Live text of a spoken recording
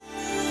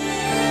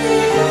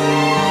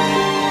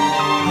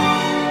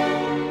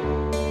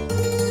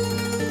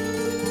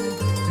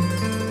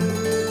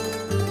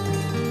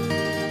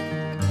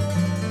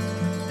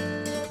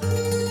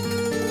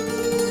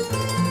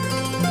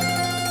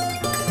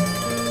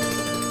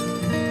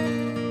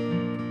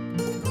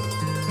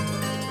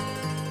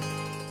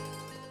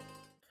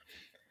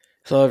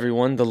Hello,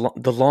 everyone. The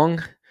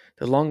long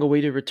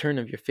awaited return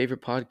of your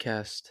favorite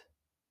podcast.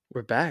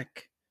 We're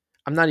back.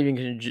 I'm not even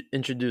going to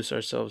introduce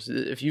ourselves.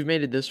 If you've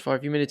made it this far,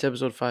 if you made it to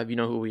episode 5, you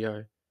know who we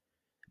are,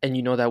 and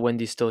you know that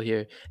Wendy's still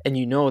here, and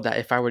you know that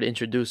if I were to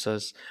introduce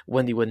us,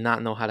 Wendy would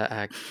not know how to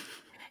act.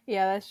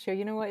 Yeah, that's true.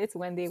 You know what? It's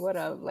Wendy. What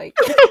up? Like,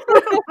 The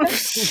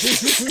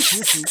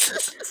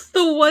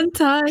one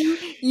time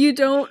you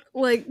don't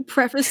like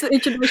preface the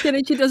introduction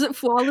and she does it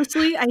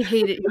flawlessly, I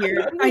hate it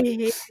here. I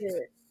hate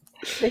it.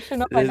 they should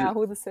know by now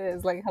who this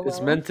is. Like, It's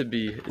hello. meant to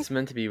be. It's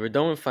meant to be. We're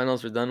done with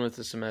finals. We're done with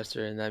the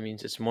semester, and that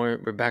means it's more.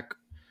 We're back.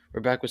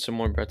 We're back with some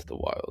more Breath of the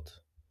Wild.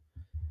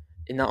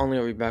 And not only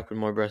are we back with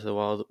more Breath of the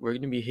Wild, we're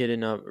going to be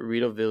hitting up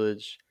Rito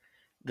Village,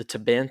 the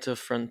Tabanta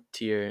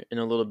Frontier,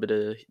 and a little bit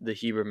of the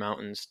Heber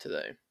Mountains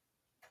today.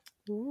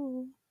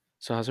 Ooh.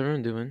 So how's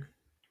everyone doing?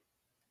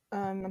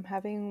 I'm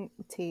having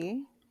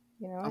tea.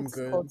 You know, I'm it's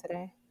good. cold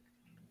today.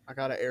 I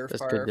got an air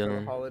That's fryer good, for the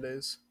Dylan.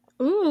 holidays.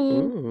 Ooh.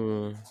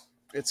 Ooh.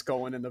 It's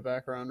going in the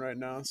background right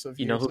now. So if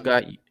You you, know hear who some,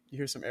 got you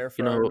hear some air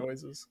you know fryer who-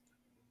 noises.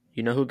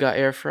 you know who got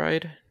air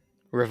fried?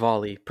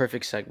 Rivali.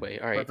 Perfect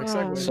segue. All right. Perfect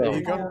segue. So- There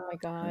you go. Oh my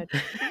god.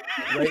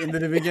 Right into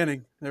the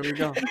beginning. There we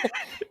go.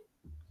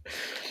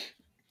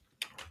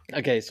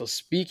 Okay, so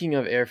speaking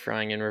of air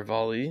frying and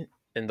Rivali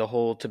and the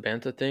whole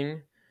Tabantha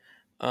thing,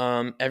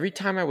 every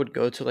time I would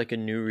go to like a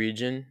new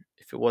region,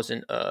 if it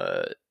wasn't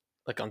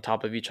like on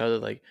top of each other,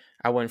 like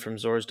I went from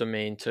Zora's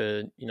Domain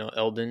to,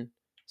 Eldin,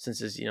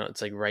 since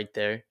it's like right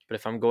there. But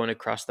if I'm going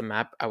across the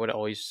map, I would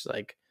always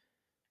like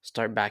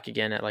start back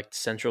again at like the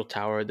Central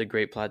Tower, the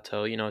Great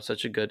Plateau. It's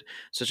such a good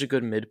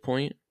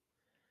midpoint.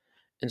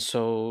 And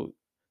so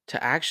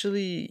to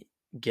actually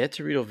get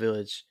to Rito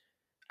Village,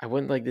 I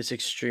went like this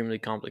extremely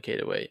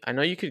complicated way. I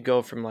know you could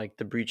go from like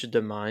the Breach of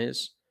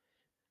Demise,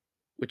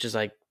 which is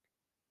like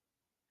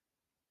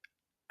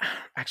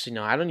actually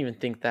no, I don't even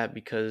think that,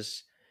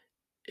 because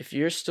if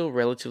you're still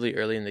relatively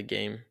early in the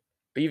game,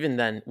 or even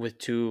then with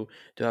to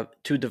have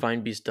two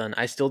Divine Beasts done,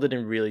 I still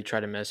didn't really try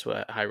to mess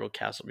with Hyrule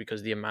Castle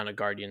because the amount of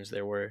guardians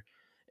there were.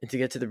 And to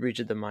get to the Breach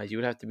of Demise, you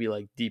would have to be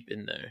like deep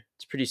in there.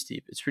 It's pretty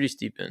steep. It's pretty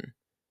steep in.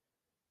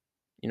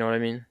 You know what I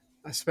mean?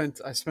 I spent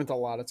a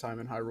lot of time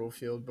in Hyrule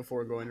Field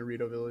before going to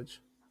Rito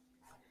Village.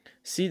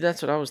 See,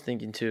 that's what I was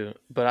thinking too.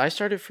 But I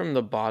started from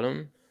the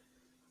bottom.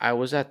 I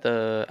was at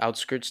the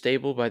outskirts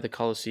stable by the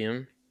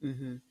Coliseum.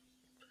 Mm-hmm.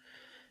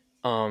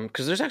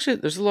 Because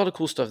there's a lot of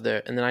cool stuff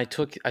there. And then I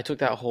took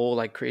that whole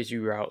like crazy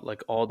route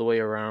like all the way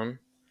around,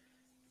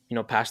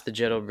 past the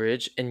Jetto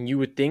Bridge. And you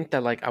would think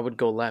that like I would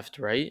go left,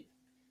 right?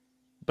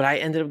 But I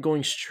ended up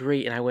going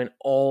straight and I went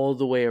all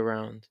the way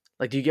around.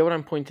 Like, do you get what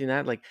I'm pointing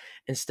at? Like,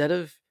 instead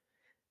of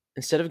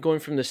going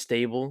from the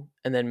stable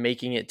and then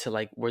making it to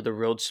like where the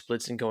road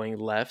splits and going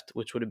left,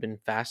 which would have been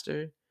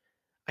faster,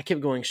 I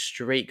kept going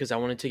straight because I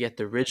wanted to get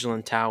the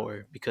Ridgeland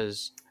Tower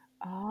because,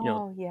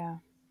 Oh yeah.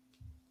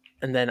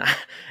 and then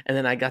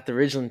I got the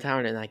Ridgeland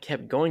Tower and I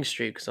kept going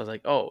straight because I was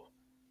like, oh,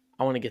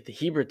 I want to get the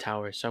Heber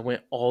Tower. So I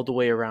went all the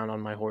way around on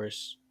my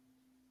horse.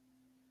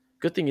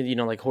 Good thing is,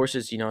 like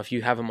horses, if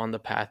you have them on the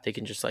path, they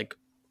can just like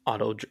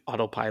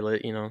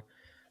autopilot,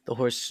 the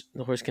horse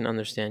can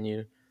understand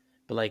you.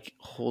 But like,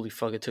 holy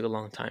fuck, it took a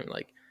long time.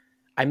 Like,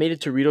 I made it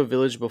to Rito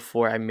Village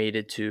before I made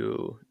it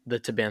to the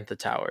Tabantha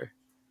Tower.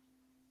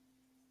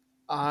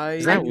 Is I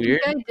that think weird?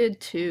 I did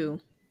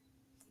too.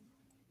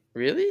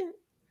 Really?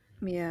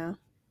 Yeah.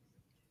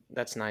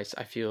 That's nice.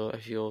 I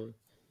feel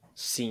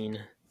seen.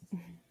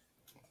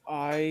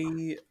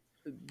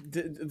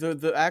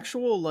 The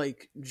actual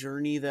like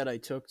journey that I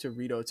took to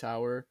Rito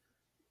Tower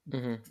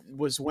Hmm.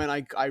 was when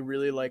I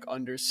really like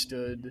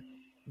understood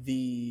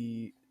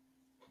the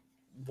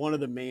one of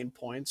the main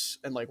points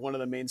and like one of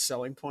the main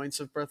selling points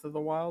of Breath of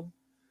the Wild,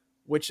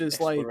 which is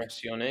like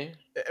Explorazione.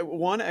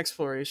 one,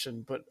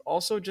 exploration, but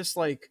also just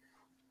like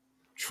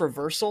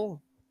traversal,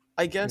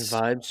 I And guess.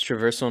 vibes,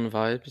 traversal and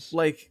vibes.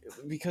 Like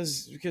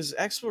because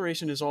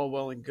exploration is all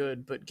well and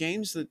good, but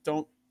games that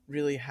don't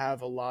really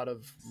have a lot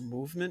of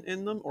movement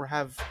in them or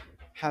have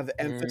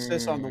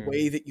emphasis on the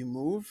way that you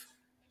move,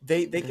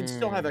 they can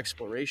still have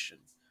exploration.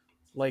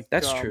 Like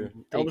That's true.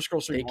 Elder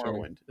Scrolls 3 They can.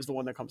 Morrowind is the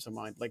one that comes to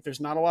mind. Like there's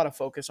not a lot of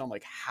focus on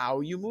like how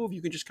you move.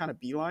 You can just kind of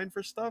beeline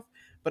for stuff,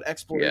 but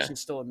exploration is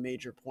still a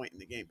major point in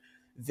the game.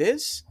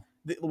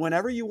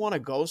 Whenever you want to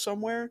go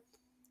somewhere,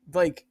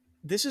 like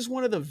this is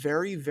one of the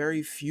very,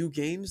 very few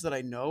games that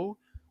I know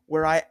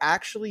where I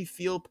actually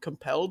feel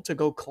compelled to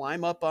go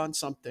climb up on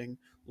something,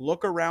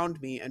 look around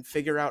me, and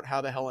figure out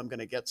how the hell I'm going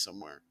to get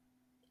somewhere.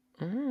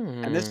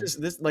 And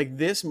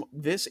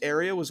this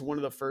area was one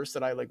of the first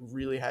that I like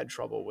really had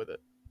trouble with it.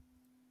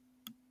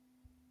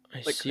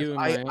 I Like see you in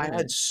I my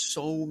had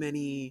so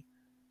many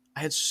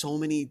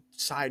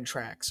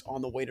sidetracks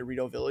on the way to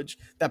Rito Village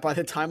that by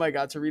the time I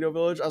got to Rito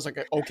Village, I was like,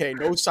 okay,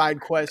 no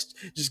side quest.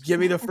 Just give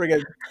me the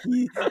friggin'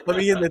 key. Let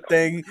me in the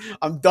thing.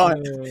 I'm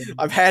done.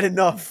 I've had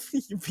enough.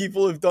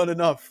 People have done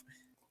enough.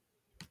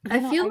 I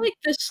feel like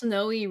the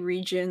snowy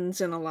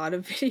regions in a lot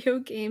of video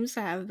games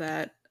have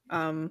that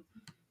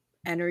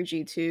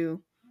energy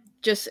too.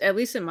 just at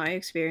least in my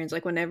experience,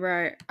 like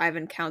whenever I've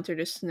encountered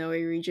a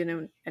snowy region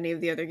in any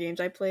of the other games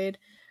I played,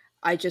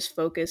 I just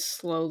focus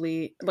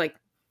slowly, like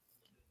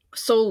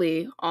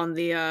solely on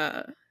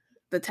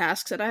the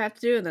tasks that I have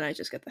to do, and then I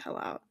just get the hell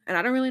out. And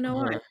I don't really know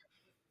why.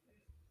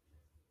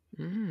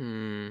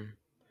 Hmm.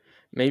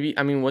 Maybe,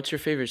 I mean, what's your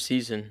favorite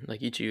season?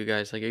 Like each of you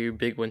guys, like, are you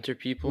big winter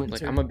people?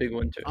 Like, I'm Winter. a big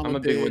winter. I'm I'm a a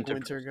big big winter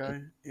winter person.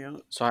 guy. Yeah.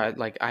 So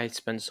I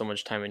spend so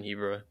much time in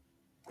Hebrew.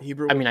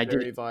 Hebrew I was mean,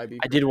 very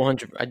vibey I for did me.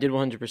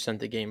 100%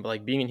 the game, but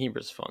like being in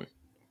Hebrew is fun.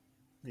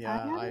 I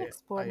Yeah, haven't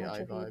explored much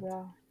I of vibed.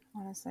 Hebrew,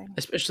 honestly.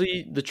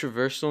 Especially the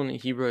traversal in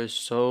Hebrew is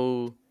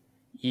so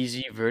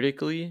easy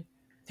vertically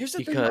Here's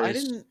the thing though,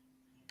 because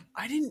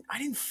I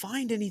didn't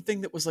find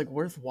anything that was like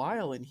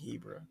worthwhile in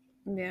Hebrew.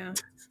 Yeah.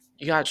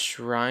 you got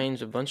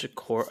shrines, a bunch of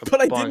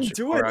But I bunch didn't of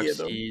do any Korok of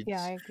them.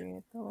 Yeah, I seeds. agree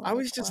with I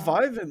the was just Korok.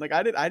 vibing. Like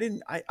I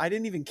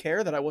didn't even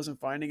care that I wasn't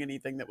finding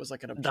anything that was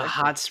like an The objective.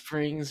 hot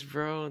springs,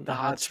 bro. The The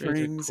hot hot springs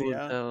are springs, cool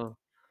as yeah. hell.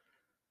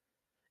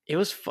 It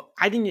was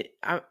I didn't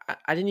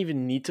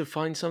even need to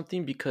find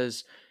something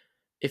because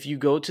if you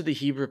go to the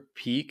Hebrew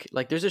peak,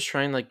 like there's a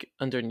shrine like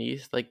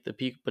underneath like the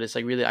peak, but it's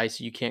like really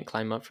icy. You can't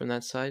climb up from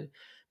that side.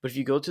 But if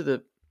you go to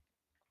the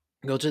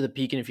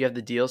peak, and if you have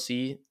the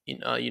DLC, you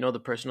know the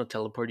personal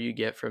teleporter you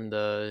get from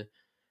the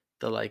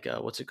like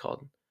what's it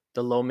called,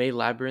 the Lome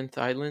Labyrinth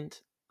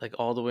Island, like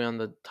all the way on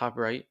the top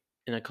right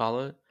in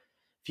Akala.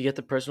 If you get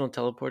the personal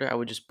teleporter, I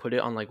would just put it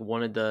on like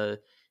one of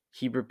the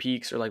Hebrew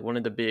peaks or like one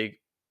of the big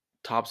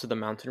tops of the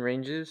mountain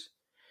ranges,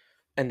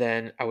 and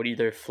then I would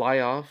either fly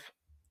off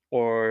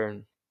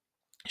or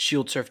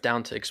shield surf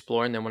down to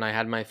explore, and then when I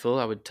had my fill,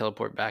 I would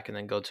teleport back and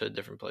then go to a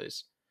different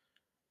place.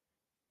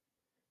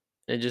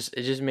 It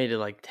just made it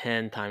like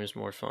 10 times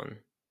more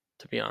fun,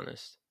 to be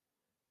honest.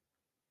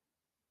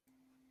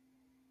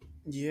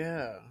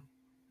 Yeah.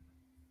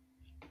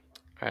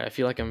 All right, I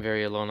feel like I'm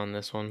very alone on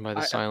this one by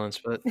the I silence,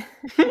 but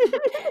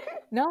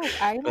No, like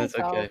I but it's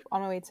okay. myself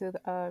on my way to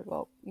the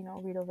well, you know,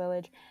 Rito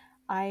Village,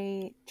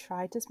 I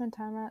tried to spend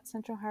time at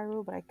Central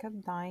Hyrule, but I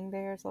kept dying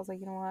there. So I was like,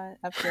 you know what,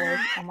 F this.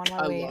 I'm on my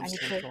I way. love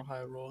Central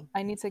Hyrule.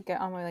 I need to get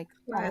on my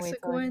on my way Classic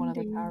to like one of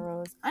the Wendy.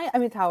 towers. I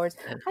mean towers.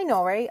 And I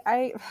know, right?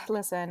 I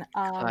listen.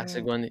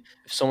 classic Wendy.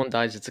 If someone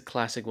dies, it's a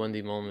classic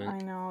Wendy moment.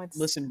 I know it's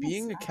Listen, kind of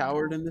being a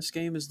coward sad. in this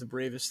game is the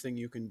bravest thing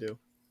you can do.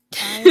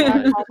 I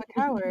got called a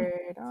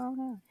coward. Oh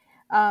no.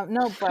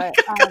 No, but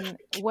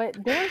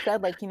what Dylan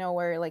said, like, you know,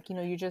 where like, you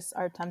know, you just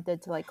are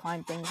tempted to like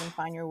climb things and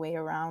find your way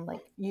around.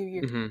 Like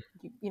Hmm.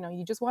 you know,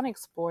 you just want to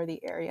explore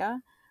the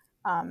area.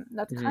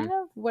 That's Hmm. kind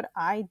of what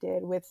I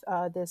did with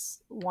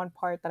this one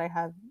part that I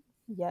have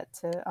yet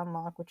to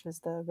unlock, which is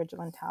the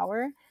Vigilant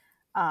Tower.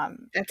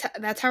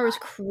 That tower is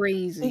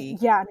crazy.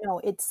 Yeah,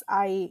 no,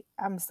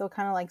 I'm still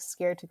kind of like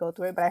scared to go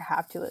through it, but I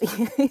have to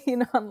you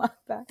know, unlock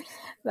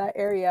that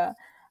area.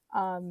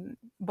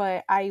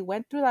 But I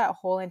went through that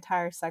whole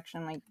entire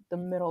section, like the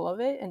middle of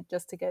it, and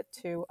just to get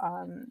to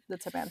the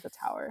Tabantha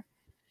Tower.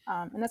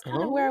 And that's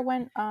kind of where I Oh,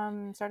 went,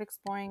 started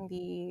exploring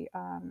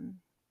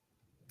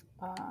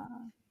uh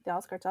the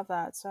outskirts of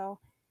that. So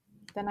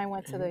then I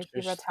went to the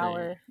Hira interesting.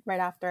 Tower right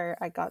after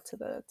I got to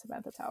the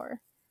Tabantha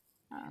Tower.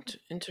 Um,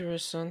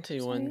 Interessante,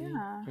 so Wendy.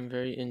 yeah, I'm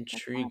very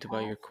that's my intrigued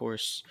by path. your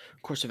course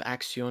of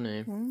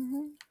actione.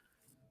 Hmm.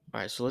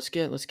 All right, so let's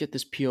get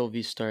this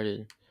POV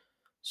started.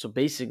 So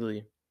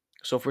basically,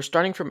 so if we're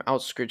starting from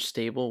outskirts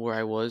stable where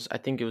I was, I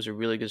think it was a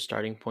really good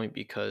starting point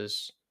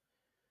because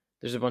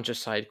there's a bunch of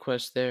side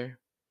quests there.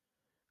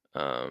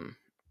 Um,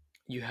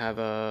 you have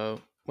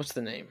a what's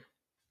the name?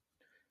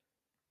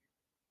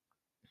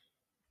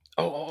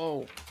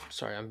 Oh,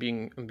 sorry, I'm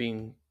being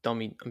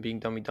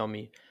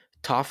dummy.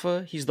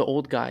 Tafa, he's the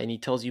old guy, and he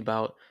tells you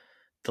about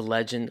the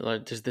legend.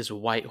 There's this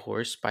white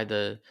horse by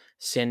the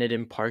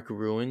Sanadin Park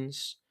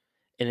ruins,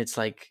 and it's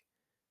like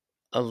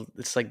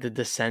the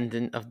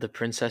descendant of the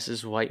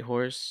princess's white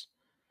horse,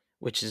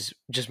 which is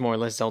just more or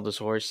less Zelda's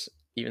horse,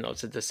 even though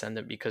it's a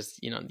descendant because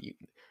you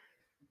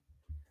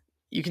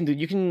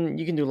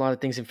can do a lot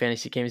of things in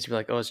fantasy games. Be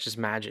like, oh, it's just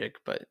magic,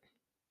 but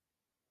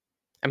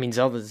I mean,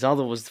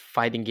 Zelda was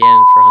fighting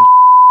Ganon for 100.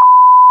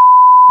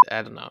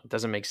 I don't know. It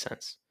doesn't make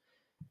sense.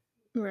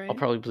 I'll Right.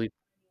 probably bleep.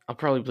 I'll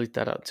probably bleep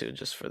that out too,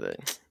 just for the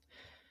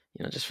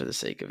just for the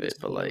sake of No it.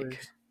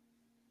 spoilers.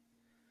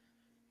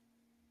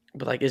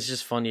 But like, it's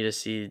just funny to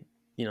see,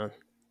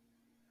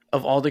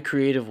 of all the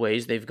creative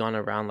ways they've gone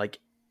around, like,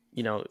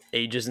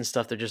 ages and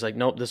stuff. They're just like,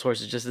 nope, this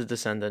horse is just a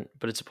descendant,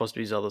 but it's supposed to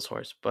be Zelda's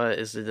horse, but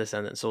it's a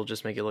descendant, so we'll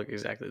just make it look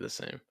exactly the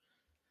same.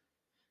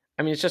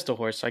 I mean, it's just a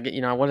horse. So I get,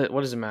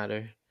 what does it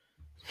matter?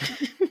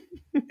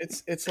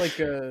 It's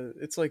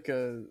like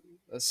a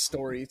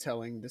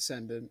storytelling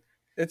descendant.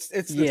 It's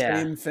the Yeah,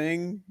 same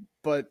thing,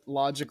 but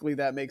logically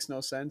that makes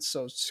no sense.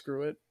 So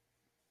screw it.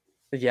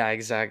 yeah,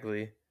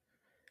 exactly.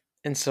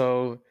 And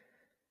so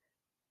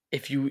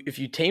if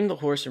you tame the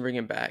horse and bring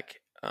it back,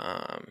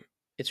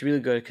 it's really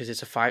good because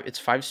it's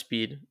five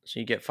speed, so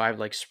you get five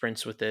like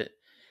sprints with it.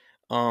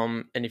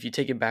 And if you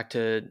take it back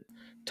to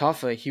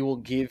Tafa, he will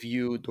give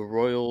you the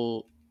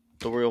royal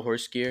royal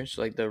horse gear,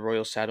 so like the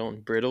royal saddle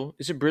and bridle.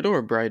 Is it bridle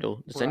or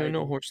bridle? Does anyone know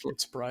Bridle. horse?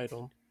 It's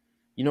bridle.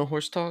 You know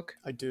horse talk?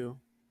 I do.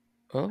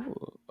 Oh,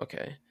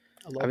 okay.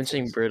 I love I've been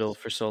saying horses. bridle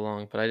for so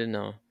long, but I didn't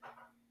know.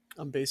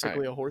 I'm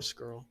basically a horse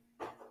girl.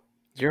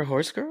 You're a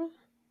horse girl?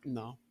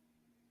 No.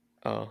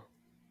 Oh.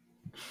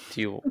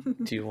 Do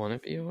you want to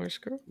be a horse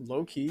girl?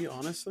 Low key,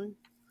 honestly.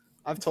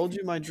 I've told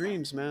you my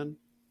dreams, man.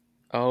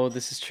 Oh,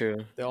 this is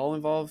true. They all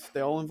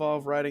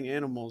involve riding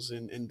animals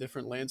in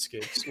different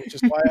landscapes, which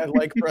is why I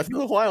like Breath of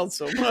the Wild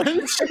so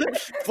much.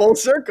 Full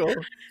circle.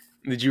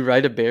 Did you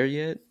ride a bear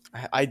yet?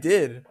 I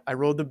did. I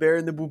rode the bear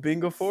in the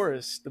Bubinga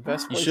Forest, the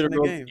best place in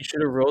the game. You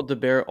should have rode the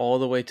bear all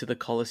the way to the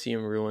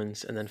Colosseum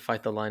ruins and then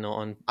fight the Lionel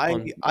on.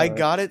 I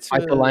got it to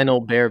fight the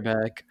Lionel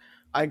bareback.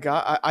 I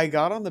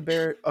got on the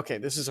bear. Okay,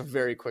 this is a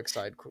very quick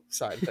side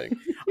thing.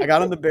 I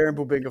got on the bear in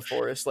Bubinga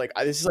Forest.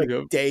 This is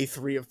like day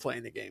 3 of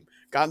playing the game.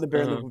 Got on the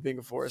bear in the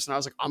Bubinga Forest, and I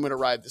was like, I'm gonna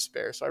ride this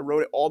bear. So I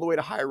rode it all the way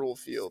to Hyrule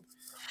Field.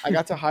 I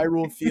got to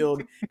Hyrule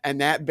Field,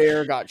 and that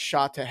bear got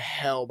shot to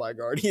hell by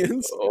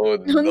guardians. Oh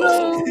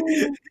no!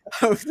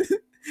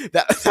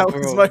 that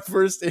was my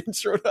first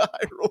intro to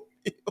Hyrule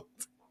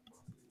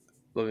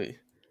Field.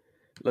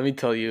 Let me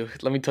tell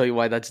you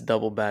why that's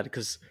double bad,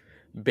 because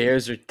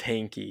bears are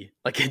tanky.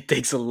 Like, it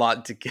takes a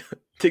lot to kill.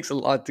 It takes a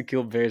lot to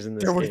kill bears in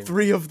this game. There were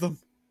 3 of them.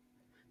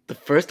 The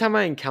first time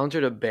I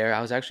encountered a bear,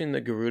 I was actually in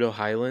the Gerudo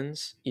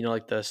Highlands. You know,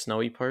 like the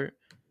snowy part.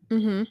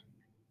 Mm-hmm.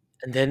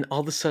 And then all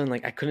of a sudden,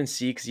 like, I couldn't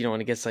see because, you know,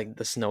 when it gets like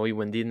the snowy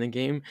windy in the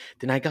game,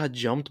 then I got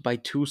jumped by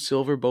 2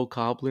 silver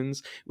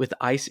bokoblins with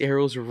ice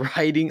arrows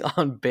riding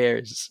on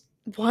bears.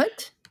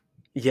 What?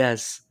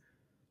 Yes.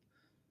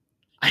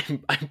 I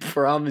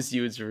promise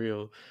you it's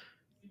real.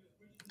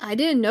 I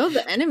didn't know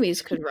the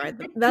enemies could ride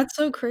them. That's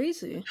so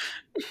crazy.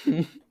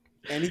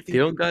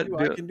 Anything I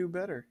can do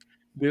better.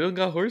 They don't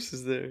got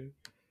horses there.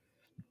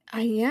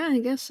 Yeah, I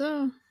guess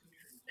so.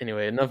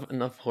 Anyway,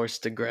 enough horse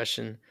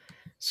digression.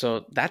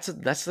 So that's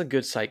a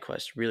good side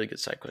quest, really good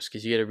side quest,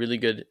 because you get a really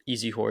good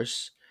easy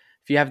horse.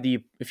 If you have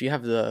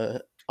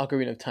the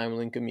Ocarina of Time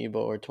Link Amiibo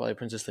or Twilight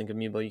Princess Link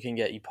Amiibo, you can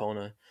get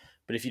Epona.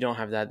 But if you don't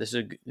have that, this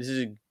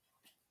is a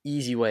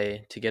easy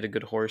way to get a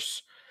good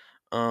horse.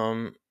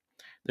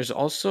 There's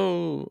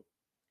also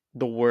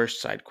the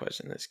worst side quest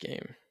in this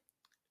game.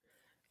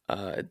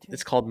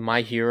 It's called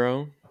My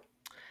Hero,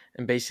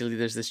 and basically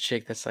there's this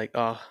chick that's like,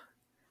 oh,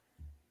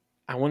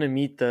 I want to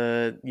meet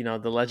the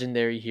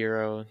legendary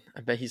hero. I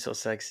bet he's so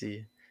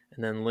sexy.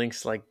 And then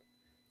Link's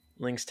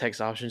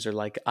text options are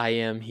like, I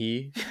am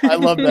he. I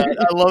love that.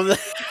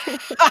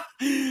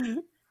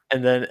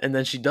 And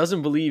then she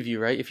doesn't believe you,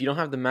 right? If you don't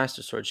have the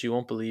Master Sword, she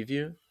won't believe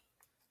you.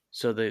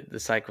 So the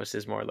side quest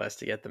is more or less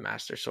to get the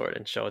Master Sword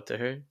and show it to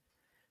her.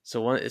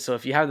 So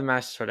if you have the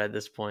Master Sword at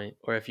this point,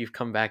 or if you've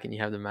come back and you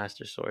have the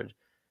Master Sword,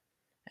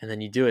 and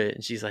then you do it,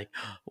 and she's like,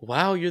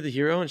 wow, you're the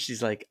hero? And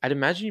she's like, I'd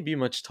imagine you'd be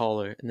much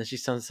taller. And then she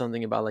says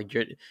something about like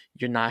you're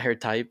not her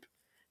type.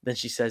 Then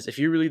she says, if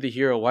you're really the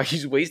hero, why are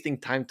you wasting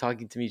time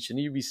talking to me?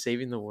 Shouldn't you be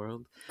saving the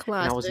world?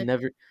 Classic.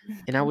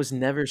 And I was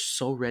never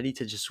so ready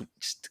to just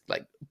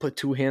like put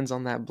 2 hands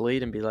on that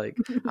blade and be like,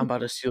 I'm about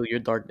to steal your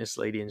darkness,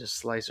 lady, and just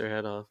slice her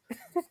head off.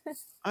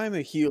 I'm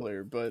a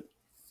healer, but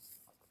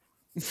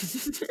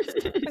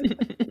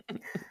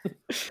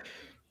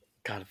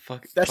God,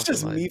 fuck. That's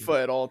just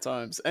Mipha at all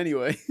times.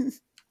 Anyway.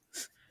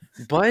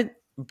 But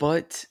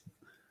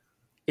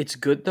it's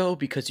good though,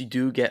 because you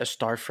do get a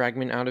star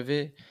fragment out of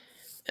it.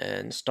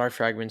 And star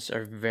fragments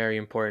are very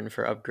important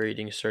for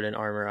upgrading certain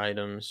armor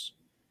items.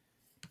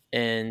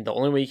 And the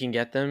only way you can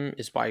get them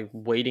is by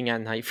waiting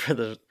at night for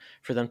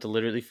them to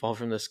literally fall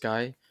from the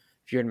sky.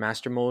 If you're in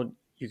master mode,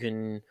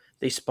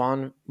 they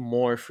spawn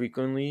more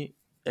frequently,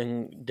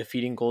 and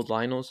defeating gold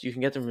Lynels. You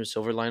can get them from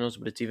silver Lynels,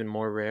 but it's even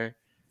more rare.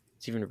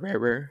 It's even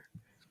rarer.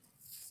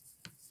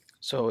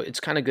 So it's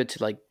kind of good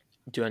to like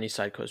do any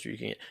side quest where you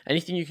can get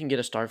anything you can get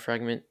a star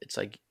fragment. It's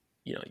like,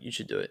 you know, you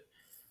should do it.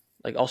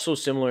 Like, also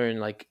similar in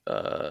like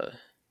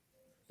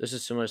there's a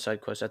similar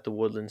side quest at the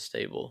Woodland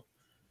Stable.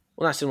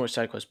 Well, not similar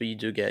side quest, but you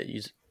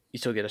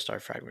still get a star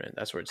fragment.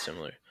 That's where it's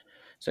similar.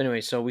 So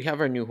anyway, so we have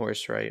our new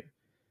horse, right?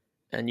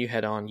 And you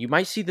head on. You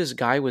might see this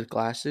guy with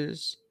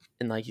glasses,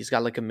 and like he's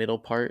got like a middle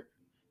part,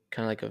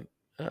 kind of like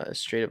a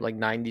straight up like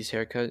 90s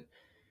haircut.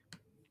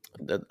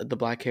 The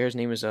black hair, his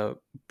name is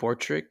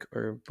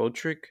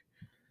Botrick,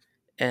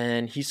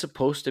 and he's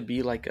supposed to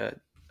be like a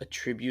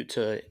tribute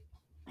to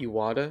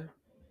Iwata,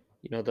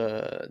 you know,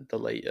 the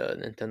late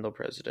Nintendo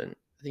president.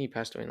 I think he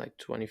passed away in like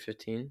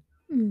 2015.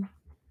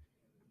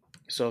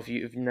 So if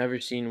you've never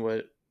seen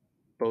what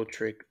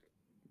Botrick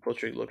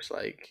looks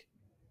like,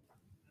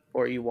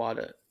 or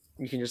Iwata,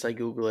 you can just like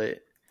Google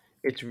it.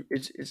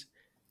 It's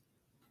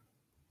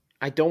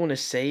I don't want to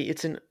say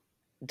it's an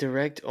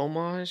direct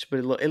homage, but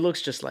it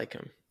looks just like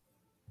him.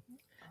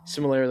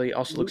 Similarly,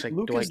 also looks like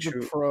Luke Dwight is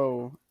Schrute. The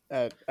pro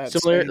at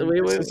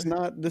Similarly,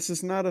 this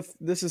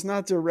is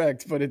not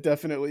direct, but it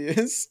definitely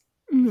is.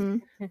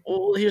 Mm-hmm.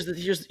 Well, here's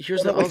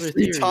the other like 3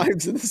 theory.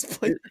 times in this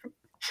playthrough.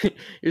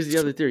 Here's the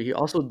other theory. He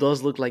also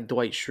does look like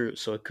Dwight Schrute,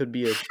 so it could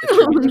be a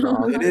tribute to the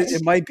Oh, office.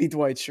 It might be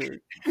Dwight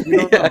Schrute.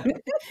 You don't know.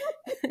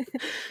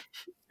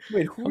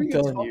 Wait, who are I'm you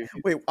telling talking? you.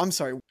 Wait, I'm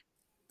sorry.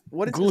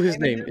 What is Google his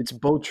name name. again? It's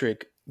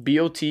Botrick.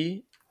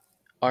 Botrick.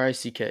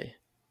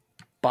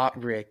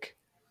 Botrick.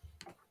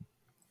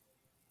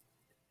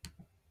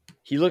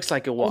 He looks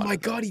like a Oh water, my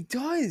god, he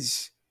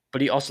does.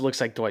 but he also looks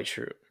like Dwight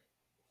Schrute.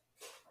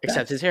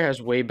 Except his hair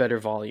has way better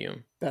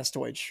volume. That's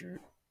Dwight Schrute.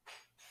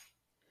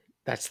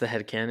 That's the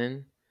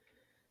headcanon.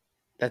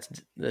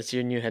 That's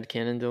your new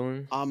headcanon,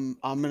 Dylan. I'm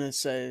gonna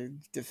say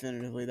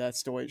definitively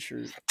that's Dwight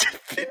Schrute.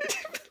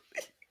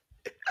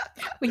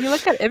 When you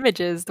look at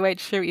images, Dwight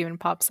Schrute even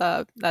pops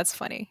up. That's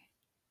funny.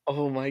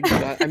 Oh my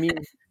god! I mean,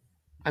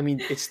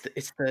 it's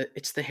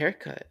the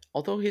haircut.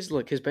 Although his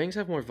bangs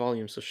have more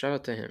volume, so shout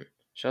out to him.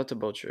 Shout out to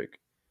Botrick.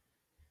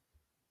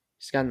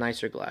 He's got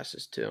nicer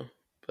glasses too,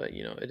 but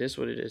it is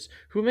what it is.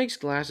 Who makes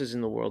glasses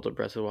in the world of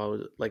Breath of the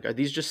Wild? Like, are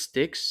these just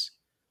sticks?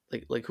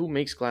 Like who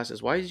makes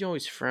glasses? Why is he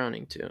always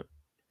frowning too?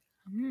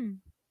 I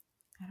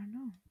don't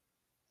know.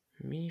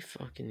 Me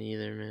fucking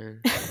either,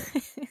 man.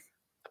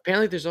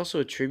 Apparently, there's also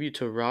a tribute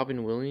to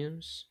Robin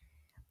Williams.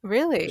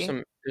 Really?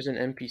 There's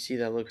an NPC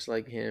that looks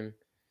like him.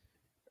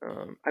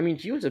 I mean,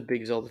 he was a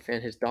big Zelda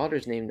fan. His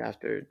daughter's named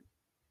after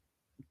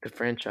the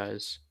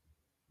franchise.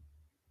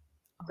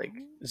 Like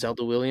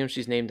Zelda Williams,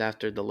 she's named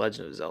after The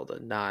Legend of Zelda,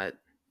 not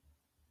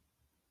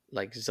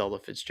like Zelda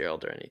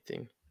Fitzgerald or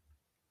anything.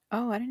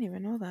 Oh, I didn't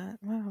even know that.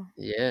 Wow.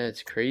 Yeah,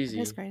 it's crazy.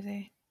 It is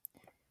crazy.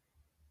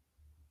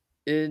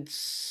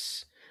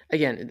 It's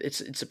again,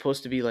 it's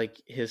supposed to be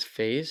like his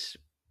face,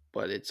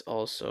 but it's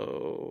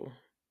also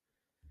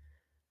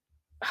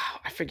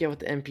I forget what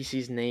the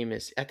NPC's name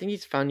is. I think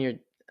he's found near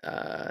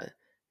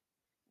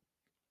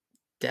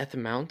Death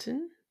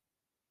Mountain.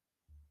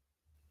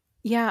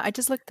 Yeah, I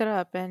just looked it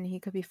up, and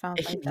he could be found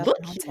by Death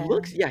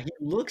Mountain. He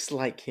looks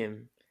like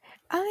him.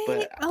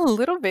 A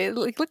little bit.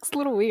 It looks a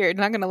little weird.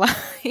 Not gonna lie.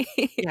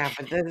 Yeah,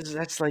 but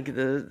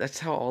that's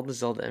how all the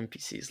Zelda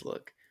NPCs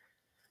look.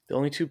 The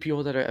only two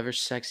people that are ever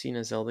sexy in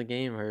a Zelda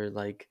game are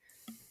like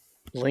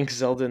Link,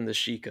 Zelda, and the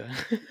Sheikah.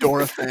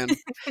 Dora fan.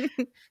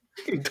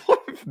 Big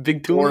Tuna.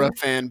 Dora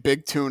fan.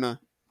 Big Tuna.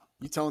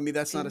 You telling me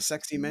that's not a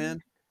sexy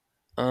man?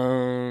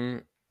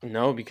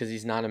 No, because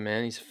he's not a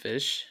man. He's a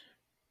fish.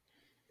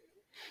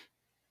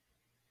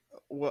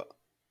 What?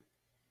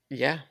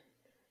 Yeah.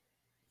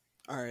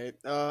 All right.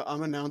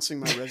 I'm announcing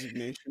my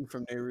resignation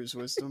from Nehru's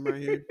Wisdom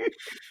right here.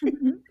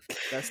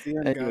 That's the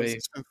end, guys.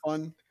 It's been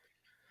fun.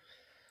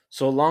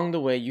 So along the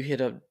way, you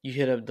hit up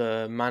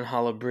the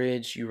Manhala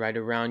Bridge. You ride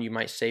around. You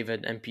might save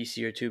an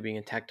NPC or two being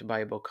attacked by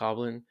a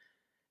bokoblin.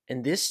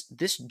 And this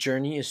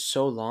journey is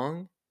so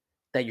long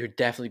that you're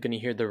definitely going to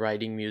hear the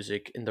riding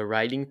music. And the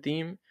riding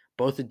theme,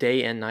 both the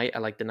day and night, I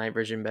like the night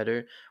version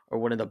better, are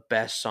one of the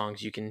best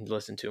songs you can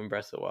listen to in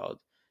Breath of the Wild.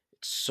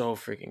 It's so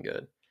freaking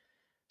good.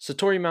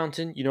 Satori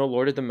Mountain,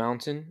 Lord of the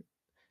Mountain.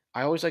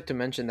 I always like to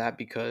mention that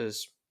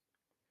because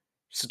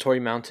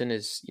Satori Mountain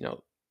is,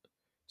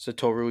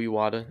 Satoru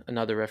Iwata,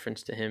 another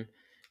reference to him.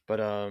 But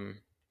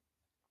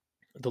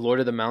the Lord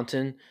of the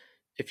Mountain,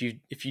 if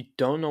you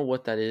don't know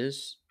what that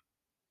is,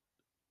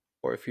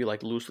 or if you're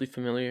like loosely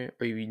familiar,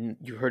 or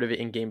you heard of it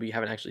in game but you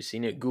haven't actually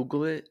seen it,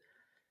 Google it.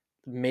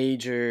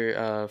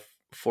 Major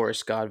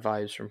forest god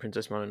vibes from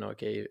Princess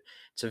Mononoke.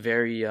 It's a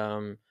very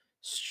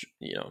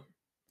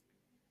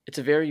it's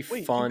a very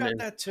fun. You got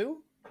that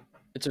too?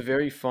 It's a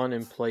very fun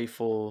and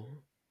playful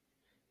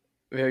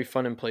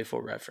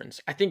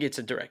reference. I think it's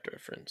a direct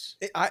reference.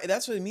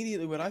 That's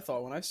immediately what I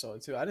thought when I saw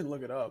it too. I didn't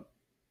look it up.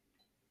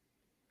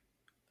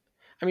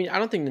 I mean, I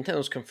don't think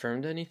Nintendo's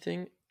confirmed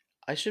anything.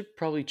 I should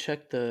probably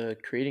check the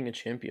Creating a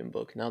Champion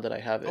book now that I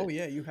have it. Oh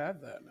yeah, you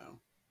have that now.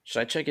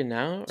 Should I check it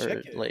now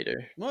or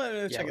later?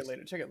 Well, check it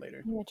later. Check it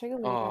later. Yeah, check it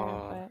later.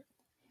 But...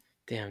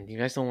 Damn, you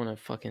guys don't want a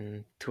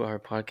fucking 2-hour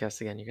podcast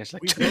again. You guys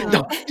like,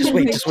 no, just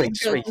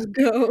wait.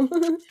 Go.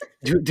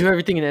 Do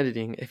everything in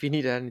editing. If you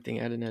need to add anything,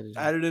 add in editing.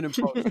 Add it in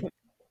post.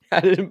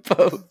 Add it in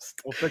post.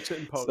 We'll fix it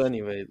in post. So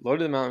anyway,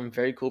 Lord of the Mountain,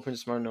 very cool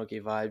Princess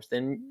Mononoke vibes.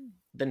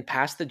 Then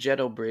past the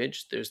Jeddo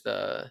Bridge, there's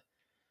the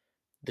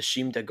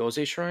Shim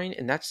Dagoze Shrine,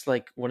 and that's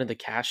like one of the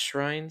cash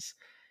shrines.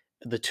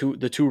 The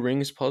two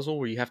rings puzzle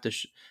where you have to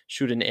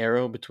shoot an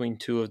arrow between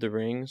two of the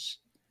rings.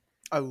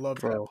 I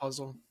love that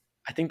puzzle.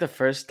 I think the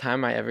first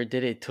time I ever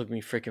did it, it took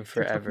me freaking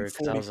forever. It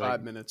took me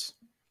 45 minutes.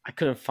 I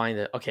couldn't find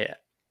it. Okay.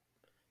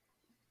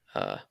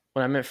 When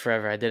I meant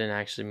forever, I didn't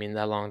actually mean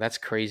that long. That's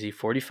crazy.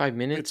 45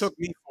 minutes? It took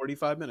me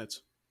 45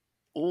 minutes.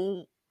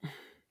 Oh.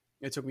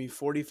 It took me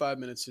 45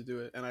 minutes to do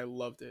it, and I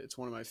loved it. It's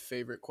one of my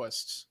favorite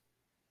quests.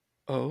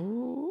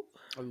 Oh.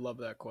 I love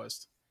that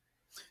quest.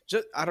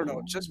 I don't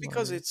know. Just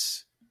because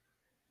it's...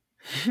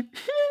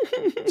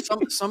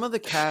 some of the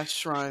cash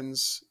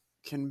shrines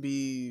can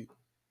be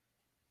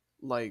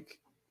like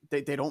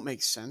they don't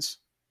make sense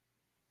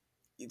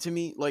to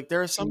me. Like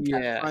there are some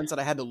cash shrines that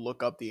I had to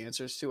look up the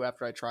answers to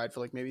after I tried for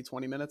like maybe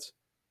 20 minutes.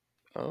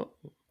 Oh.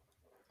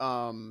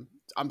 I'm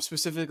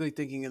specifically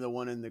thinking of the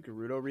one in the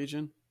Gerudo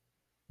region.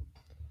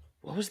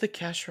 What was the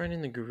cash shrine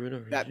in the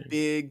Gerudo That region?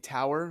 big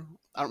tower.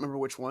 I don't remember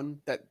which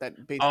one. That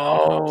basically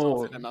pops off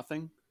Oh, into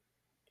nothing.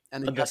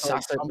 And then you the have to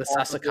like jump The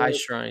off of Sasakai it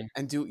shrine.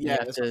 and do You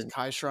have the to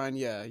Kai Shrine.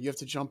 Yeah, you have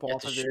to jump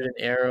off of it, shoot an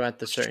arrow at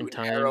the certain shoot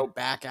an arrow time.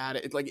 back at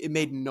it. Like it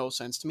made no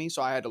sense to me,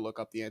 so I had to look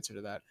up the answer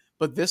to that.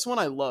 But this one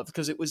I loved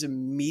because it was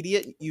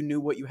immediate. You knew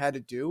what you had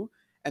to do,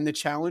 and the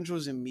challenge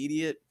was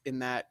immediate in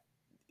that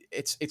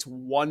it's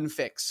one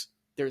fix.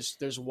 There's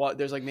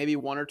like maybe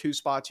one or two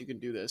spots you can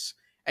do this,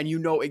 and you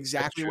know That's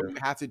exactly what true. you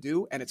have to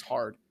do, and it's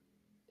hard.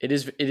 It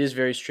is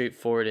very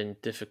straightforward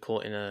and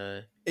difficult in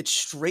a. It's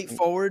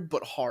straightforward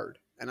but hard,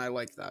 and I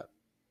like that.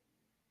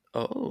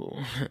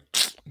 Oh,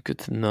 good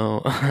to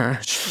know.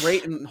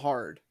 Straight and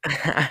hard.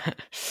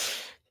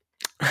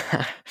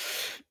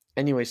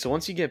 Anyway, so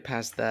once you get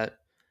past that,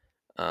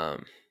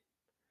 um,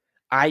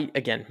 I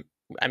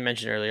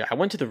mentioned earlier I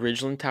went to the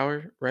Ridgeland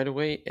Tower right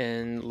away,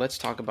 and let's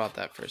talk about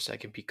that for a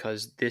second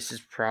because this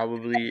is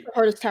probably The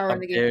hardest tower a in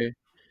the game, very.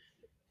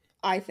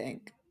 I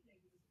think.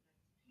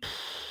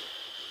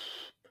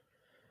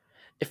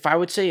 If I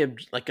would say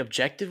like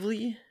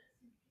objectively,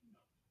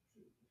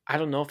 I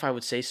don't know if I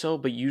would say so,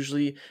 but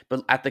usually,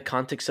 but at the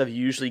context of you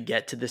usually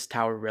get to this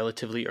tower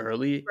relatively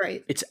early,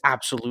 Right. it's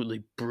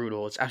absolutely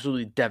brutal. It's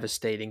absolutely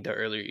devastating the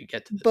earlier you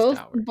get to this Both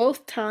tower.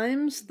 both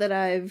times that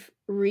I've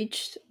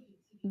reached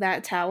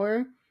that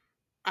tower,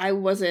 I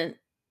wasn't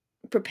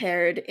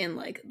prepared in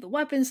like the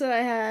weapons that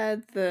I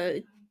had,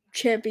 the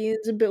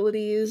champion's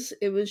abilities.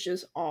 It was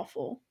just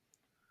awful.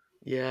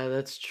 Yeah,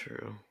 that's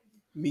true.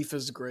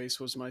 Mipha's grace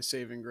was my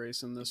saving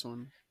grace in this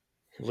one.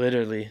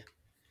 Literally.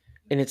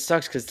 And it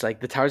sucks because like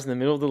the tower's in the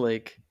middle of the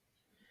lake.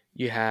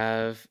 You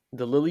have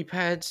the lily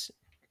pads,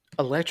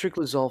 electric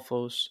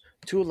Lizalfos,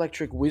 2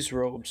 electric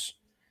Wizrobes,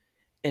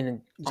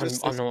 and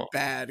Just on this a,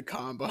 bad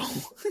combo.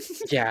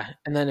 yeah.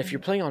 And then if you're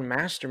playing on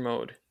master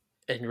mode,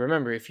 and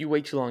remember, if you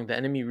wait too long, the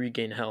enemy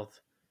regain health.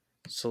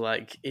 So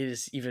like it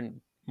is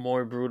even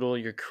more brutal.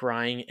 You're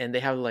crying, and they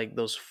have like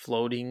those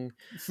floating,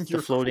 the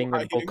You're floating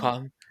like crying.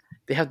 bokoblin.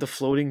 They have the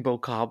floating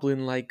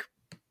bokoblin like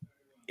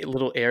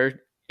little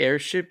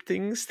airship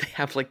things. They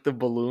have like the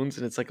balloons,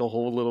 and it's like a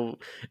whole little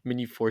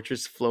mini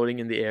fortress floating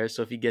in the air.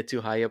 So if you get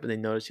too high up and they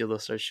notice you, they'll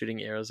start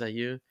shooting arrows at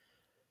you.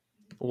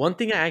 One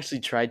thing I actually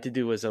tried to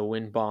do was a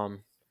wind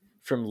bomb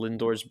from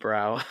Lindor's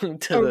brow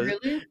to Oh,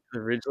 really? the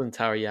Ridgeland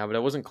Tower. Yeah, but I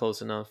wasn't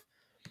close enough.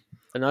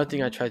 Another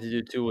thing I tried to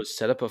do too was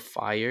set up a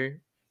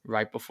fire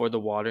right before the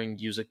water and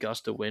use a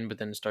gust of wind, but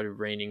then it started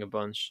raining a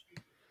bunch.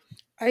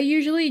 I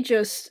usually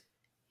just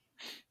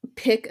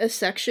pick a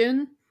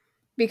section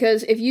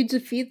because if you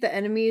defeat the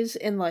enemies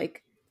in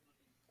like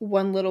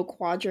one little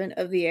quadrant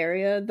of the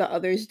area, the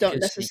others You don't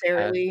can sneak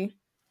past. necessarily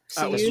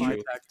see That was That's you. my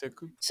true. tactic.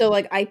 So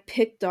like I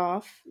picked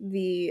off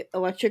the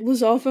electric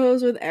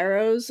Lizalfos with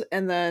arrows,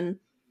 and then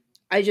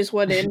I just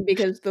went in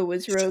because the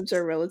Wizrobes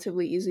are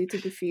relatively easy to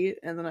defeat,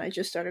 and then I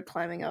just started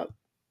climbing up.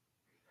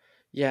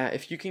 Yeah,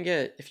 if you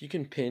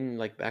can pin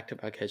like back to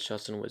back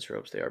headshots and whiz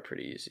ropes, they are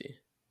pretty easy.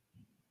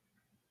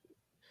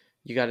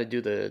 You got to do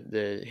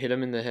the hit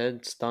them in the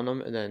head, stun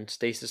them, and then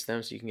stasis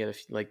them so you can get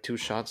like 2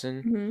 shots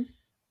in. Mm-hmm. You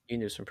can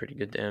do some pretty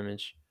good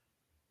damage.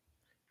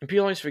 And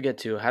people always forget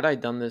too. Had I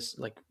done this,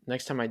 like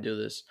next time I do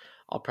this,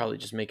 I'll probably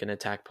just make an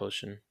attack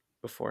potion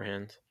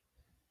beforehand.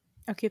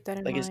 I'll keep that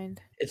in Like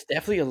mind. it's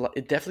definitely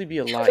it'd definitely be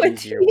a lot What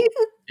easier do you-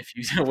 if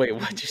you wait.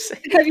 What'd you say?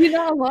 Have you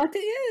not unlocked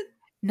it yet?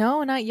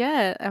 No, not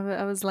yet.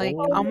 I was like,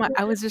 Oh.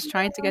 I was just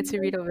trying to get to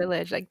Rito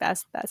Village. Like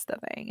that's the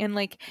thing. And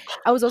like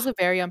I was also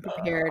very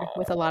unprepared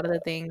with a lot of the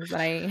things that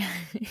I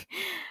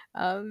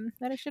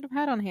that I should have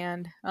had on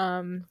hand.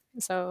 So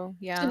So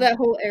yeah. that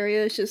whole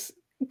area is just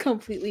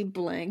completely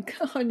blank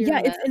on your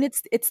Yeah, map.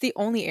 it's the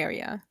only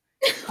area.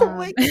 Oh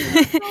my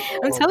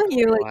I'm telling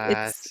you, like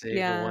it's Classic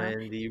yeah.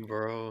 Wendy,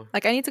 bro.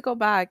 Like I need to go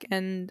back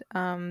and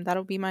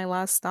that'll be my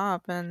last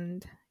stop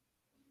and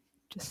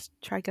just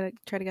try to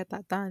get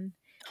that done.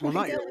 Well,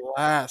 not your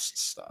last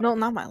stop. No,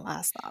 not my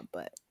last stop,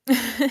 but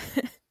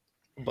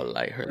But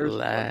like her There's one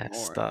last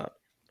more. stop.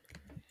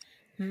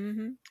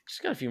 hmm She's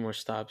got a few more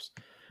stops.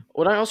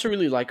 What I also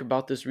really like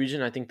about this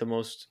region, I think the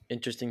most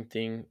interesting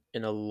thing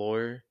in a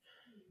lore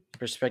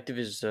perspective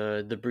is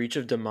the Breach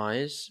of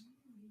Demise.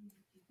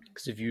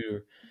 Because if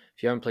you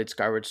haven't played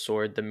Skyward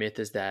Sword, the myth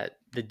is that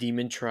the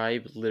demon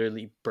tribe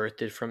literally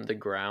birthed it from the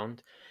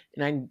ground,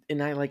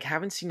 and I like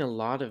haven't seen a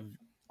lot of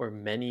or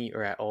many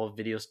or at all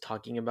videos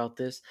talking about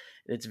this.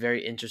 And it's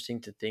very interesting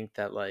to think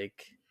that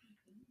like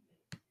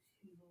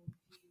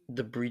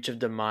the Breach of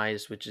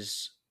Demise, which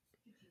is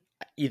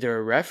either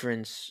a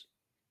reference,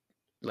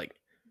 like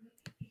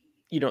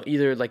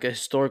either like a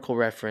historical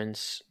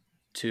reference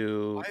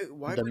to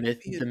Why the would myth,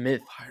 it be the in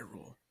myth,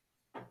 Hyrule?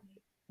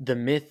 the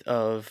myth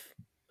of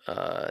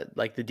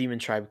like the demon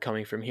tribe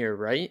coming from here,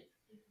 right?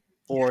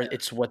 Or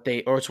it's what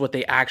they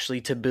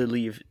actually to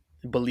believe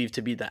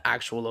to be the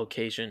actual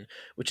location,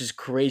 which is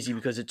crazy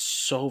because it's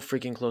so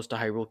freaking close to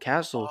Hyrule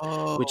Castle,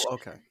 Oh, which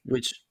okay.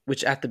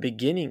 which at the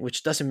beginning,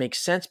 which doesn't make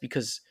sense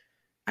because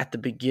at the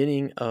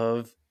beginning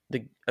of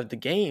the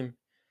game,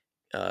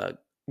 uh,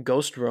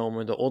 Ghost Realm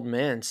or the old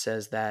man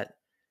says that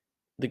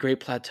the Great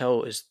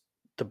Plateau is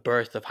the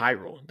birth of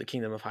Hyrule, the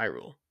Kingdom of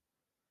Hyrule.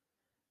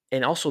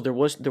 And also there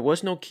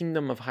was no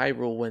Kingdom of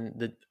Hyrule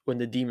when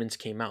the demons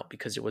came out,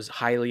 because it was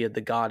Hylia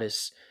the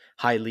goddess,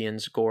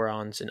 Hylians,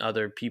 Gorons, and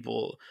other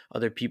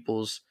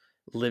peoples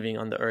living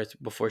on the earth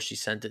before she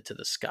sent it to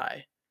the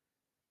sky.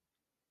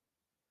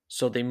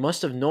 So they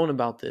must have known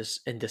about this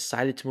and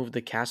decided to move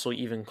the castle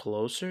even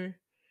closer,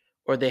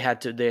 or they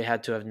had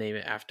to have named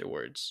it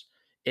afterwards.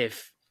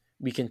 If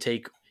we can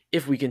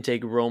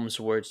take Rome's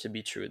words to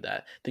be true,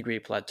 that the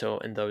Great Plateau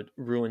and the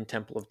ruined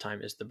Temple of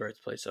Time is the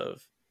birthplace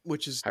of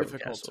which is Hyrule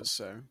difficult Castle. to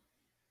say.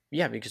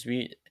 Yeah, because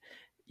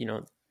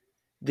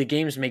the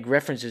games make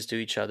references to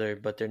each other,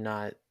 but they're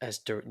not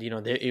as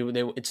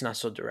it's not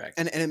so direct.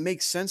 And it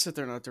makes sense that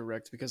they're not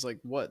direct, because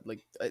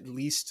at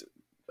least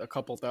a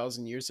couple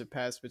thousand years have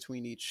passed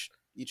between each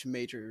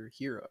major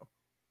hero.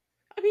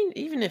 I mean,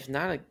 even if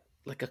not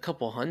like a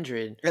couple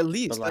hundred, at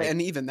least, but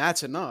and even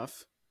that's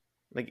enough.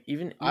 Like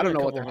even I don't a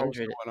know what couple the hell's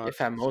hundred, going on.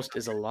 if at most,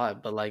 is a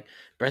lot. But like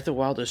Breath of the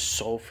Wild is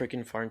so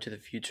freaking far into the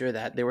future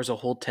that there was a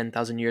whole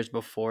 10,000 years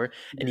before,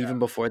 and even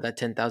before that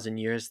 10,000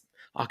 years,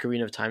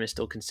 Ocarina of Time is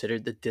still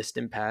considered the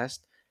distant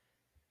past.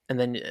 And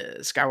then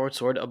Skyward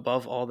Sword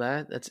above all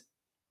that, that's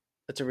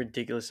a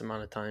ridiculous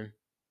amount of time.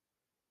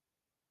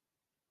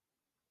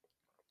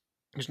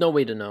 There's no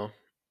way to know.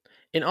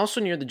 And also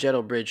near the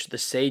Jeddah Bridge, the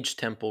Sage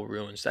Temple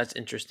ruins. That's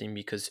interesting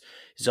because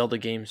Zelda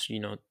games,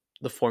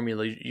 the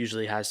formula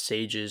usually has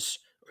sages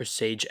or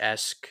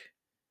sage-esque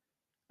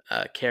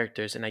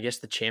characters, and I guess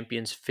the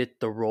champions fit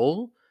the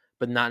role,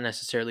 but not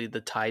necessarily the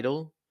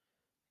title,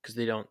 because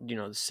they don't.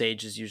 The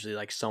sage is usually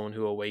like someone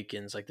who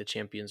awakens. Like the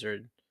champions are,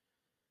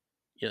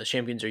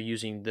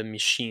 using the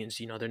machines.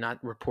 They're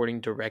not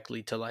reporting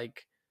directly to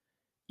like,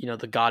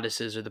 the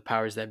goddesses or the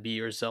powers that be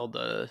or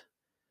Zelda,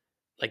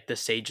 like the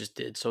sages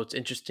did. So it's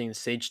interesting.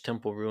 Sage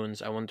Temple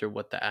ruins. I wonder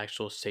what the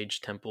actual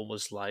Sage Temple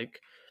was like,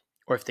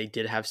 or if they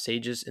did have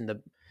sages in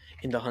the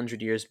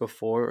 100 years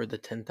before or the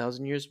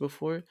 10,000 years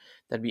before.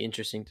 That'd be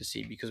interesting to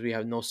see, because we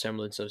have no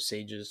semblance of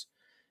sages,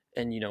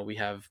 and we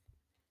have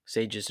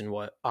sages in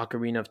what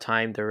Ocarina of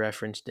Time. They're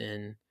referenced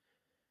in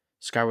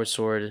Skyward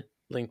Sword,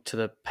 Link to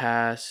the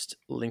Past,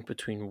 Link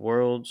Between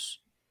Worlds,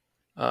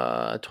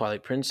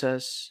 Twilight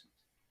Princess,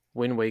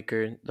 Wind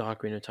Waker. The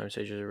Ocarina of Time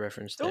sages are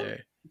referenced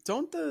there.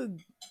 Don't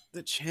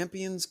the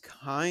champions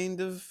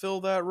kind of fill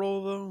that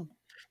role though?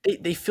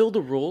 They fill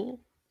the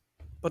role,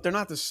 but they're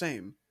not the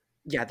same.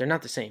 Yeah, they're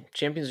not the same.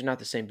 Champions are not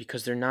the same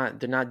because they're not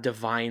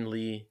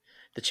divinely.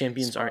 The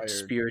champions Inspired. aren't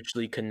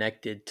spiritually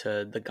connected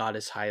to the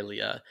goddess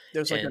Hylia.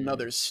 There's like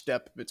another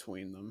step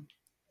between them.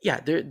 Yeah,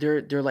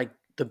 they're like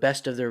the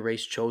best of their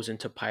race chosen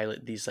to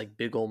pilot these like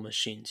big old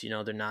machines.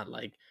 They're not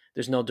like,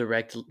 there's no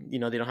direct. They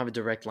don't have a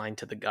direct line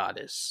to the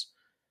goddess.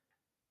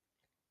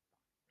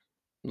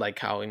 Like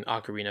how in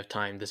Ocarina of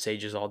Time, the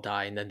sages all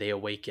die and then they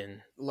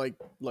awaken. Like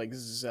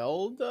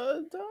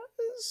Zelda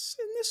does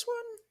in this one.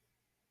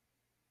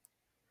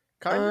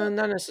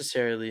 Not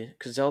necessarily,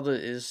 because Zelda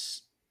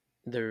has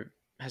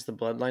the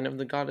bloodline of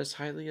the goddess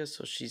Hylia,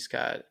 so she's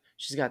got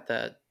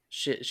that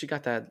shit. She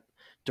got that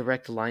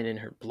direct line in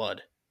her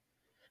blood.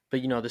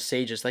 But the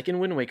sages, like in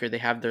Wind Waker, they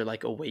have their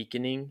like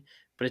awakening,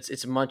 but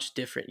it's much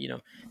different.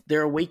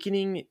 Their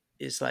awakening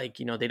is like,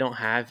 they don't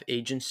have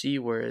agency,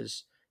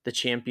 whereas the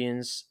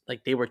champions,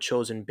 like, they were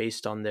chosen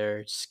based on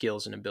their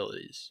skills and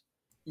abilities.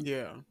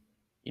 Yeah.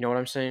 You know what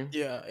I'm saying?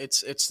 Yeah,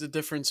 it's the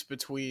difference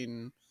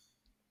between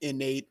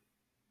innate,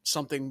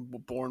 something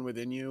born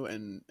within you,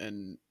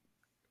 and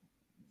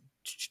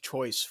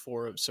choice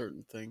for a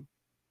certain thing.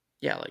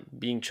 Yeah, like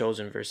being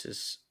chosen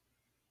versus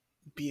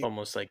being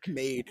almost like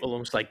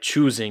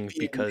choosing being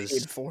because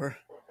made for.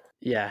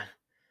 Yeah,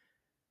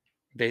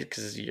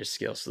 because of your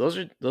skills.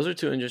 So those are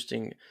two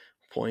interesting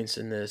points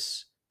in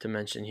this to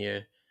mention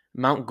here.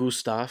 Mount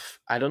Gustav.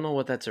 I don't know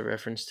what that's a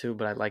reference to,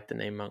 but I like the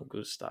name Mount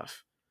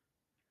Gustav,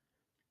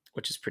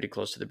 which is pretty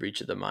close to the Breach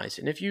of the Mice.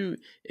 And if you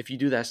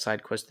do that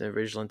side quest in the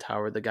Ridgeland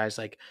Tower, the guy's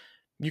like,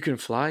 "You can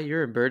fly.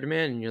 You're a bird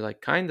man," and you're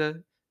like,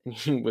 "Kinda."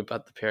 And you whip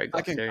out the paraglide.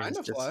 I can kind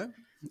of fly.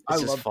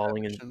 It's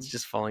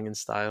just falling in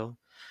style.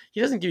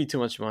 He doesn't give you too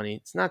much money.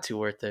 It's not too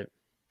worth it.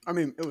 I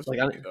mean, it was like,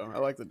 funny, though. I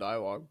like the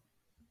dialogue.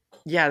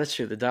 Yeah, that's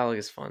true. The dialogue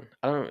is fun.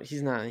 I don't.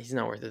 He's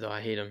not worth it though.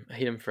 I hate him. I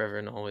hate him forever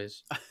and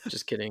always.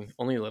 Just kidding.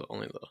 Only a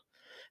little.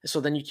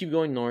 So then you keep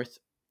going north.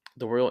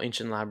 The Royal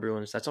Ancient Lab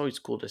ruins. That's always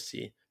cool to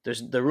see.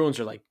 The ruins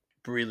are like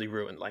really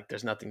ruined. Like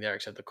there's nothing there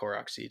except the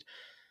Korok seed.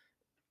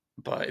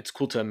 But it's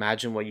cool to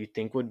imagine what you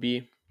think would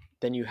be.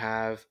 Then you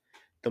have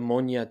the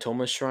Monya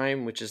Toma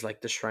Shrine, which is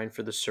like the shrine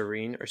for the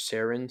Serene or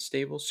Seren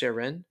stable.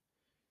 Seren?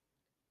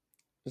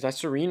 Is that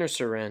Serene or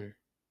Seren?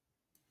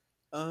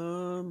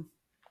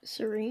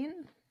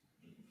 Serene?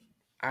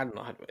 I don't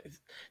know how to. It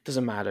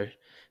doesn't matter.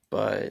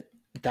 But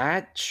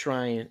that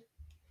shrine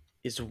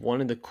is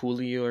one of the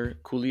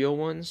coolio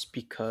ones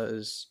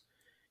because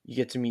you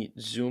get to meet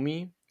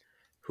Zumi,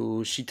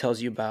 who she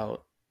tells you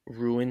about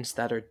ruins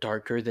that are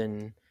darker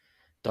than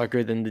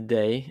the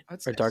day,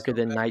 or darker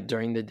than night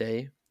during the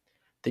day.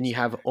 Then you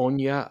have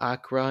Onya,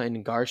 Akra,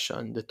 and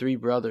Garshan, the three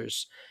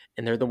brothers,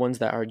 and they're the ones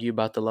that argue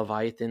about the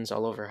Leviathans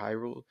all over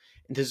Hyrule.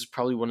 And this is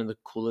probably one of the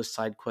coolest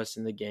side quests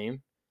in the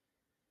game.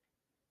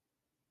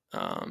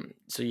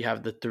 So you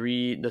have the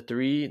three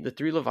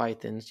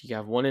Leviathans. You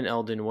have one in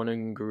Eldin, one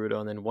in Gerudo,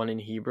 and then one in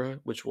Hebra,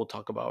 which we'll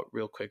talk about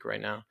real quick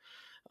right now.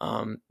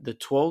 The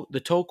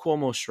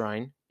Toquomo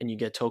Shrine, and you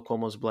get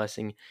Toquomo's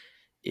blessing,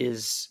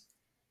 is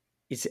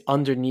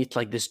underneath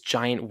like this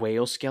giant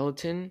whale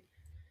skeleton,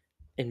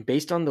 and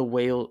based on the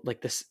whale,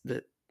 like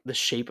the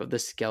shape of the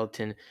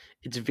skeleton,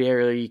 it's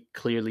very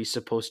clearly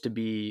supposed to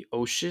be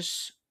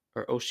Oceus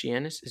or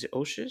Oceanus. Is it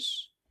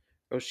Oceus?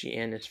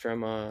 Oceanus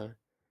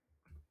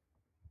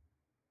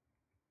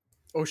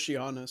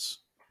Oceanus.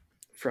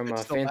 from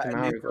It's the Phantom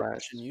Latin name for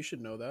Hourglass. ocean. You should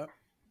know that.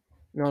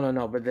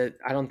 No, but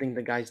I don't think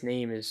the guy's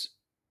name is.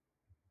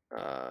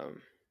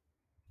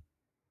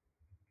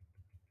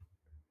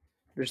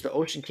 There's the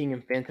Ocean King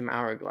and Phantom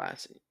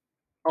Hourglass.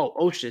 Oh,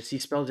 Oshus. He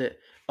spelled it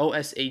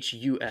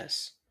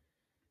Oshus.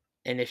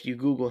 And if you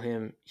Google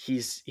him,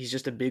 he's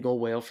just a big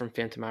old whale from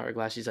Phantom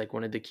Hourglass. He's like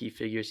one of the key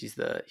figures. He's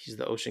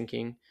the Ocean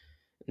King.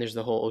 And there's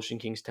the whole Ocean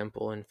King's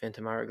temple in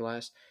Phantom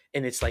Hourglass.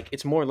 And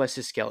it's more or less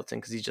his skeleton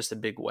because he's just a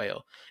big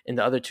whale. And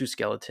the other two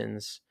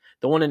skeletons,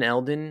 the one in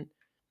Eldin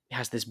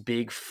has this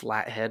big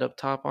flat head up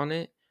top on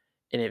it,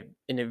 and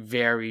it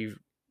very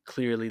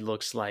clearly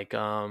looks like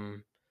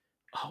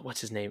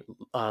what's his name?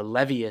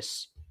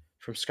 Levius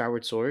from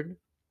Skyward Sword.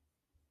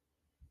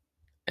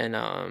 And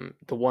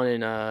the one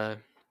in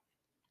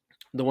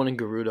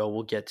Gerudo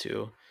we'll get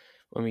to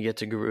when we get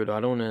to Gerudo.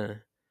 I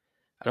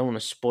don't want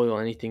to spoil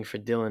anything for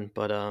Dylan,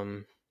 but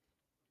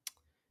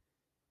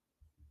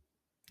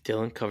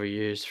Dylan, cover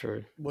your ears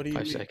for What do you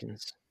 5 mean?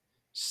 seconds.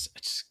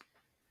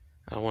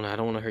 I don't want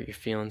to hurt your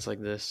feelings like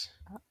this.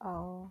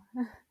 Oh.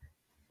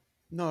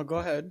 No, go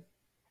ahead.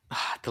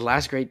 The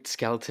last great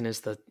skeleton is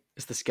the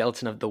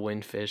skeleton of the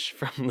Windfish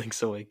from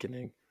Link's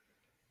Awakening.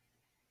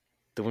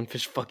 The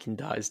Windfish fucking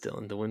dies,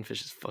 Dylan. The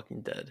Windfish is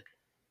fucking dead.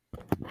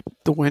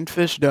 The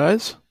Windfish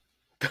does?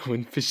 The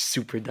Windfish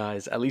super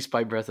dies, at least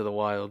by Breath of the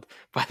Wild.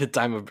 By the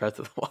time of Breath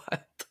of the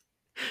Wild.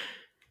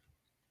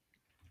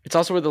 It's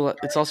also where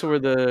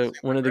the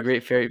one of the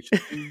great fairy.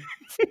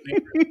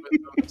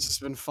 This has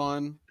been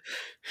fun.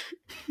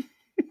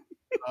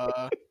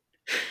 The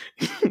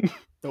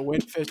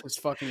Windfish is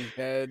fucking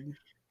dead.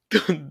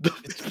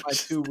 It's by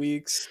 2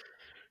 weeks.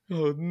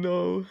 Oh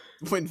no.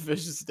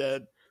 Windfish is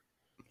dead.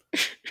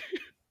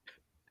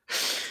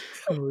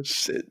 Oh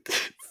shit.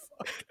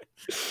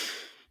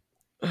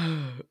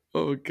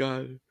 Oh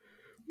god.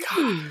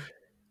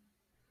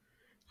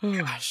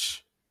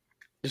 Gosh.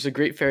 There's a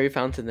great fairy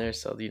fountain there,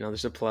 so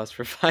there's a plus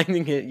for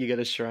finding it. You get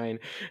a shrine,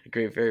 a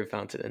great fairy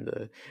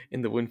fountain,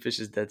 in the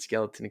Windfish's dead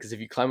skeleton. Because if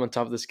you climb on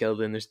top of the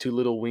skeleton, there's 2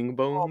 little wing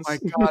bones. Oh my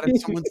god!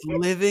 And someone's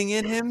living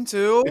in him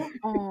too.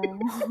 Oh.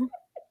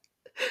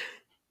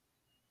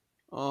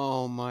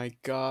 Oh my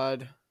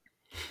god!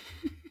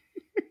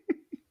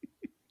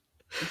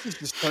 This is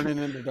just turning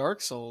into Dark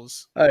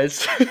Souls.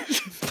 Alright,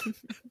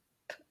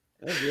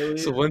 Really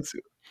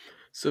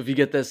so if you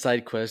get that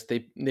side quest,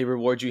 they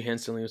reward you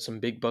handsomely with some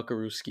big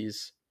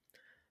buckarooskies.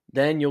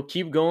 Then you'll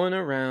keep going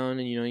around,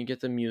 and you get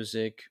the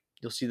music.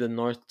 You'll see the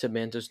North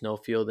Tabanta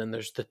Snowfield, and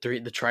there's the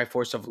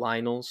Triforce of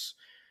Lynels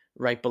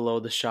right below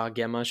the Shah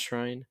Gemma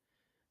Shrine.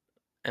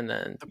 And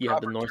then you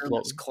have the North Term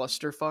is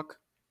clusterfuck.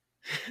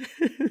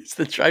 It's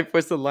the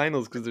Triforce of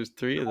Lynels because there's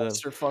 3 of them.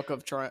 Clusterfuck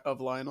of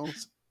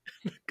Lynels.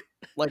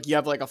 Like you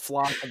have like a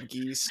flock of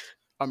geese,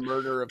 a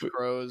murder of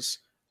crows.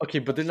 Okay,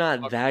 but they're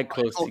not that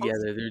close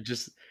together. They're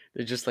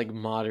just like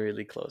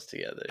moderately close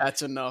together.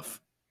 That's enough.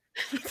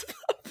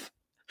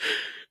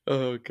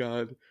 Oh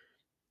god.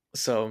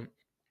 So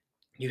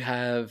you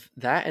have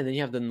that, and then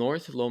you have the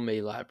North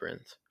Lomé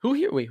Labyrinth.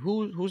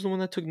 Who's the one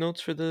that took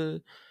notes for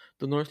the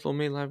North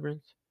Lomé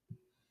Labyrinth?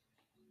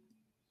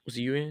 Was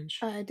it you, Ange?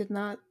 I did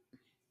not.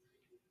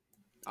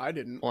 I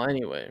didn't. Well,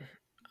 anyway,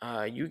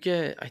 I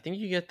think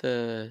you get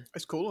the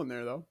It's cool in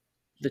there though.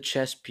 The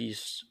chess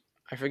piece.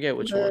 I forget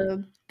which the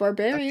one.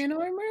 Barbarian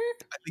armor?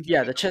 I think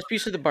Yeah, the chess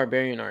piece of the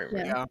Barbarian armor.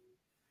 Yeah.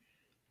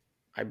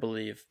 I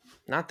believe.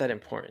 Not that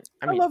important.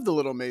 I love the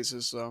little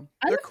mazes though.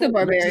 I They're like cool. the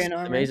Barbarian The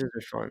armor. mazes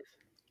are fun.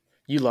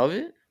 You love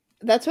it?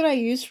 That's what I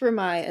use for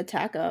my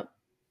attack up.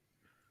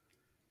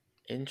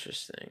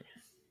 Interesting.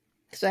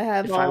 Because I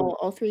have If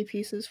all 3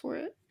 pieces for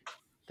it.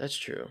 That's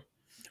true.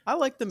 I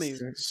like the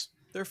mazes.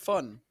 They're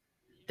fun.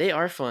 They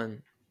are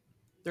fun.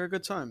 They're a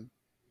good time.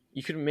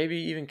 You could maybe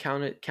even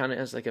count it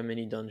as like a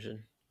mini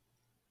dungeon.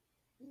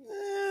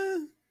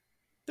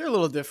 They're a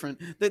little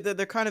different.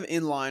 They're kind of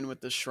in line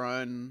with the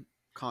shrine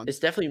concept. It's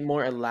definitely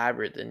more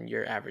elaborate than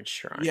your average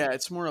shrine. Yeah,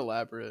 it's more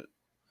elaborate.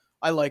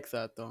 I like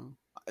that though.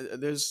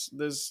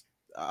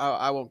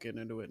 I won't get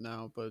into it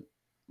now, but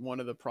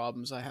one of the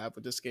problems I have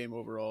with this game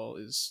overall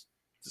is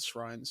the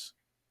shrines.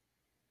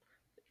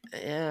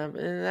 Yeah,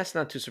 and that's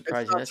not too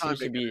surprising. That seems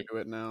to be into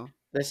it now.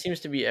 That seems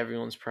to be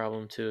everyone's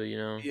problem too.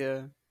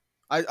 Yeah,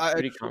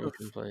 pretty common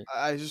complaint.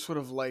 I just would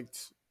have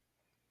liked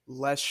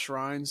less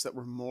shrines that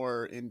were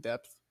more in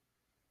depth.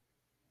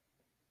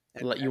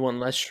 You want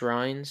less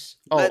shrines?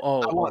 I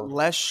want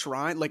less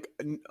shrine.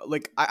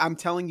 I'm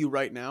telling you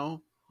right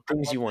now,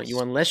 things you want. You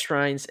want less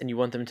shrines, and you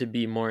want them to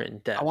be more in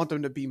depth. I want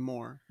them to be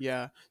more.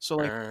 Yeah. So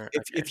like,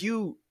 if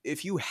okay.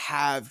 you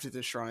halved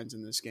the shrines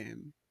in this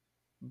game,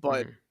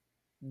 but Mhm.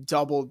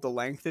 doubled the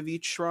length of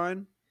each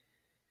shrine,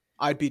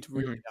 I'd be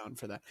really Mhm. down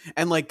for that.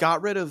 And like,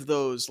 got rid of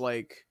those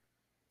like.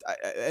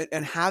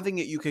 And having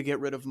it, you could get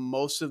rid of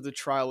most of the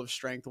Trial of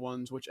Strength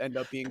ones, which end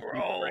up being pretty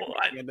boring Bro,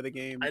 at the end of the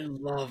game. I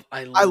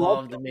I love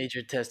love the them.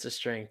 major test of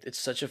strength. It's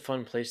such a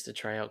fun place to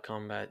try out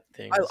combat I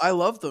things.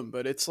 love them,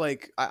 but it's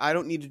like I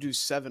don't need to do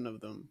 7 of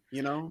them.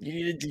 You know?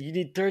 You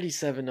need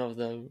 37 of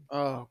them.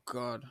 Oh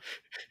god.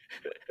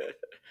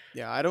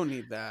 Yeah, I don't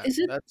need that. Is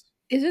it That's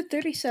is it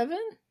 37?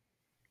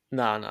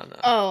 No.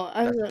 Oh,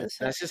 I was gonna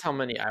say. That's just how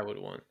many I would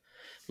want.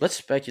 Let's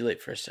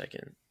speculate for a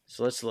second.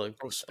 So let's look on the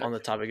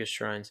prospective. topic of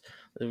shrines.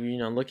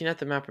 Looking at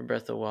the map of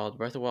Breath of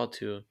Wild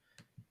 2,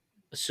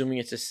 assuming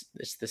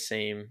it's the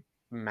same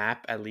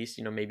map at least,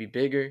 maybe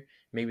bigger,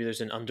 maybe there's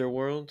an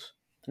underworld,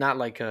 not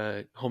like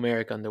a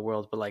Homeric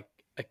underworld, but like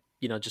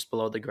just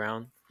below the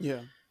ground,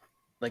 Yeah.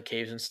 like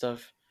caves and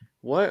stuff.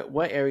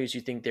 What areas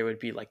you think there would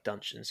be like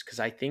dungeons? Because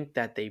I think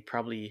that they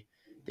probably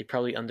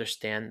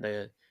understand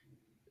the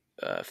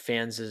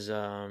fans'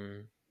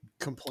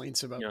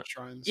 Complaints about you the know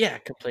shrines. yeah,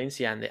 complaints,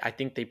 yeah, and I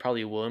think they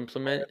probably will Where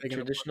implement are they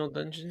gonna put traditional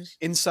dungeons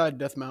inside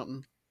Death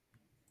Mountain?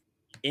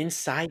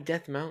 inside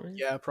Death Mountain.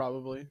 Yeah,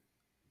 probably.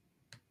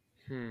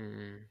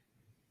 Hmm.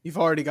 You've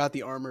already got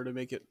the armor to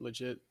make it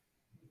legit.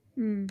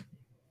 Hmm.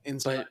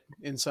 Inside, But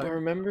inside. But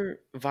remember,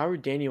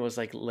 Varudania was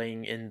like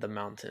laying in the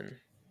mountain,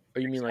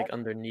 or you mean like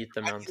underneath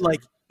the I mean,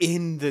 like mountain?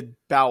 in the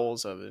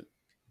bowels of it.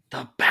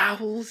 The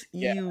bowels,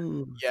 Yeah,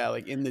 ew. yeah,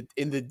 like in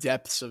the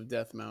depths of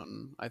Death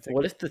Mountain. I think.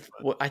 What if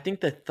I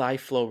think the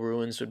Thigh-Flow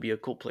ruins would be a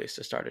cool place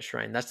to start a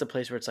shrine. That's the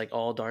place where it's like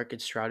all dark,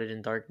 it's shrouded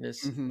in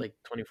darkness, Mm-hmm. like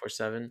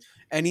 24/7.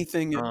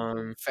 Anything in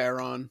Um,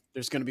 Faron,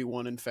 there's gonna be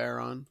one in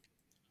Faron.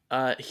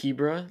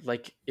 Hebra,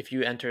 like if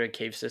you enter a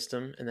cave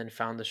system and then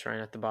found the shrine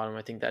at the bottom,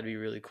 I think that'd be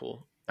really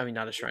cool. I mean,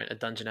 not a shrine, a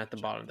dungeon at the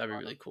bottom. That'd be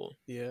really cool.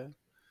 Yeah.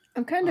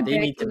 I'm kind of They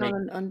need to banking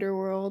on make. an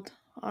underworld,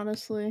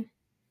 honestly.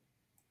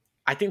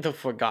 I think the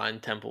Forgotten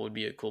Temple would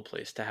be a cool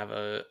place to have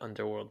a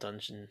underworld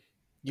dungeon.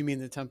 You mean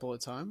the Temple of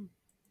Time?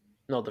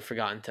 No, the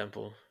Forgotten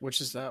Temple.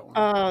 Which is that one?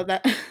 Oh,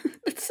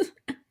 that's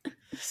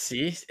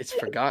See, it's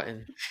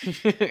forgotten.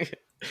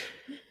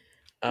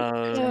 um,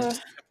 uh, Temple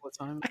of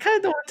Time. I kind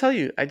of don't want to tell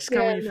you. I just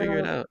kind of yeah, want you to figure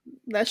it no. out.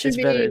 That should It's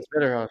better. be It's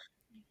better off.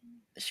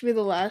 the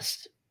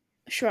last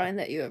shrine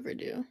that you ever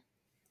do.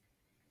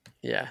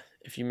 Yeah,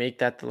 if you make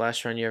that the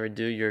last run you ever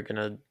do, you're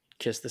gonna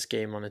kiss this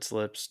game on its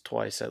lips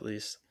twice at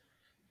least.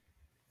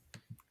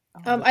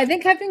 I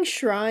think having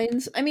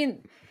shrines, I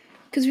mean,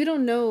 because we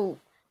don't know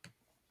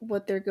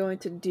what they're going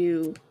to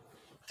do.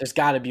 There's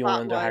got to be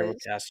one under Hyrule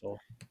Plot-wise. Castle.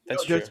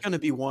 That's There's true. gonna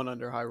be one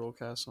under Hyrule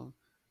Castle.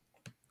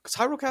 Because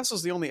Hyrule Castle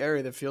is the only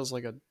area that feels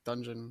like a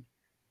dungeon.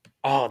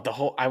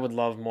 Oh, I would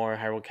love more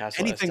Hyrule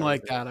Castle. Anything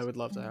like that, I would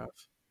love to have.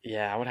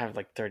 Yeah, I would have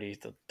like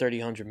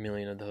 100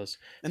 million of those.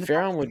 And the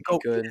Faron fact that would you be go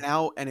good. in and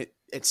out, and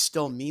it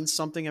still means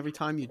something every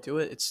time you do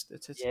it.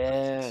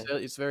 Yeah.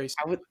 It's very.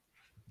 I would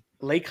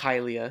Lake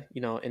Hylia,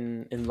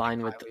 in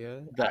line with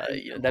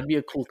that'd be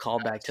a cool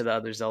callback to the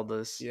other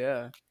Zeldas.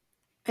 Yeah.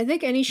 I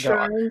think any There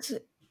are- shrines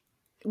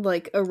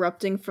like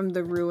erupting from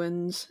the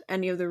ruins,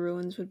 any of the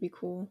ruins would be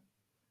cool.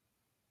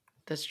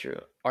 That's true.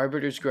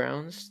 Arbiter's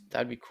Grounds,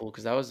 that'd be cool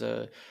because that was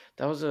a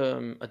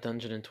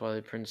dungeon in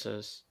Twilight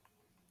Princess.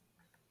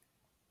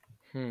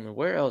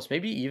 Where else?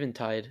 Maybe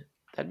Eventide.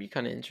 That'd be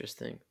kind of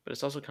interesting, but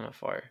it's also kind of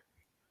far.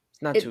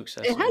 It's not too It has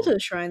accessible. a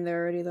shrine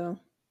there already though.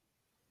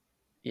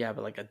 Yeah,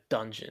 but like a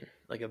dungeon,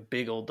 like a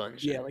big old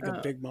dungeon. Yeah, like a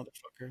big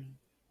motherfucker.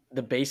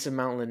 The base of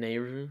Mount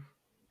Lanayru.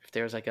 If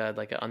there's like an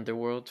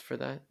underworld for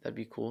that, that'd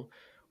be cool.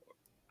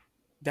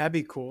 That'd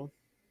be cool.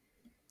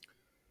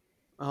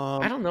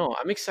 I don't know.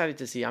 I'm excited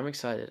to see. I'm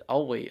excited.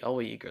 I'll wait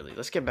eagerly.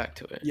 Let's get back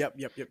to it. Yep.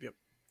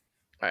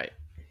 All right.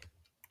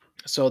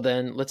 So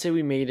then, let's say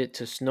we made it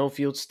to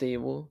Snowfield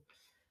Stable.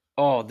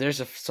 Oh,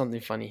 there's something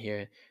funny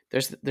here.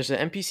 There's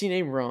an NPC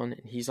named Ron,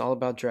 and he's all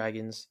about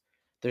dragons.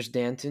 There's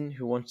Danton,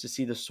 who wants to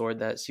see the sword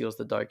that seals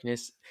the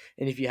darkness.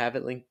 And if you have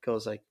it, Link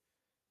goes like,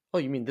 "Oh,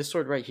 you mean this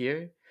sword right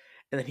here?"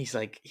 And then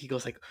he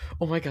goes like,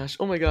 oh my gosh,"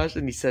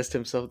 and he says to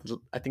himself,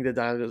 I think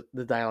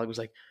the dialogue was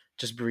like,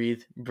 "Just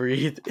breathe,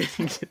 breathe."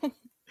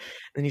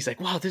 And he's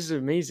like, "Wow, this is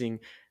amazing.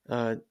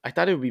 I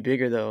thought it would be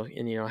bigger though,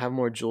 and have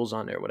more jewels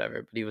on it or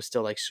whatever." But he was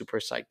still like super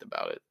psyched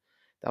about it.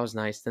 That was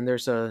nice. Then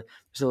there's a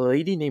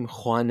lady named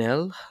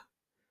Juanelle,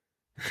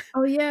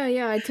 Oh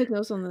yeah, I took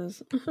notes on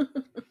this.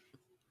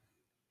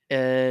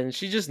 and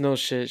she just knows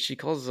shit. She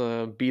calls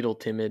Beetle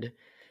timid,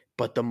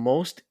 but the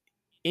most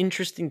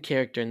interesting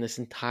character in this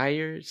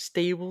entire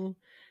stable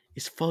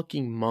is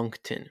fucking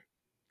Moncton.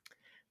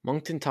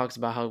 Moncton talks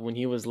about how when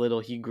he was little,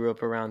 he grew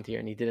up around here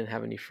and he didn't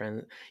have any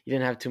friends. He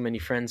didn't have too many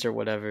friends or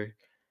whatever.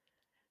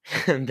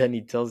 And then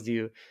he tells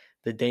you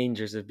the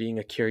dangers of being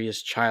a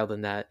curious child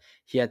and that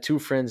he had two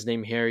friends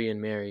named Harry and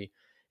Mary.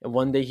 And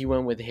one day he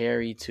went with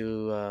Harry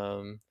to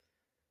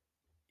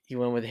he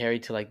went with Harry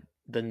to like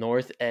the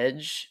north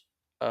edge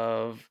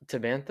of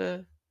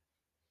Tabantha,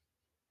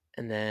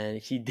 and then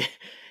he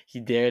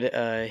dared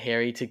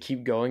Harry to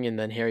keep going, and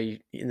then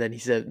he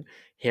said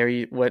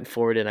Harry went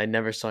forward, and I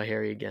never saw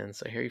Harry again.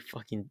 So Harry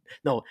fucking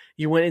no,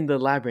 he went in the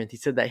labyrinth. He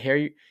said that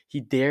he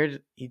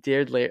dared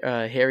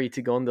Harry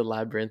to go in the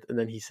labyrinth, and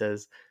then he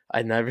says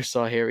I never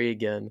saw Harry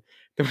again.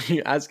 Then when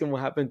you ask him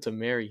what happened to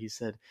Mary, he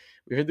said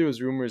we heard there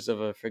was rumors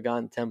of a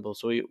forgotten temple.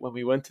 So when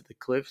we went to the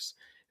cliffs,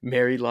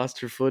 Mary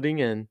lost her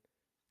footing, and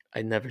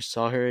I never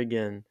saw her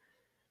again.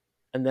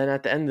 And then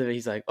at the end of it,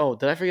 he's like, "Oh,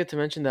 did I forget to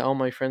mention that all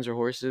my friends are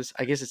horses?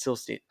 I guess it still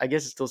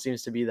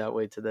seems to be that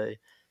way today,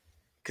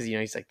 because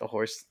he's like the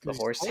horse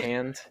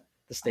hand,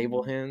 the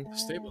stable hand."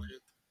 Stable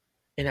hand.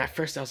 And at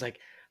first, I was like,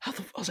 I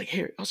was like,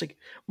 Harry, I was like,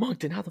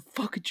 Moncton, how the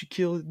fuck could you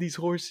kill these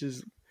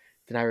horses?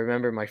 Then I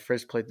remember my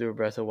first playthrough of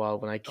Breath of the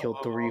Wild when I killed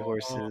 3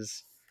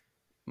 horses.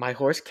 My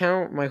horse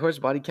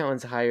body count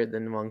is higher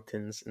than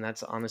Moncton's, and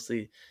that's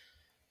honestly,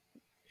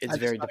 it's I just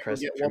very gotta go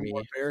depressing get for one me.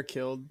 more bear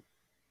killed.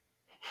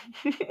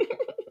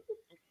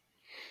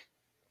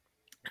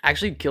 I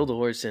actually killed a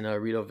horse in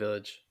Rito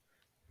Village.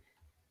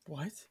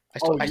 What?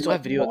 I still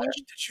have video.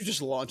 Did you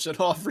just launch it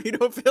off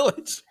Rito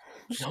Village?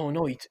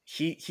 No.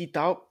 He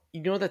thought,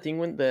 that thing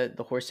when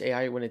the horse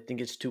AI, when it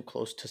thinks it's too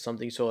close to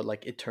something, so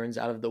it turns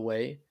out of the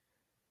way.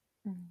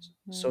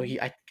 So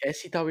I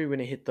guess he thought we were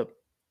gonna hit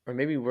or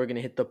maybe we're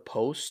gonna hit the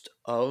post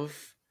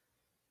of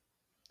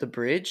the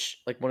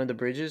bridge, like one of the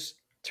bridges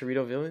to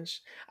Rito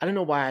Village. I don't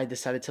know why I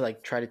decided to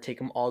try to take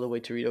him all the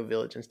way to Rito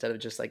Village instead of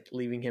just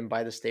leaving him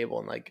by the stable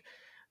and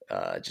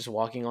just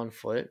walking on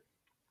foot.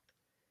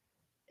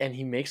 And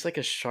he makes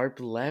a sharp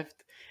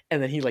left,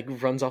 and then he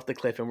runs off the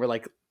cliff, and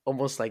we're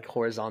almost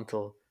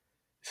horizontal.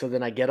 So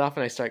then I get off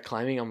and I start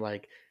climbing. I'm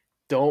like,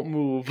 don't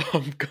move.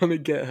 I'm gonna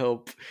get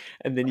help.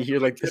 And then you hear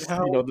this,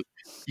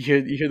 you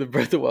hear the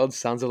Breath of the Wild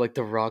sounds of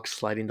the rocks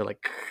sliding to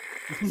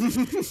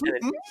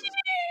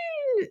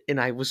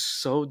and I was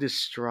so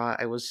distraught.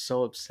 I was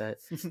so upset.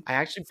 I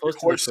actually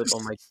posted the clip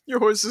on my. Your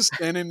horse is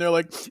standing there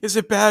like, is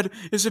it bad?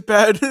 Is it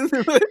bad?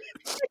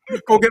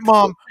 Go get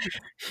mom.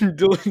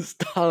 Dylan,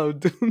 stop.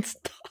 Dylan,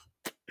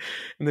 stop.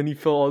 And then he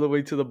fell all the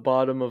way to the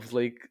bottom of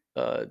Lake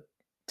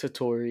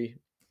Totori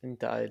and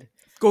died.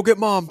 Go get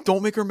mom.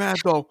 Don't make her mad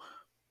though.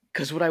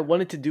 Because what I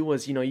wanted to do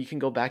was, you can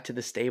go back to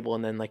the stable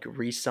and then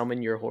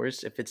resummon your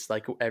horse if it's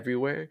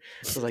everywhere.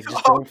 So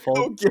just don't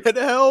fall. Go get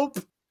help.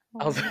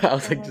 I was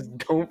like, just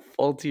don't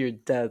fall to your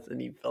death, and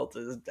he fell to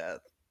his death.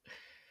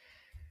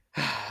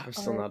 I'm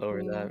still not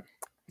over that.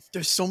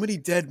 There's so many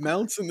dead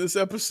mounts in this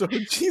episode.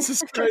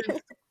 Jesus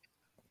Christ.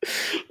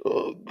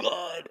 Oh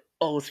God.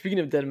 Oh, speaking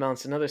of dead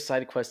mounts, another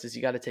side quest is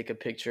you got to take a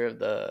picture of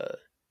the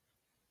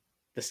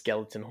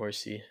skeleton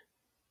horsey.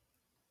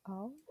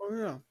 Oh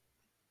yeah.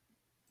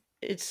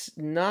 It's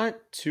not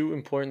too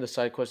important, the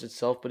side quest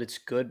itself, but it's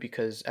good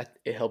because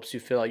it helps you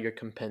fill out your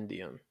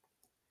compendium.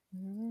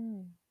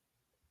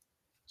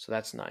 So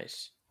that's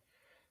nice.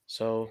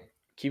 So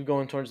keep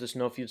going towards the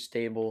Snowfield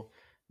stable.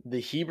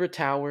 The Hebra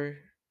Tower,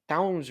 that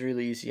one was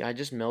really easy. I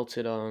just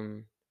melted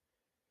I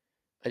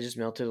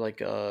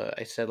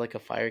said a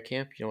fire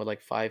camp,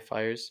 with 5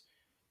 fires.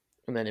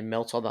 And then it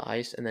melts all the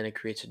ice, and then it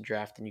creates a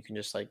draft, and you can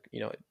just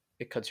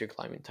it cuts your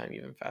climbing time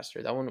even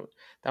faster. That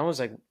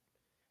was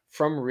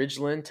from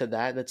Ridgeland to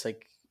that's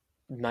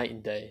night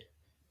and day.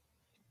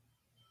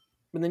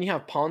 And then you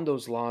have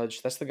Pondo's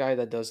Lodge. That's the guy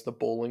that does the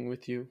bowling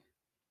with you.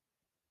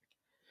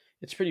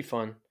 It's pretty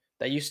fun.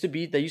 That used to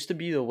be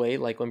the way,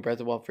 when Breath of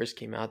the Wild first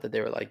came out, that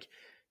they were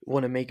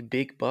want to make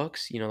big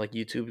bucks,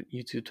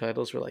 YouTube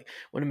titles were want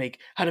to make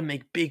how to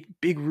make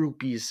big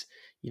rupees.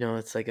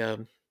 It's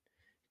a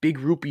big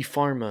rupee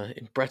pharma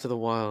in Breath of the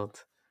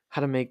Wild.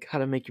 How to make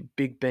your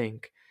big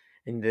bank.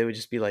 And they would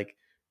just be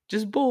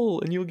just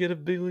bowl and you'll get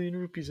 1 billion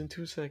rupees in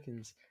 2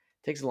 seconds.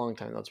 It takes a long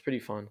time though. It's pretty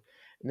fun.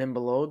 And then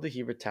below the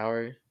Hebra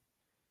Tower,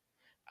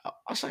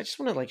 also I just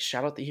want to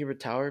shout out the Hebra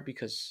Tower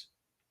because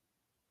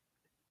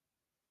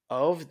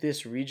of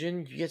this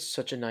region, you get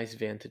such a nice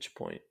vantage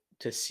point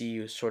to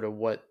see sort of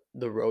what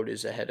the road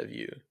is ahead of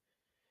you.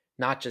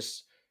 Not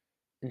just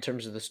in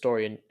terms of the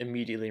story and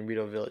immediately in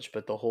Rito Village,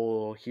 but the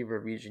whole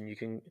Hebra region. You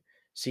can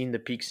see the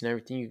peaks and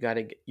everything. You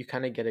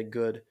kind of get a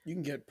good. You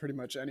can get pretty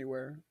much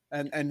anywhere,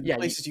 and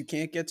places you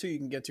can't get to, you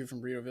can get to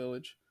from Rito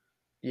Village.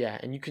 Yeah,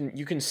 and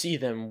you can see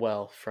them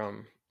well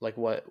from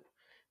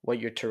what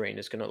your terrain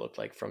is going to look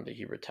like from the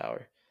Hebra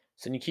Tower.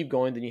 So then you keep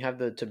going. Then you have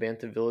the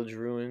Tabantha Village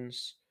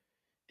ruins.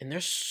 And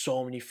there's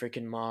so many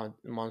freaking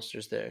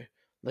monsters there.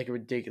 A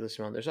ridiculous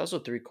amount. There's also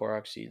 3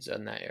 Korok seeds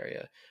in that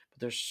area. But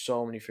there's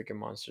so many freaking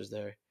monsters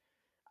there.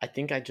 I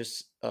think I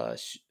just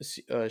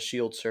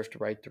shield surfed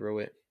right through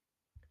it.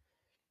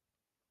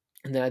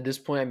 And then at this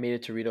point, I made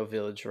it to Rito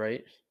Village,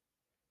 right?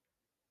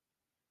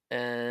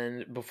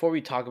 And before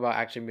we talk about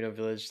actually Rito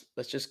Village,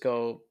 let's just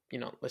go,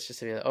 let's just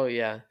say, oh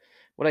yeah.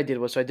 What I did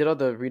was, so I did all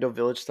the Rito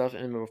Village stuff,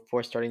 and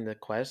before starting the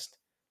quest,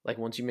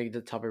 once you make it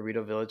to the top of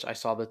Rito Village, I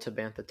saw the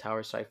Tabantha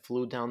Tower, so I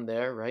flew down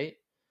there, right?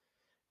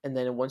 And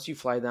then once you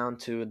fly down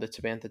to the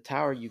Tabantha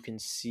Tower, you can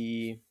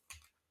see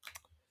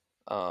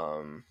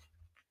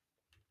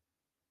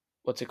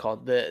what's it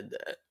called? The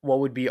what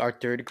would be our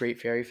third great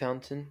fairy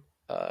fountain?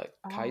 Oh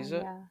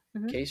Kaisa, yeah.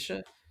 Hmm.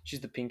 Keisha. She's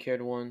the pink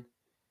haired one.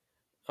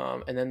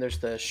 And then there's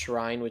the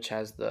shrine, which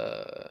has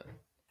the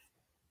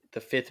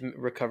fifth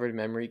recovered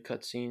memory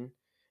cutscene.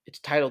 It's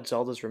titled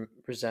Zelda's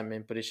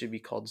Resentment, but it should be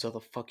called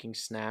Zelda fucking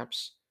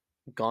Snaps,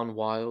 Gone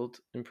Wild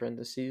in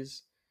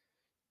parentheses.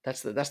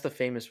 That's the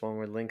famous one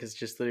where Link is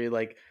just literally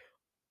like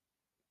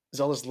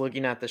Zelda's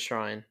looking at the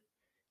shrine,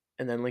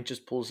 and then Link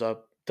just pulls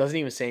up, doesn't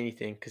even say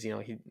anything because he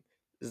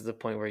this is the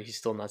point where he's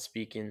still not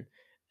speaking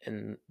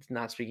and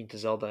not speaking to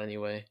Zelda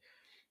anyway.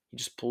 He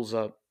just pulls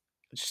up,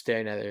 just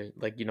staring at her,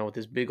 like, with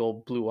his big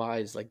old blue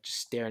eyes, like just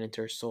staring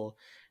into her soul.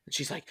 And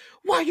she's like,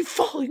 "Why are you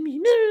following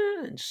me?"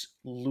 And just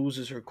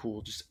loses her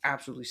cool, just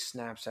absolutely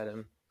snaps at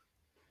him.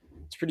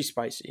 It's pretty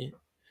spicy.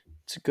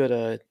 It's a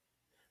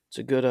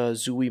good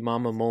Zooey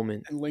Mama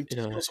moment. And Link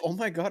just goes, "Oh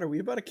my god, are we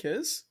about to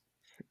kiss?"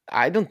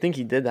 I don't think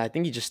he did that. I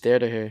think he just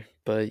stared at her.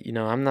 But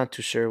I'm not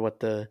too sure what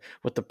the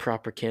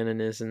proper canon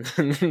is in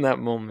that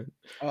moment.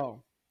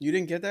 Oh, you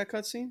didn't get that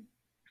cutscene?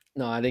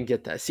 No, I didn't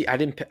get that. See, I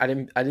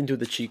didn't do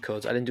the cheat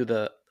codes. I didn't do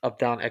the up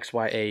down X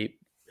Y A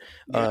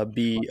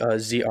B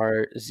Z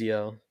R Z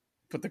O.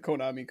 Put the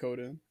Konami code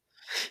in.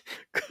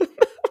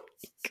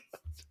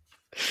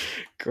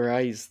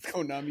 Christ.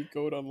 Konami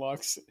code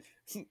unlocks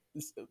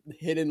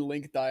hidden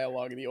Link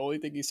dialogue, and the only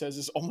thing he says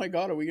is, "Oh my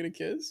god, are we gonna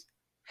kiss?"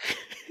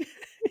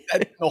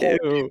 That's the whole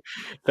Ew.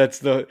 That's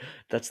the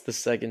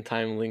second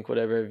time Link would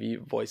ever be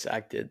voice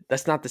acted.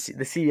 That's not the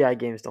CDI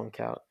games don't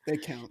count. They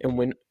count.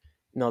 And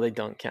no, they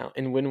don't count.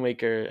 In Wind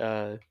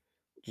Waker,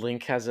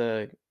 Link has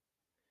a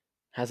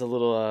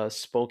little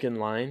spoken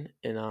line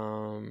in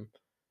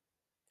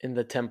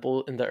the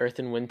temple, in the Earth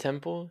and Wind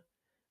temple,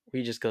 where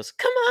he just goes,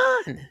 "Come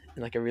on,"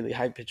 in like a really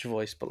high pitched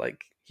voice, but like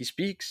he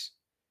speaks,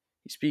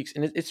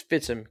 and it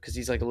fits him because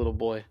he's like a little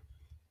boy.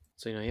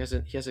 So he has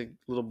a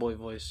little boy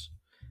voice.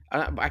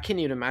 I can't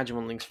even imagine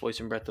what Link's voice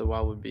in Breath of the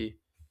Wild would be.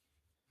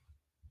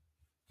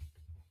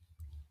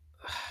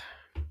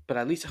 But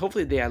at least,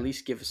 hopefully, they at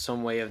least give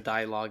some way of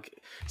dialogue.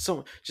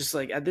 So just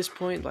like at this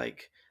point,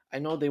 like I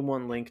know they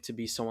want Link to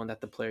be someone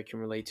that the player can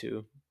relate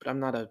to, but I'm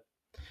not a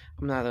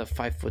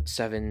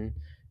 5'7",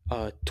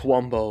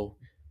 Twumbo,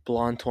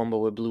 blonde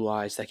Twumbo with blue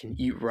eyes that can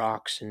eat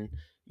rocks and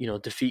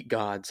defeat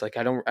gods. Like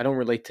I don't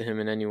relate to him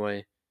in any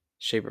way,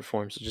 shape, or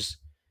form. So just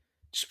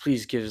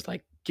please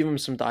give him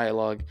some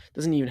dialogue.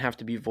 Doesn't even have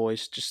to be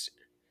voiced. Just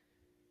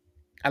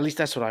at least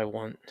that's what I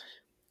want.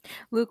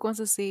 Luke wants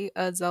to see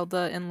a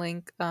Zelda and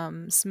Link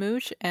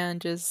smooch and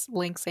just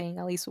Link saying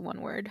at least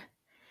one word.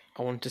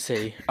 I want to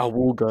say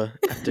Awooga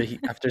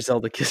after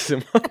Zelda kisses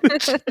him on the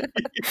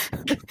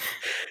cheek.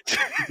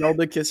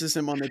 Zelda kisses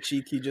him on the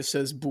cheek. He just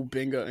says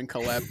 "Boobinga" and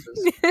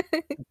collapses.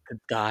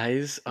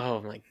 Dies.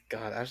 Oh my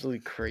god, absolutely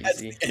crazy.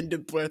 That's the end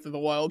of Breath of the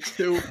Wild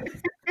 2.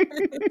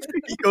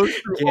 He goes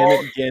through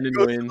Ganon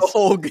wins the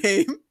whole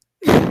game.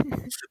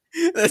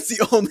 That's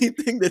the only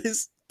thing that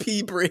his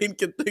pea brain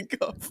can think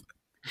of.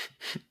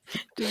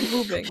 Just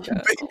moving.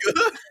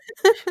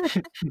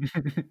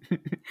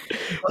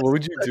 What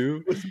would you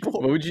do?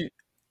 What would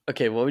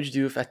you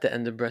do if at the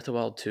end of Breath of the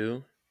Wild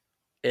 2,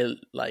 it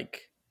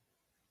like,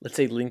 let's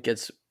say Link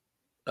gets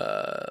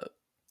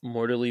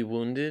mortally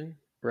wounded,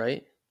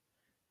 right?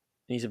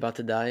 And he's about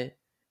to die,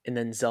 and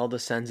then Zelda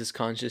sends his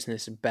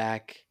consciousness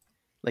back,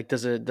 like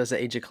does a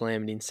Age of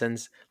Calamity and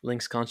sends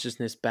Link's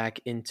consciousness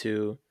back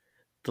into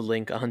the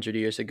Link 100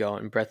 years ago,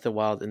 and Breath of the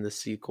Wild in the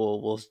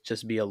sequel will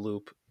just be a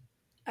loop.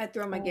 I'd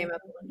throw my game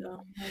out the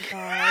window. Oh my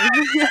god.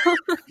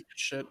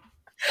 Shit.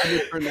 I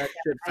would turn that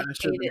shit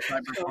faster than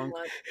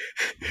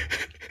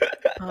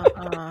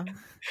Cyberpunk.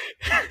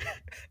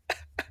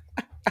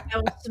 I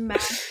will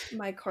smash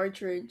my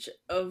cartridge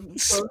of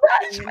both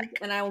games,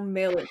 and I will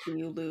mail it to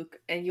you, Luke.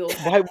 And you'll.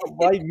 Why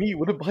me?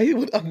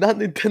 I'm not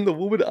Nintendo.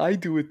 What would I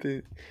do with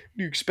it?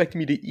 Do you expect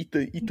me to eat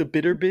the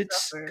bitter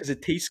bits because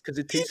it tastes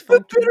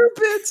funky? Bitter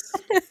bits.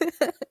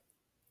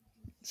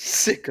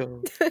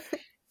 Sicko.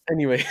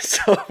 Anyway,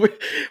 so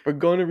we're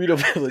going to Rito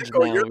Village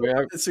now. You're the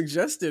one that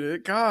suggested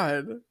it.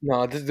 God.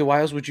 No, why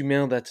else would you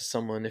mail that to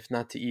someone if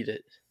not to eat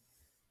it?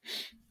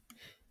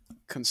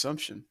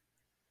 Consumption.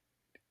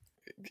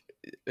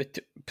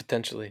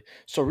 Potentially.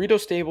 So Rito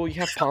Stable,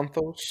 you have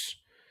Ponthos,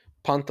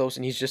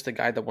 and he's just a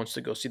guy that wants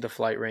to go see the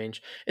flight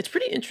range. It's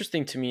pretty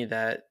interesting to me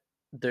that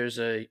there's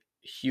a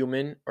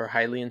human or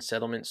Hylian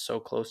settlement so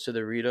close to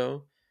the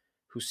Rito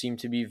who seem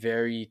to be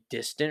very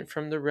distant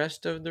from the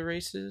rest of the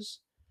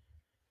races.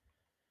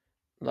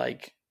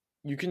 Like,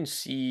 you can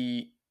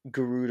see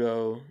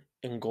Gerudo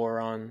and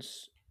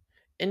Gorons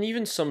and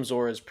even some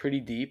Zoras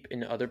pretty deep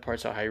in other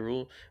parts of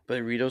Hyrule,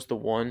 but Rito's the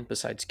one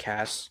besides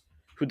Cass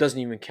who doesn't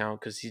even count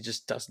because he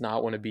just does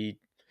not want to be,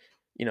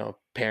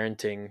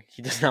 parenting.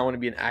 He does not want to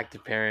be an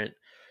active parent.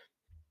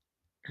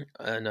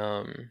 And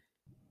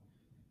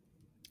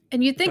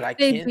you'd think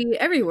they'd be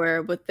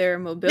everywhere with their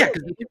mobility. Yeah,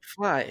 because they can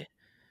fly.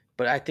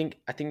 But I think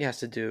it has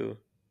to do.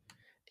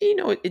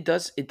 It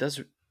does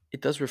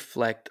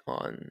reflect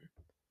on.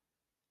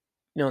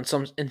 In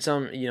some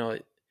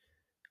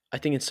I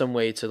think in some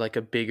way it's like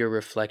a bigger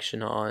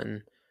reflection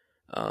on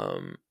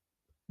um,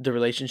 the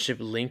relationship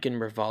Link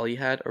and Revali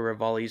had, or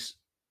Revali's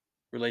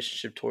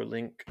relationship toward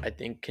Link, I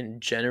think can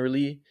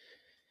generally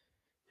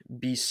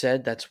be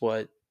said that's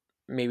what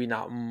maybe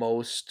not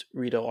most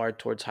Rito are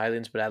towards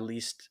Hylians, but at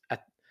least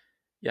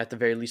at the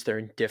very least they're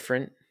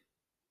indifferent.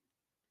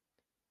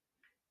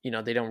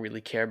 They don't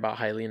really care about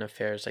Hylian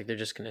affairs. Like they're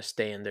just gonna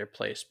stay in their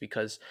place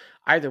because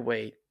either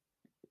way,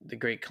 the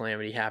Great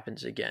Calamity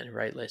happens again,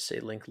 right? Let's say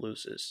Link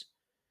loses.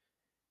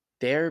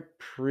 They're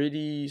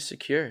pretty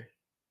secure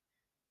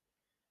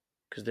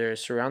because they're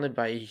surrounded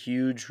by a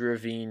huge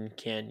ravine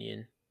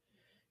canyon.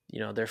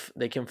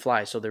 They can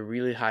fly, so they're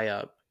really high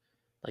up.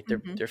 Like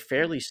they're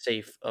fairly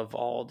safe of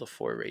all the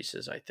 4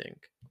 races, I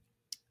think.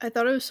 I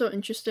thought it was so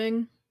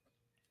interesting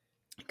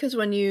because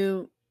when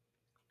you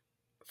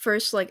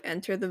first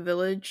enter the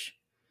village,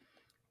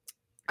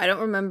 I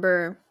don't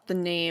remember the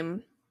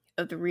name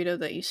of the Rito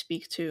that you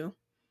speak to,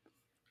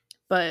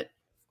 but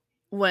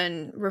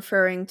when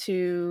referring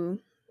to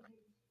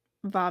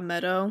Va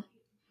Meadow,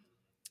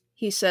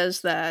 he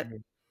says that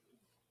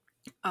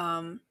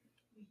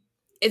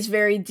it's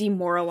very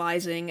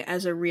demoralizing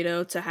as a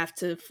Rito to have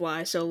to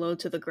fly so low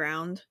to the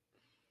ground.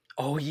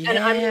 Oh yeah.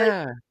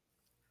 And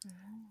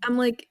I'm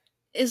like,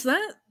 is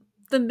that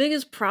the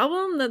biggest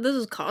problem that this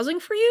is causing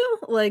for you?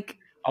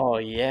 Oh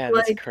yeah,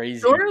 that's crazy.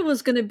 Zora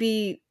was gonna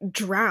be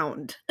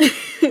drowned.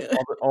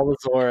 all the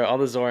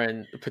Zora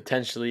and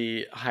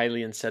potentially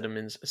Hylian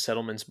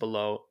settlements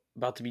below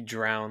about to be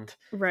drowned.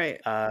 Right.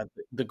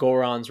 The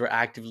Gorons were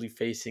actively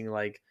facing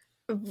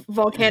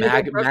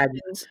volcanic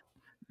eruptions.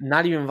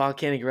 Not even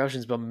volcanic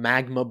eruptions, but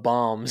magma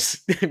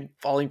bombs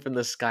falling from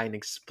the sky and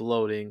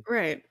exploding.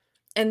 Right.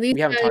 And these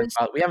we haven't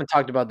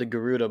talked about the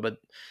Gerudo, but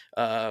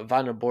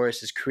Vana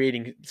Boris is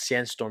creating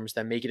sandstorms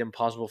that make it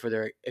impossible for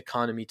their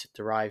economy to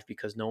thrive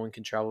because no one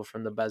can travel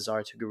from the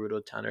Bazaar to Gerudo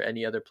Town or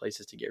any other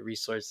places to get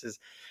resources.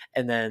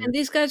 And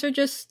these guys are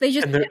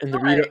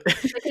the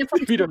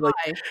Rito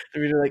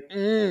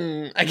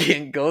I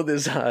can't go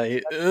this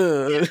high.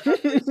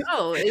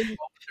 No, their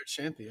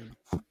champion.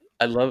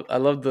 I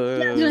love the.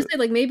 Yeah, I was gonna say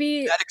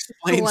maybe that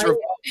explains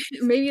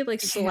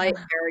slight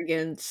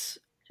arrogance.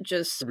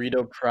 Just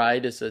Rito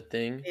pride is a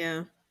thing.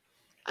 Yeah,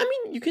 I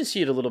mean, you can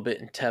see it a little bit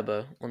in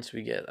Teba once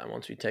we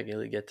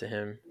technically get to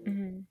him.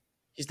 Mm-hmm.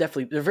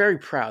 They're very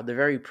proud. They're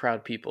very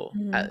proud people,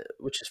 Mm-hmm.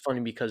 Which is funny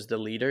because the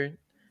leader,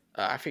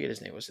 I forget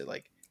his name. Was it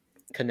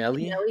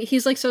Canelli?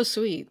 He's so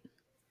sweet.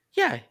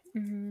 Yeah,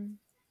 Mm-hmm.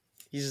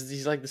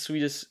 he's like the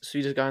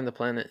sweetest guy on the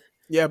planet.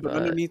 Yeah, but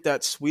underneath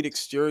that sweet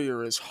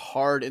exterior is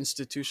hard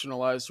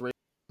institutionalized racism.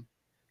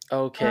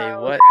 Okay,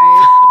 what?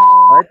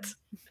 Right.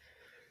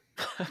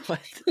 What?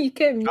 You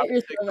can't mute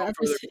yourself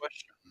after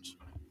questions.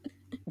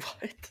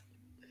 What?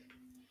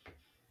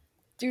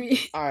 Dude.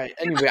 All right.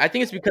 Anyway, I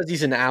think it's because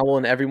he's an owl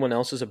and everyone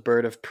else is a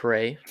bird of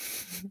prey,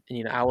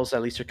 and owls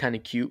at least are kind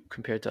of cute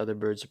compared to other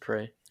birds of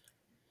prey.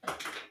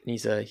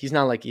 And he's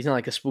not like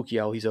a spooky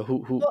owl. He's a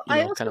hoot,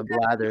 kind of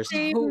blathers.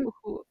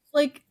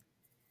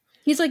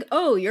 He's like,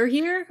 oh, you're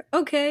here?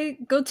 Okay,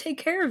 go take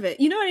care of it.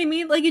 You know what I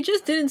mean? It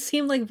just didn't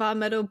seem like Va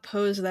Meadow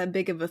posed that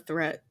big of a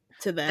threat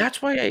to them.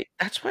 That's why I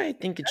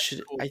think it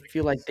should. I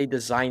feel like they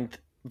designed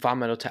Va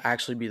Meadow to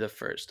actually be the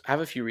first. I have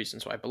a few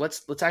reasons why, but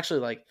let's actually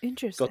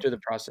go through the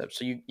process.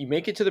 So you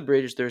make it to the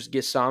bridge. There's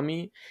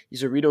Gisami.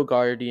 He's a Rito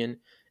guardian,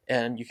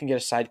 and you can get a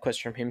side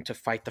quest from him to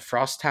fight the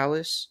Frost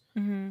Talus.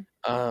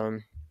 Mm-hmm.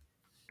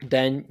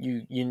 Then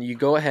you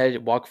go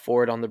ahead, walk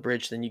forward on the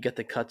bridge. Then you get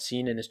the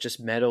cutscene, and it's just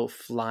Meadow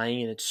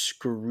flying, and it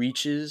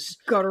screeches,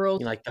 guttural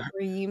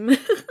scream,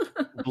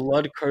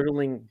 blood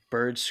curdling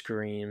bird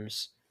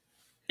screams.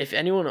 If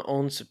anyone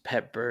owns a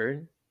pet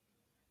bird,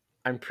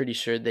 I'm pretty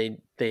sure they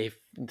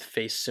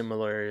face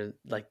similar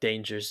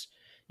dangers,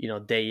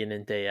 day in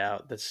and day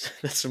out.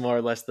 That's more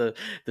or less the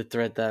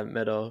threat that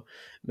Meadow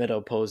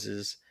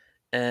poses,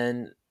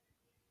 and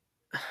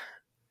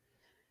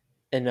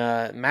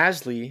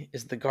Masley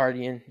is the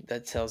guardian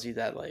that tells you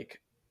that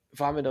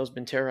Va Meadow's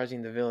been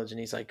terrorizing the village, and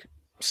he's like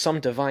some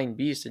divine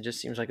beast. It just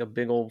seems like a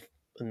big old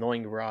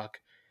annoying rock.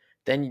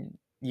 Then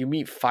you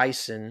meet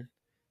Faison,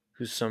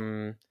 who's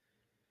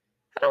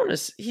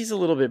he's a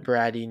little bit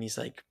bratty, and he's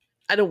like,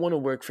 I don't want to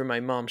work for my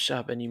mom's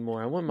shop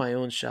anymore. I want my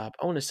own shop.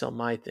 I want to sell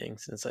my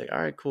things. And it's like,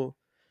 all right, cool.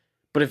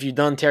 But if you've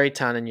done Terry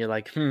Town and you're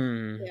like,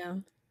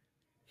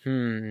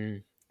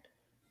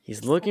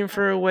 he's looking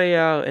for a way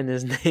out, and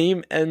his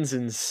name ends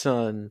in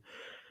son.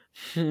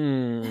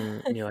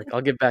 And you're like,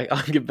 I'll get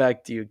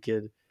back to you,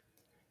 kid.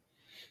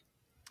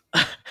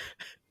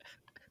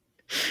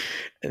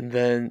 And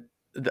then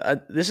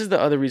this is the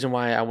other reason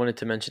why I wanted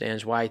to mention,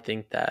 Ange, why I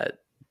think that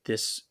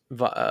this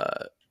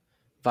Va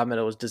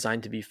Meadow was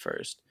designed to be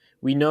first.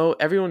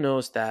 Everyone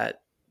knows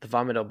that the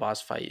Va Meadow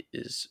boss fight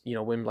is,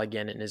 Wind Like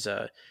Ganon is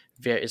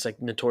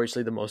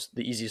notoriously the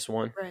easiest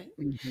one. Right.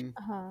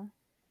 Mm-hmm.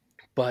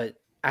 But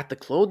at the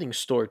clothing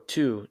store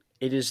too,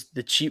 it's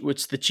the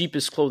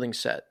cheapest clothing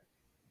set.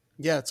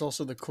 Yeah, it's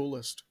also the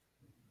coolest.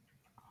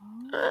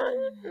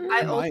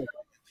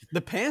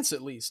 The pants,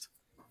 at least.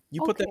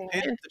 You put that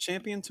pant, the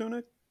champion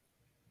tunic.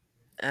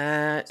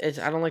 I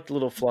don't like the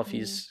little Mm-hmm.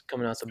 fluffies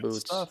coming out the Good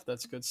boots. stuff.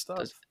 That's good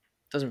stuff.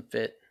 Doesn't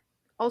fit.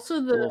 Also,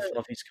 The little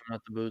fluffies coming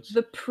out the boots.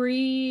 the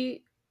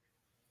pre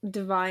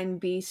Divine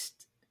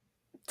Beast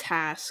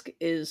task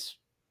is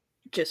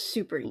just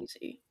super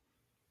easy.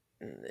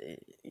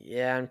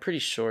 Yeah, and pretty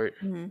short.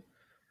 Mm-hmm.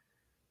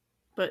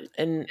 But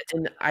And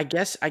I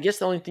guess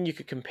the only thing you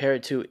could compare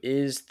it to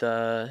is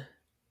the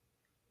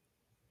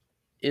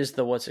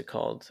what's it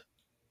called?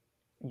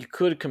 You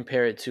could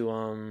compare it to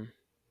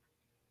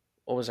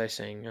what was I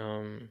saying?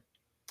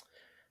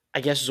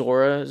 I guess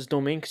Zora's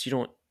domain, because you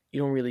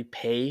don't really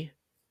pay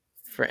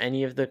for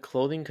any of the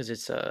clothing because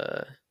it's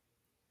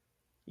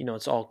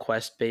it's all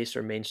quest based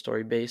or main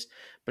story based.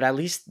 But at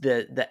least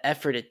the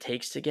effort it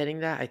takes to getting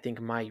that, I think,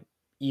 might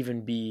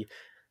even be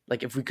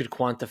like, if we could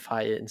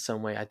quantify it in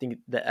some way, I think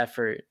the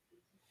effort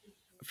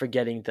for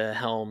getting the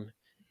helm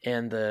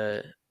and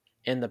the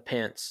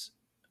pants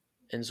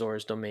in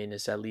Zora's domain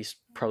is at least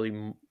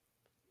probably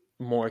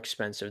more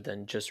expensive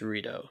than just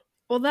Rito.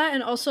 well, that,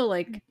 and also,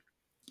 like,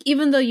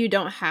 even though you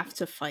don't have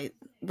to fight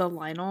the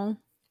Lionel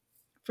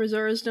for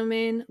Zora's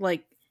domain,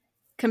 like,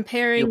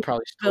 comparing You'll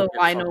probably still the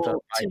get fucked up Lionel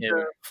by to him.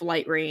 the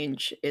flight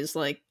range is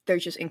like, they're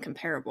just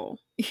incomparable.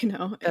 That's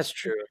It's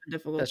true.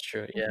 difficult. That's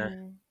true. Yeah.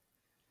 Mm-hmm.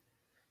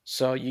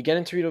 So you get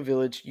into Rito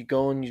Village, you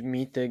go and you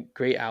meet the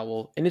Great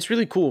Owl, and it's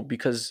really cool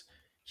because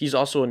he's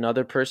also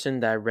another person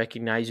that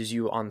recognizes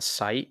you on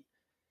sight.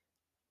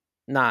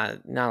 Not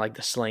like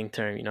the slang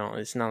term,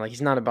 It's not like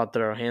he's not about to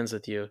throw hands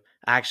with you.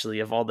 Actually,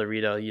 of all the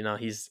Rito,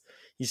 he's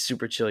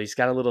super chill. He's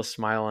got a little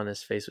smile on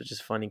his face, which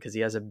is funny because he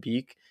has a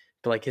beak,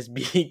 but like his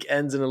beak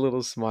ends in a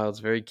little smile. It's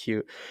very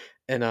cute.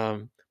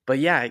 And but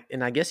yeah,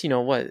 and I guess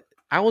what?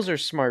 Owls are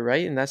smart,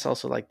 right? And that's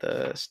also like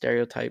the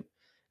stereotype.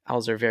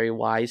 Owls are very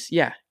wise.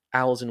 Yeah,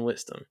 owls and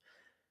wisdom.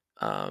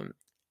 Um,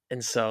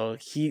 and so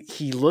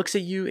he looks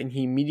at you and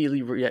he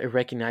immediately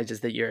recognizes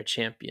that you're a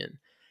champion.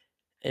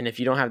 And if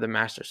you don't have the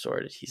master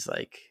sword, he's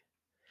like,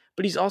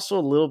 but he's also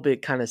a little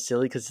bit kind of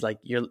silly because like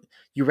you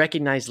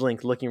recognize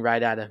Link looking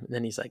right at him, and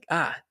then he's like,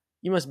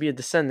 you must be a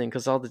descendant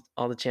because all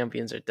the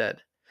champions are dead,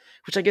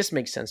 which I guess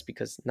makes sense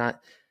because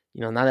not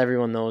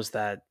everyone knows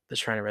that the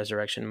Shrine of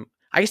Resurrection.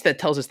 I guess that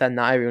tells us that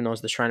not everyone knows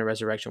the Shrine of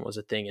Resurrection was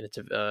a thing, and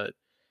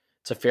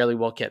it's a fairly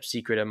well kept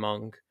secret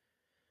among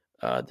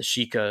the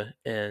Sheikah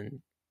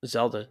and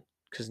Zelda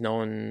because no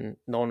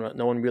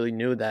one really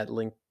knew that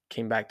Link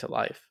came back to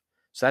life.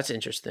 So that's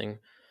interesting.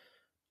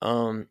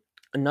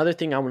 Another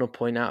thing I want to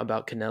point out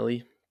about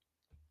Kennelly,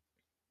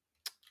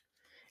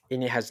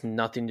 and it has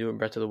nothing to do with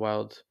Breath of the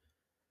Wild.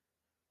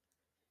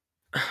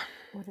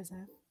 What is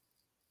that?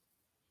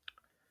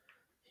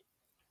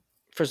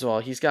 First of all,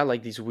 he's got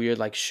like these weird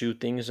like shoe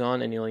things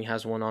on, and he only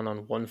has one on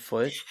one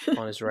foot,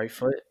 on his right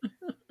foot.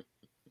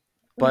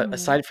 But Mhm.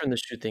 aside from the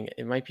shoe thing,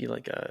 it might be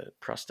like a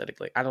prosthetic.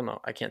 Like, I don't know,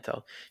 I can't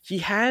tell. He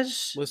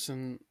has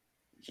Listen,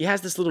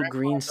 this little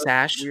green does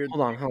sash. weird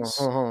Hold on.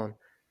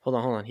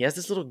 things. He has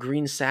this little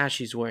green sash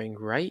he's wearing,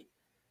 right?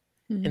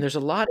 Mhm. And there's a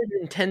lot of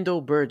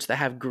Nintendo birds that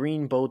have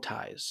green bow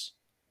ties.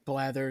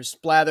 Blathers.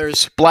 Blathers.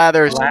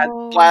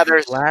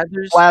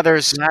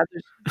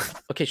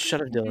 Okay,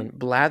 shut up, Dylan.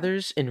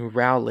 Blathers and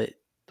Rowlet,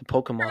 the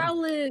Pokemon,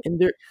 Rowlet.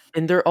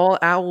 and they're all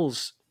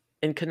owls.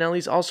 And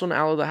Kennelly's also an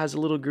owl that has a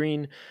little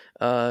green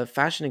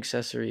fashion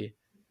accessory.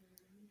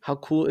 How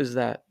cool is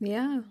that?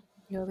 Yeah.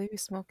 Yo, they be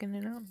smoking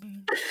it out,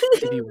 man.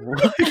 Maybe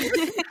what?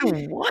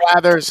 What?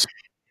 Blathers.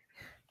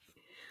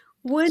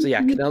 Would So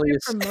yeah, you Kennelly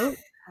is promote?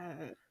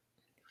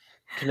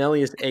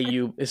 Kennelly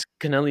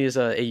is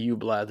AU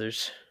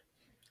Blathers.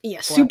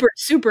 Yeah,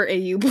 super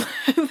AU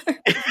Blather.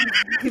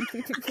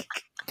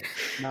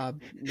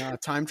 Nah,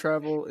 time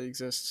travel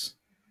exists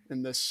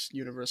in this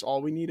universe.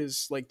 All we need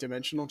is like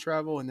dimensional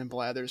travel, and then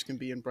Blathers can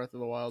be in Breath of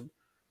the Wild.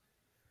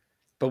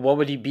 But what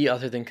would he be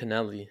other than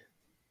Kennelly?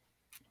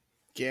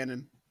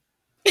 Ganon.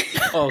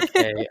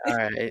 Okay, all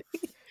right.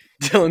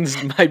 Dylan,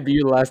 this might be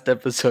your last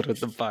episode of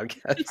the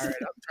podcast. All right,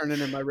 I'm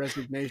turning in my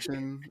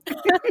resignation.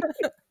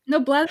 No,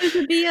 Blathers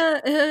would be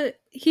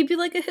he'd be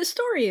like a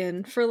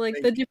historian for like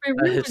the different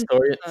A ruins and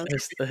historian,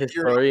 stuff. a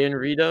historian,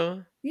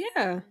 Rito.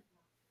 Yeah.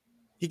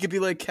 He could be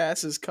like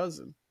Cass's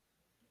cousin.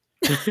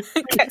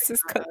 Guess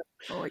it's cut.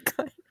 Oh my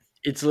god.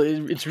 It's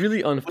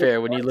really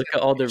unfair when you look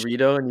at all the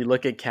Rito and you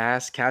look at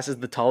Cass. Cass is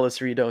the tallest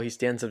Rito. He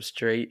stands up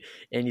straight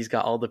and he's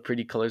got all the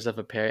pretty colors of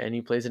a parrot and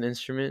he plays an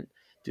instrument.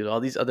 Dude,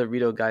 all these other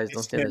Rito guys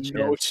don't stand a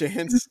No chance.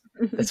 chance.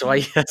 That's why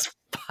he has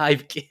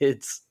 5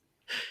 kids.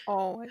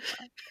 Oh my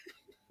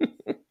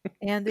god.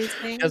 And they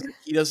sing.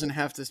 He doesn't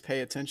have to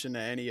pay attention to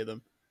any of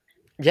them.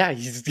 Yeah,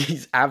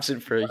 he's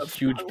absent for a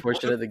huge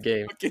portion of the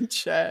game. Fucking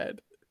Chad.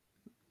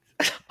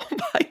 Oh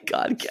my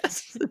god,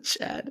 Cass is the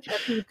Chad.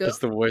 Good. That's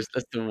the worst.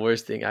 That's the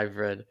worst thing I've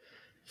read.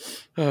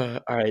 All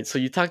right, so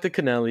you talk to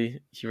Kennelly.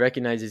 He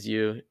recognizes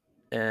you,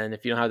 and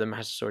if you don't have the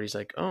Master Sword, he's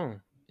like, "Oh,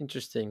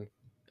 interesting.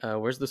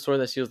 Where's the sword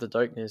that seals the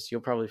darkness?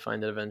 You'll probably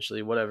find it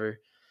eventually. Whatever."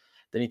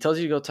 Then he tells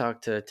you to go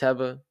talk to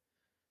Teba,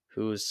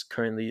 who's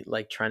currently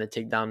like trying to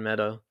take down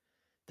Meadow.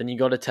 Then you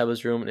go to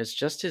Teba's room, and it's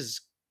just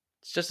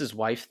his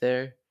wife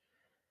there,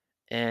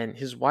 and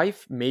his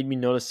wife made me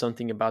notice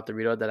something about the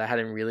Rito that I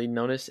hadn't really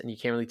noticed, and you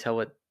can't really tell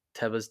what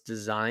Teba's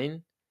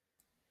design.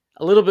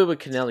 A little bit with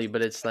Canelli,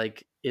 but it's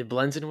like it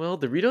blends in well.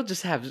 The Rito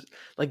just have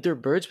like they're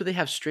birds, but they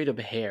have straight up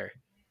hair.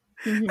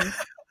 Mm-hmm.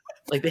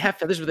 Like they have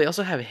feathers, but they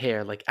also have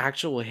hair, like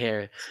actual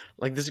hair.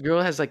 Like this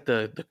girl has like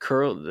the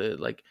curl, the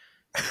like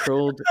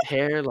curled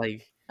hair,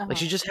 like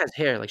she just has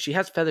hair. Like she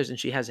has feathers and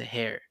she has a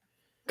hair.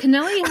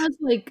 Canelli has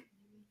like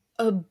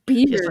a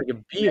She beard. has like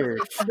a beard,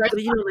 Fresh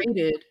but, you know,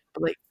 braided.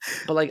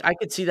 but like I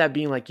could see that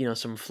being like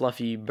some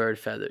fluffy bird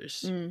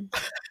feathers. Mm.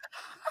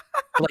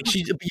 But like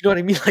you know what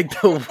I mean? Like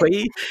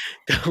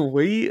the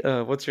way,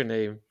 what's her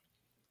name?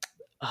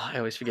 Oh, I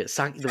always forget.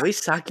 Saki, the way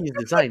Saki is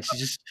designed, she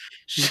just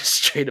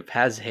straight up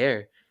has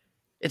hair.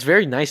 It's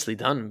very nicely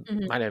done,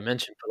 Mhm. might I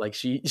mention, but like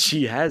she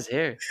has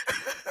hair.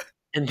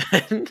 And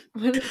then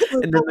What is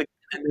and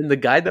then the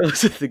guy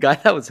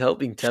that was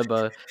helping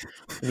Teba,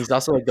 and he's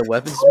also like the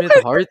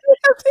weaponsmith, Hearth.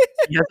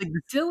 He has like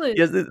Dylan?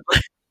 he has this,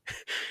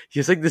 he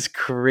has like this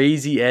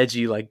crazy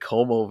edgy like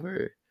comb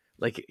over.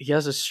 Like he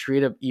has a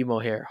straight up emo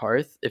hair,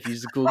 Hearth. If you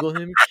just Google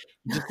him,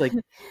 he just like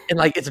and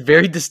like it's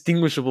very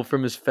distinguishable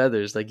from his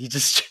feathers. Like he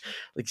just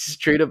like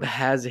straight up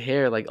has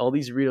hair. Like all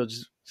these Rito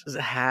just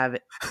have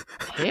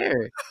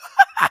hair.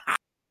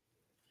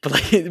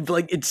 But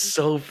like it's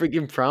so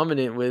freaking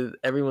prominent with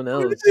everyone Why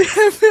else. does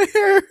he have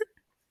hair?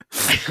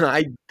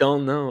 I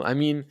don't know. I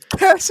mean,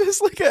 Cass has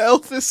like an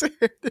Elvis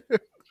hair, dude.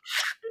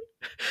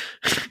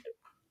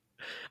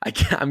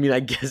 I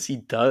guess he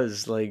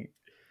does. Like,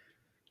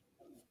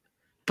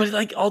 but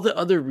like all the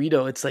other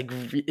Rito, it's like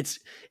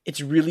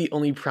it's really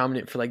only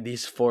prominent for like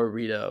these 4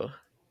 Rito.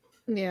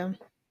 Yeah. I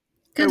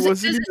Because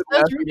wasn't it's even those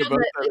laughing Rito about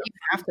that that. you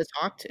have to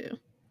talk to.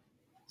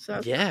 So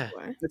that's Yeah.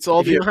 why. It's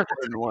all If you the don't have to-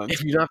 important ones.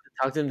 If you don't have to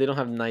talk to them, they don't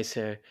have nice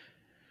hair.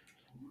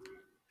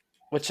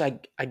 Which I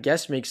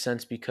guess makes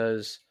sense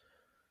because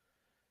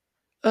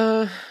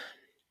the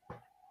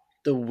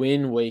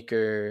Wind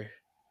Waker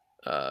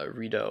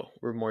Rito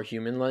were more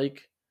human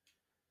like.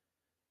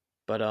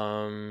 But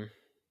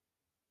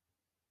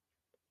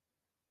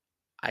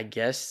I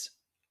guess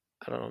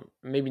I don't know,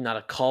 maybe not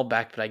a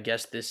callback, but I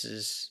guess this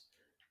is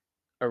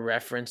a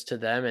reference to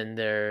them and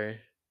their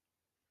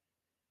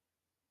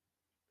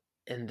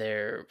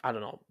I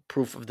don't know,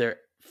 proof of their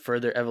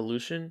further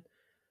evolution.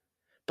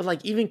 But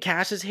like even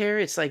Cass's hair,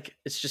 it's like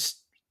it's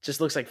just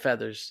looks like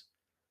feathers.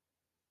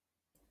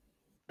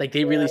 Like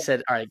they really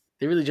said, all right,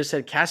 they really just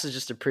said Cass is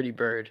just a pretty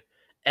bird.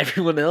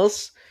 Everyone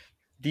else,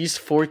 these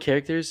 4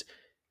 characters,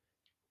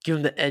 give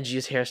them the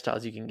edgiest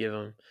hairstyles you can give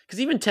them. Because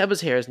even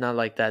Teba's hair is not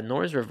like that,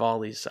 nor is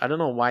Rivali's. I don't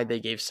know why they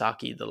gave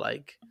Saki the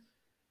like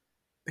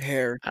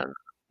Hair. I don't know.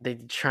 They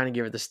trying to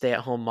give her the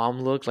stay-at-home mom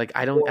look. Like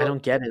I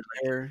don't get it.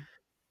 Hair.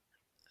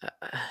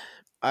 Like,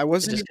 I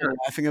wasn't just even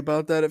kinda- laughing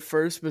about that at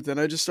first, but then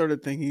I just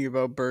started thinking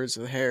about birds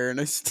with hair, and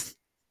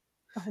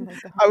Oh my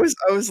god.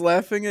 I was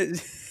laughing at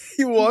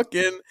you walk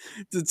in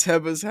to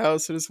Teba's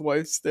house and his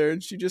wife's there,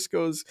 and she just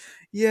goes,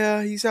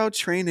 "Yeah, he's out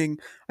training.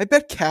 I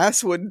bet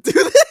Cass wouldn't do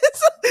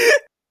this."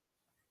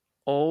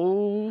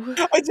 oh,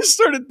 I just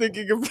started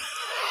thinking of.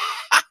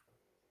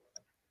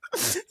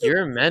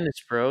 you're a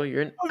menace, bro.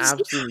 You're an I'm so-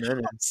 absolute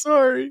menace. I'm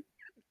sorry.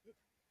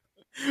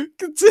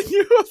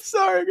 Continue. I'm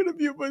sorry. I'm gonna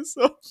mute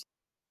myself.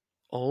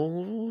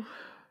 Oh,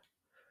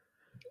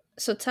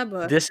 So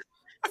Teba. this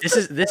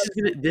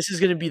is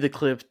gonna be the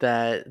clip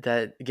that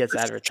gets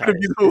It's advertised. gonna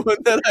be the one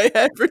that I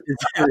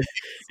advertised.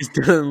 He's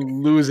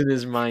Dylan losing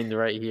his mind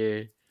right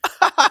here.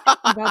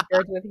 About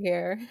birds with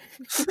hair.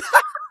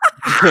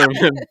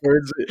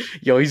 Birds,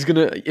 yo, he's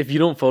gonna if you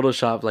don't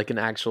Photoshop like an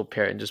actual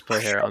parrot and just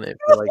put hair on it,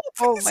 for, like,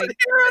 Oh It's my a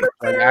hair on a like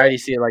I bird. already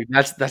see it. Like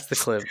that's the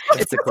clip.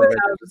 That's It's the clip.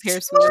 out of his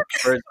hair swoop.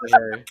 Birds with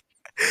hair.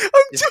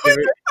 I'm Just doing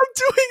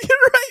give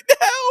it right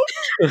now.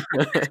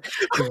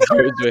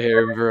 Birds with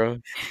hair, bro.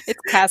 It's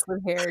Cass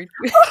with hair.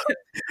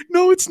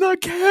 No, it's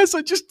not Cass.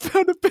 I just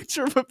found a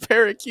picture of a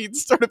parakeet and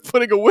started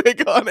putting a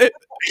wig on it.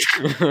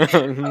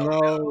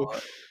 No.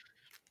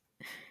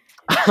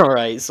 All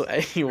right. So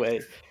anyway,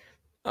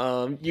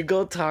 you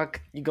go talk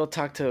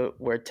to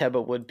where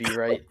Teba would be,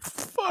 right?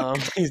 Fuck.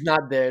 He's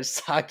not there.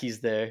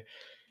 Saki's there,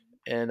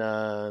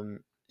 and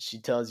she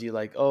tells you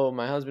like, "Oh,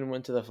 my husband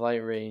went to the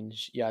flight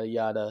range, yada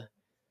yada,"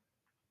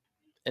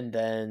 and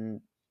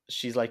then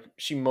she's like,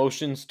 she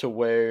motions to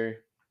where.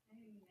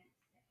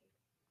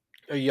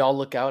 Or y'all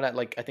look out at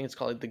like I think it's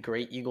called like the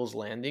Great Eagles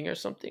Landing or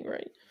something,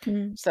 right?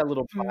 Mhm. It's that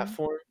little Mhm.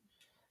 platform,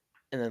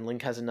 and then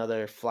Link has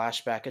another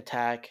flashback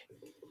attack,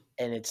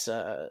 and it's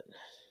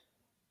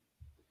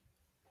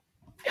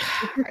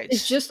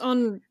It's just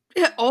on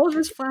all of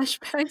his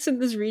flashbacks in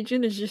this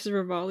region is just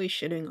Rivali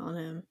shitting on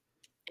him.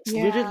 it's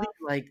Yeah. literally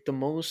like the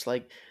most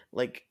like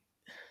Like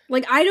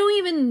I don't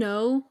even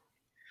know.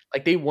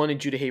 like they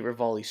wanted you to hate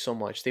Rivali so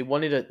much. They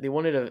wanted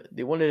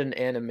an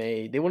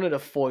anime. They wanted a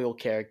foil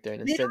character, and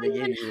They instead don't they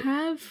gave even you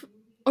have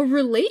a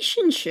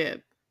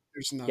relationship.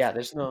 There's nothing. yeah.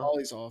 There's no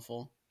Ollie's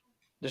awful.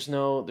 there's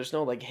no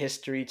like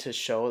history to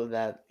show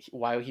that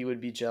why he would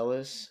be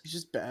jealous. He's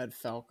just bad,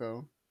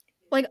 Falco.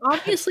 Like,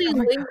 obviously, Oh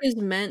my Link is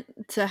meant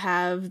to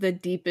have the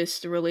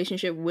deepest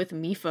relationship with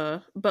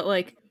Mipha, but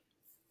like,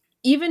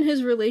 even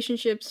his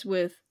relationships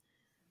with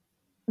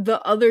the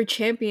other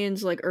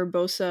champions like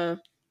Urbosa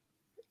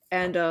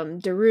and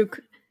Daruk,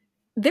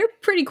 they're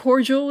pretty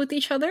cordial with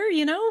each other,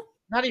 you know?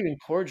 Not even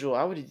cordial.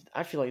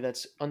 I feel like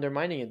that's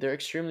undermining it. They're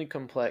extremely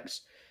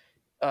complex.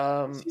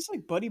 He's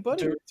like buddy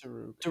buddy Dar-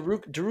 with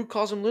Daruk. Daruk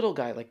calls him little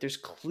guy. Like there's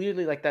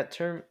clearly like that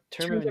term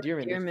Terms of of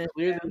endearment. There's endearment,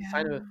 clearly yeah. a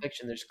sign of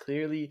affection. There's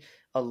clearly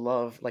a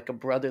love, like a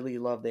brotherly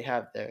love they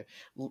have there.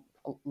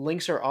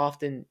 Links are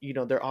often,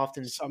 they're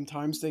often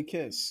Sometimes they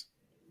kiss.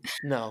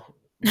 no,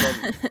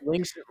 but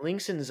links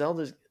in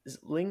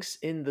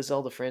the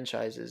Zelda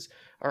franchises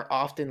are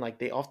often like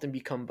they often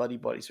become buddy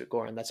buddies with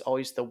Goron. That's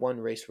always the one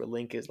race where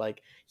Link is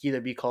like he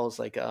either be calls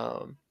like in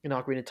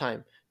Ocarina of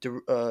Time,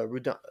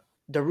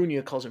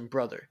 Darunia calls him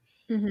brother.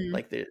 Mhm.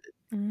 Like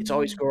it's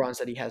always Gorons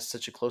that he has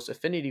such a close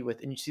affinity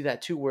with, and you see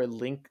that too, where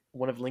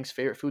one of Link's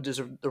favorite foods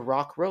is the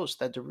rock roast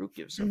that Daruk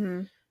gives him.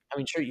 Mhm. I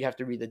mean, sure, you have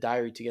to read the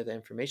diary to get that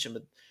information,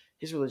 but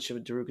his relationship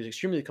with Daruk is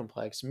extremely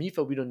complex.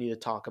 Mipha, we don't need to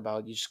talk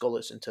about. You just go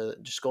listen to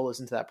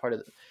that part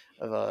of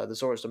the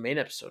Zora's Domain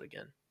episode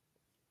again.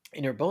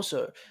 In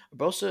Urbosa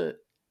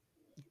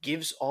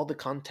gives all the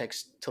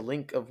context to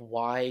Link of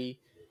why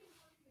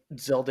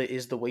Zelda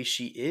is the way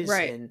she is,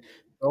 Right. and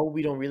though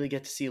we don't really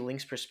get to see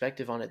Link's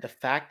perspective on it, the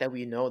fact that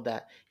we know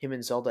that him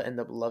and Zelda end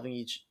up loving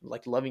each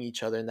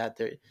other, and that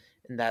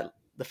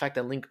the fact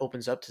that Link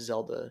opens up to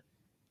Zelda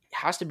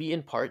has to be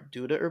in part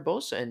due to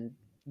Urbosa, and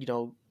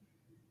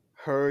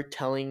her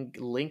telling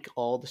Link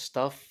all the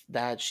stuff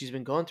that she's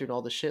been going through and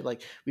all the shit.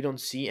 Like we don't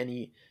see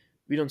any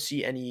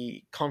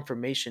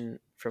confirmation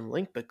from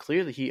Link, but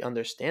clearly he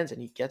understands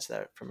and he gets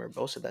that from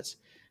Urbosa. That's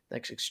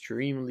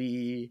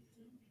extremely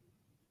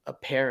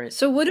apparent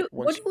So what do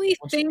once we you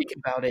think? think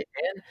about it,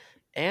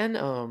 and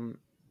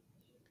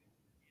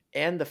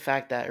and the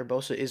fact that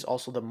Urbosa is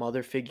also the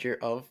mother figure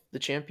of the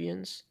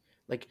champions.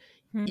 Like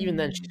even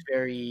then, she's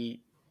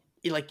very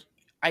like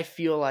I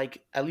feel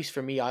like at least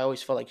for me, I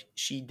always felt like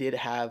she did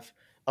have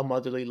a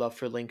motherly love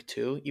for Link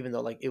too, even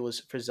though like it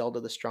was for Zelda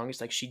the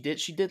strongest. Like she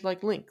did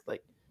like Link.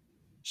 Like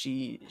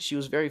she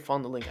was very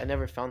fond of Link. I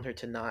never found her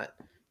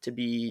to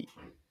be,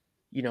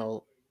 you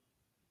know,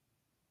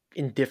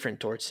 indifferent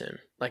towards him.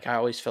 Like I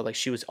always felt like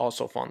she was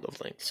also fond of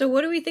Link. So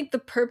what do we think the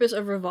purpose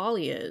of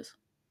Rivali is?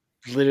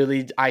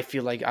 Literally, I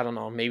feel like I don't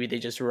know. Maybe they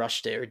just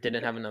rushed it or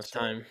didn't have enough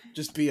time.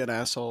 Just be an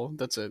asshole.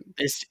 That's it.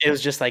 It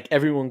was just like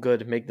everyone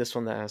good. Make this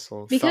one the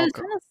asshole. Because It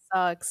kind of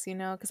sucks,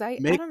 because I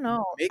Make- don't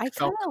know. make I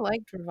kind Falco. of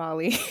liked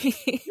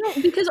Rivali.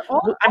 no, because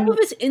all of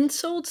his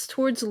insults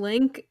towards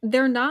Link,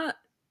 they're not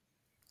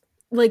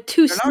like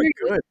too They're not serious.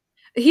 good.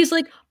 He's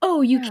like,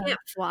 "Oh, you Yeah. can't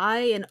fly,"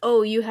 and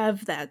 "Oh, you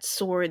have that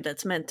sword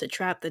that's meant to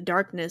trap the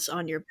darkness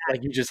on your back."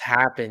 Like you just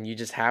happen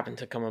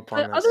to come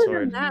upon But that other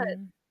than sword. that,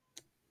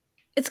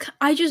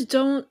 I just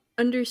don't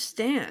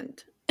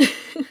understand.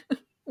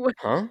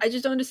 Huh? I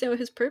just don't understand what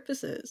his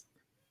purpose is.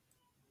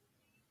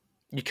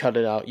 You cut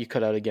it out. You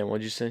cut out again.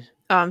 What'd you say?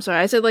 Oh, I'm sorry.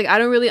 I said like I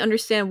don't really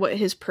understand what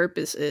his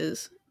purpose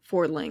is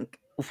for Link.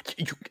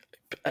 You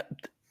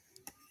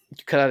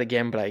cut out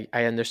again, but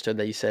I understood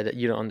that you said that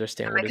you don't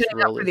understand Am I what his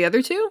cutting out role for is. the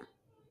other two?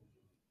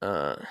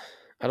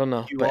 I don't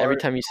know, You but are, every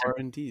time you are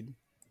indeed.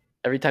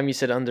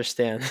 said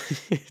understand,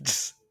 it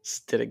just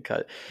didn't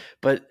cut.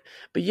 But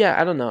yeah,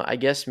 I don't know. I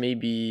guess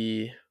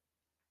maybe.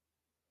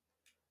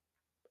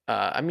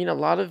 I mean, a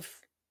lot of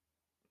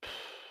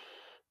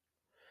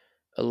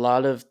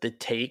the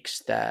takes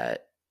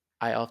that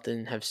I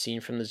often have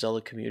seen from the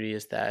Zelda community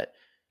is that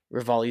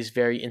Rivali is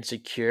very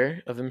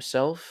insecure of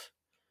himself,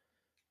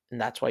 and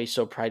that's why he's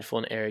so prideful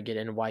and arrogant,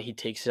 and why he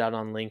takes it out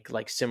on Link,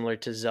 like similar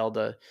to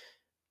Zelda.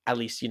 At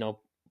least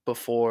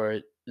before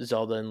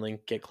Zelda and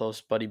Link get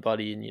close, buddy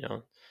buddy,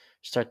 and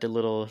start the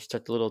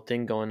little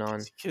thing going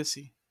on.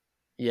 Kissy.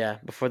 Yeah,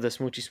 before the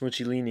smoochy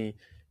smoochy leany,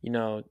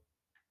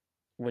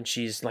 when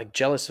she's like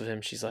jealous of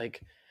him, she's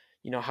like,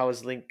 how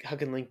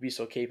can Link be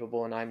so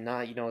capable and I'm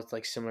not? It's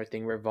like similar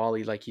thing where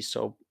Volley, like he's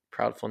so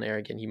proudful and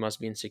arrogant, he must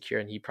be insecure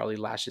and he probably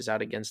lashes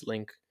out against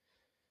Link.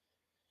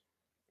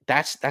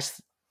 That's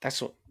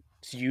what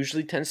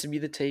usually tends to be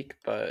the take,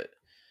 but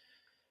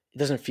it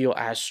doesn't feel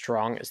as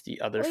strong as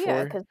the other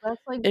four. because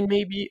that's like And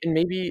maybe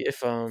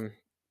if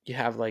you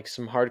have like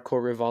some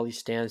hardcore Rivali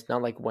stands,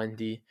 not like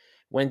Wendy.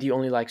 Wendy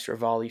only likes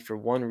Rivali for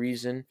one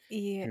reason,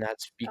 yeah. and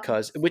that's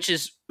because which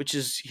is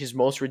his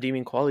most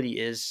redeeming quality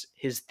is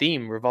his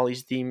theme.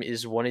 Rivali's theme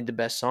is one of the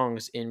best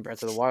songs in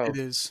Breath of the Wild. It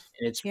is.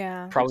 And it's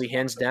Yeah. probably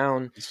hands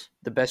down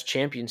the best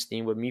Champions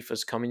theme, with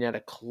Mipha's coming at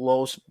a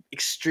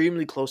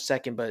extremely close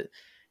second, but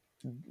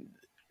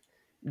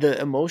the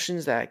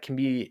emotions that can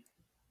be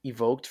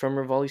evoked from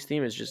Rivali's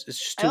theme is just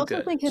too I also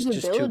good. think his It's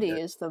just too ability good.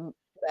 is the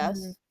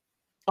best. Mhm.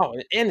 Oh,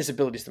 and his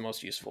ability is the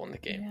most useful in the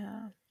game.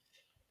 Yeah.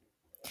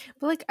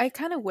 But like I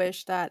kind of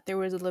wish that there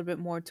was a little bit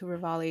more to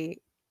Rivali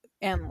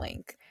and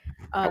Link.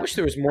 I wish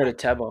there was more to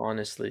Teba,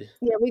 honestly.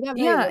 Yeah, we got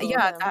very Yeah, little of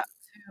yeah, him. that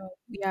too.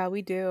 Yeah,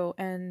 we do.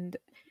 And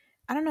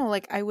I don't know,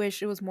 like I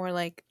wish it was more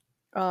like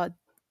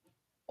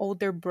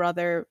older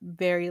brother,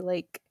 very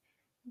like,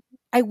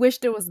 I wish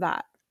there was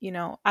that,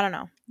 I don't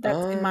know.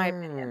 That's in my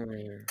opinion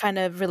Oh, kind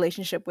of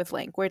relationship with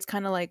Link, where it's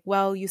kind of like,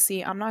 well, you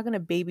see, I'm not gonna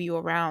baby you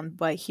around,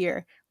 but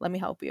here, let me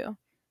help you.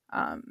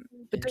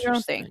 But do your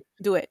own thing. interesting.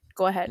 Do it.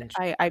 Go ahead.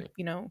 Interesting.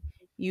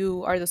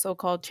 You are the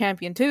so-called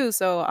champion too.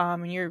 So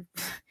you're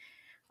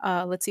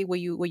let's see what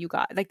you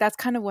got. Like that's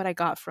kind of what I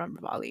got from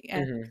Rivali,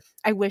 and Hmm.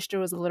 I wish there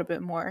was a little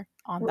bit more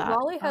on that.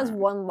 Rivali has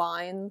one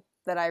line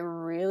that I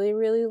really,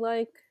 really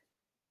like,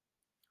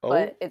 Oh,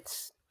 but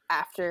it's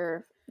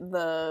after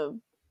the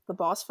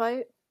boss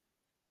fight,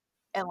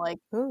 and like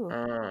Ooh.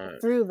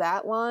 through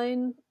that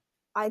line,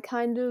 I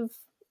kind of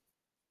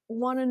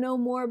want to know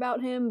more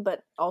about him,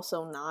 but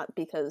also not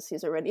because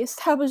he's already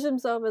established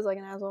himself as like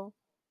an asshole.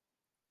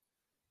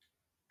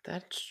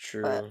 that's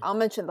But true. I'll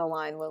mention the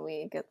line when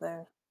we get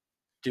there.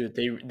 Dude,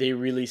 they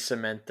really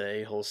cement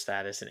the whole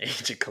status in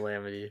Age of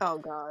Calamity. Oh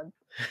god.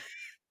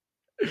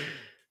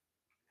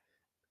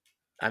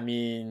 I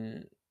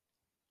mean,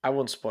 I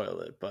won't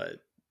spoil it,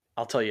 but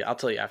I'll tell you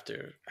after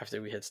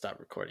we hit stop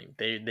recording.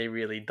 They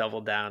really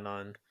double down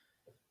on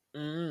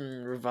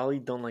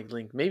Rivali don't like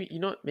Link. Maybe you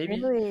know what?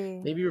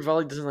 Really? Maybe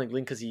Rivali doesn't like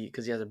Link because he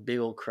has a big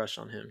old crush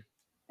on him.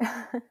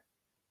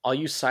 All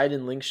you side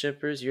and Link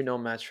shippers, you're no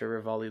match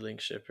for Rivali Link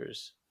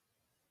shippers.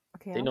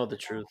 Okay, They know the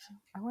truth.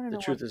 I want to The know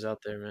what. truth is out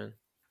there, man.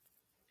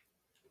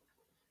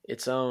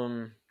 It's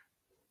I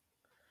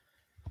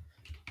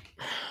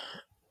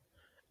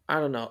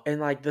don't know. And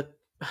like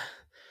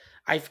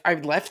I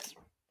left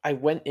I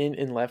went in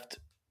and left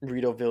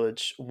Rito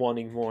Village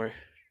wanting more.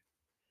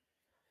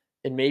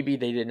 And maybe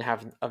they didn't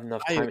have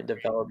enough I time in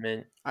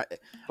development, I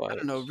but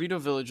don't know. Rito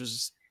Village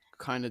was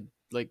kind of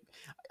like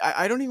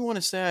I don't even want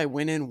to say I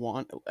went in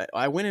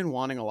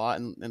wanting a lot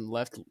and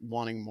left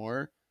wanting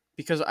more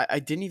because I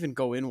didn't even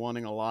go in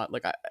wanting a lot.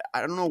 Like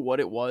I don't know what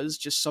it was.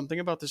 Just something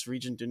about this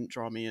region didn't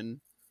draw me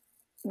in.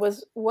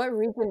 What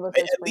region was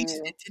this At for least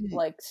you? it didn't.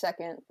 Like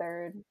second,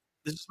 third?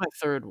 This is my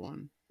third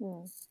one,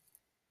 Hmm.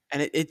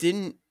 and it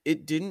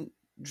didn't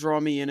draw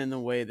me in the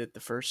way that the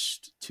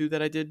first two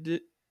that I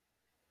did,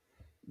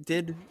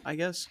 I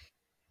guess.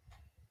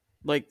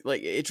 Like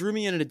it drew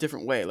me in a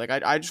different way. Like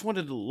I just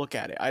wanted to look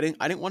at it. I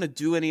didn't want to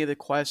do any of the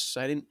quests.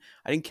 I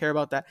didn't care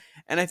about that.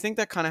 And I think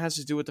that kind of has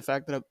to do with the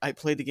fact that I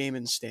played the game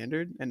in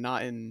standard and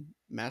not in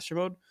master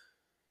mode.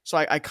 So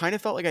I kind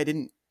of felt like I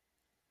didn't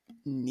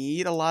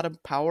need a lot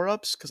of power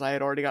ups because I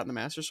had already gotten the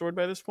master sword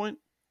by this point.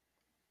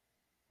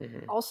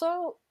 mhm.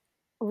 Also,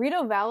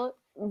 Rito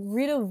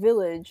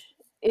Village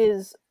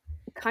is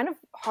kind of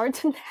hard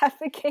to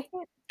navigate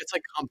It's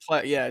like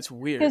complex. Yeah, it's because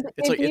weird.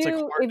 It's like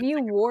hard if to you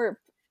think. warp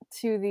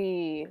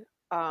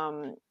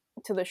um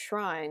to the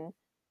shrine,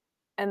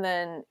 and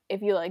then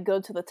if you like go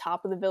to the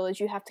top of the village,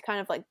 you have to kind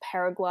of like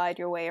paraglide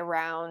your way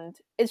around.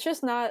 It's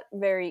just not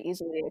very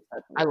easily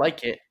I accessible.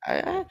 like it.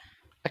 I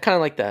kind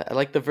of like that. I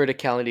like the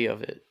verticality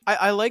of it.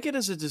 I like it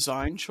as a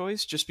design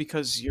choice just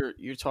because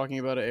you're talking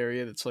about an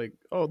area that's like,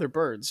 oh, they're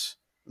birds,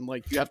 and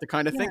like you have to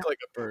kind of Yeah. think like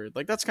a bird.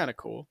 Like that's kind of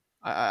cool.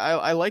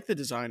 I like the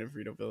design of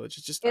Rito Village.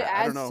 It's just It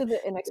I don't adds know. to the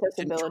It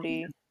didn't draw me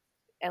inaccessibility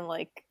and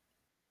like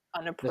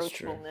That's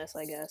true. unapproachableness,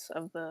 I guess,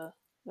 of the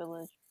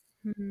village.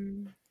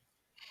 Mhm.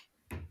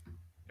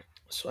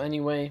 So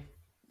anyway,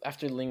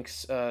 after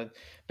Link's,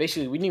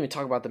 basically we didn't even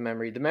talk about the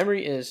memory. The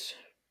memory is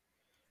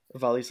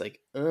Vali's like,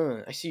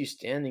 I see you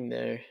standing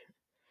there.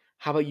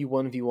 How about you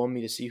 1v1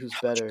 me to see who's How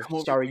about you better? come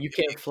over Sorry, here you and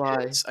give me can't a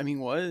fly. kiss? I mean,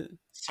 what?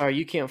 Sorry,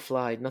 you can't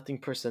fly. Nothing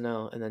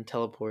personnel, and then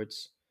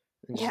teleports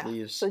and just Yeah, so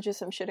leaves.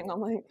 just him shitting on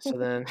Link. So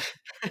then,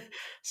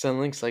 so then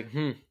Link's like,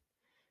 and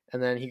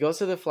then he goes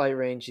to the flight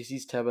range. He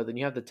sees Teba. Then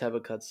you have the Teba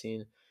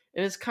cutscene,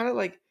 and it's kind of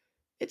like,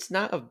 it's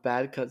not a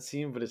bad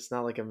cutscene, but it's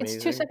not like It's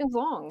 2 amazing. seconds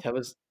long.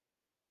 Teba's,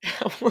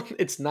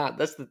 it's not.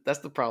 That's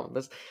the problem.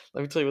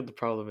 Let me tell you what the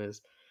problem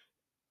is.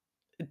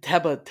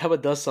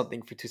 Teba does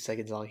something for 2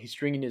 seconds long. He's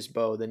stringing his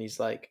bow. Then he's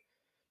like,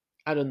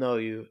 I don't know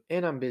you,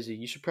 and I'm busy.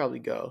 You should probably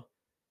go.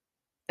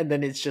 And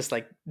then it's just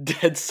like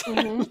dead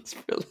Mm-hmm. silence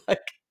for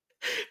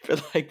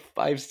like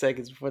 5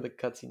 seconds before the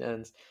cutscene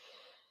ends.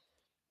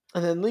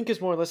 And then Link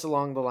is more or less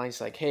along the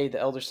lines like, "Hey, the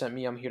Elder sent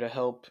me. I'm here to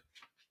help."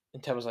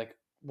 And Ted was like,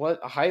 "What?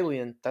 A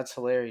Hylian? That's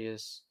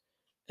hilarious."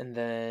 And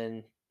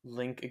then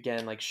Link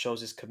again like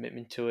shows his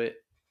commitment to it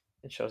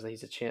and shows that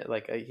he's a champ.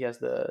 Like he has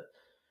the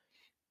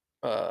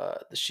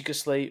Sheikah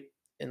Slate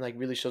and like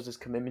really shows his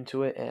commitment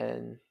to it.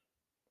 And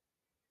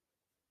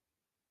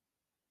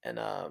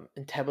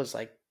Ted was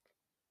like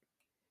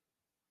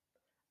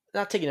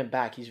not taking it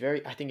back. He's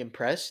very, I think,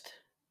 impressed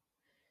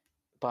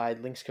by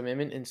Link's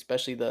commitment, and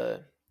especially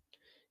the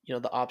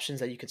options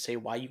that you could say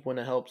why you want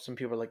to help. Some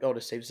people are like, oh,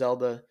 to save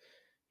Zelda.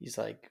 He's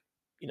like,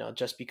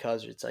 just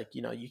because it's like,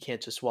 you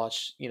can't just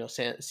watch,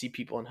 see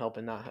people and help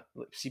and not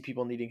see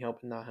people needing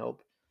help and not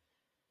help.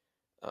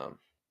 Um,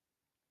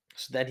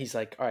 so then he's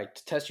like, all right,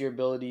 to test your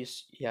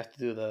abilities, you have to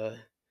do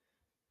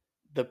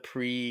the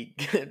pre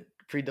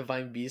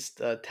divine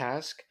beast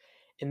task.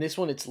 In this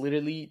one, it's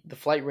literally the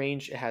flight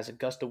range. It has a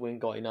gust of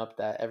wind going up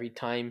that every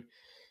time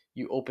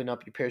you open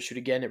up your parachute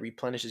again, it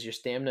replenishes your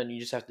stamina, and you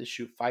just have to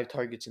shoot 5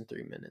 targets in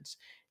 3 minutes.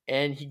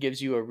 and he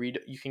gives you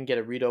you can get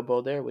a Rito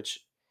bow there, which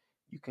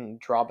you can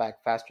draw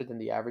back faster than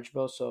the average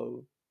bow,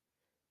 so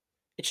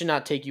it should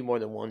not take you more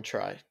than one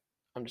try.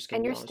 I'm just gonna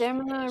And be your honest with you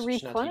stamina guys. It should not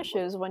take you more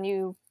replenishes when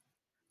you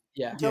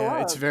yeah. go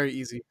Yeah, it's up. very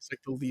easy. It's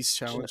like the least It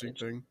should not, challenging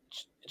thing.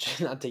 it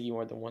should not take you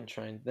more than one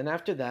try. Then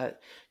after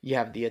that, you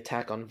have the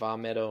attack on Va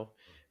Meadow,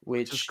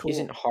 Which is which cool.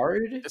 isn't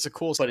hard, It's a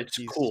cool but set it's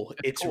piece. cool.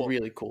 It's cool.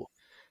 really cool.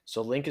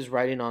 So Link is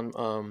riding on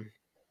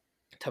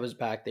Tubba's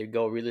back. They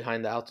go really high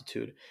in the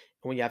altitude.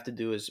 And what you have to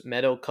do is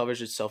Meadow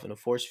covers itself in a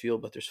force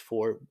field, but there's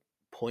 4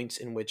 points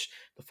in which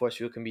the force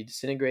field can be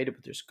disintegrated,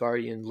 but there's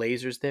guardian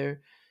lasers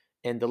there.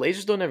 And the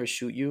lasers don't ever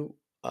shoot you.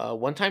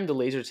 One time the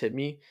lasers hit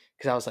me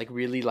because I was like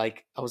really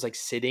like I was like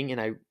sitting and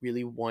I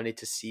really wanted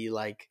to see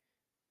like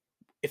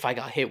if I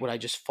got hit would I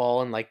just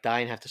fall and like die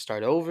and have to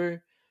start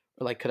over,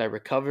 or like could I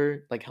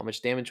recover? Like how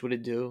much damage would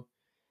it do?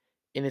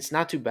 And it's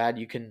not too bad.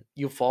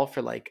 You fall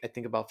for like I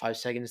think about 5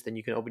 seconds, then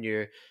you can open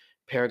your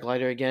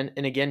paraglider again.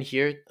 And again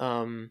here,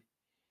 your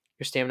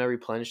stamina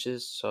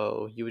replenishes,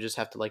 so you would just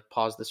have to like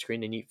pause the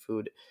screen and eat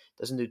food.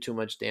 Doesn't do too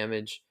much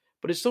damage,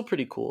 but it's still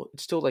pretty cool.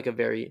 It's still like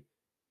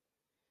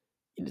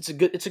it's a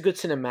good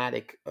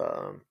cinematic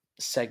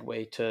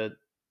segue to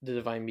the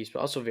Divine Beast, but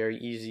also very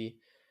easy.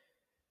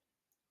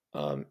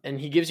 And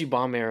he gives you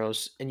bomb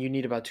arrows, and you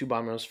need about 2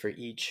 bomb arrows for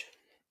each,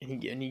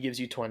 and he gives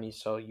you 20,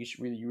 so you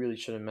really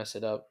shouldn't mess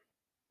it up.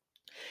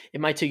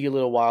 It might take you a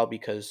little while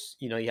because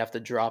you have to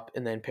drop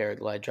and then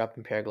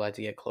paraglide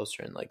to get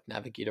closer and like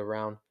navigate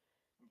around.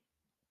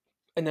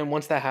 And then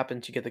once that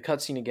happens, you get the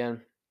cutscene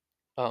again.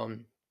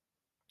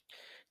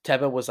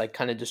 Teba was like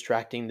kind of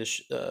distracting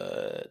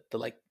the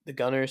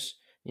gunners.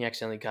 He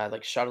accidentally got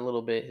like shot a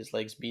little bit. His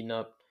legs beaten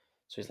up,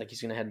 so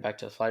he's gonna head back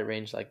to the flight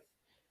range. Like,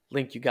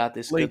 Link, you got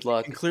this. Link, Good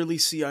luck. you can clearly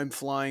see I'm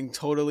flying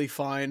totally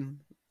fine,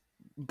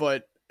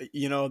 but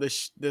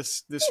this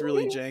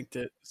really janked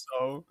it.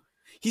 So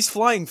he's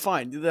flying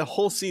fine. The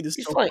whole scene is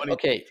He's so flying. funny.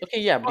 Okay,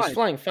 yeah, but Fine. he's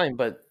flying fine.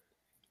 But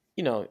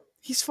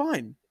he's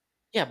fine.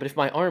 Yeah, but if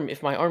my arm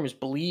is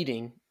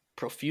bleeding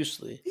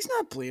profusely, he's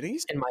not bleeding.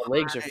 And my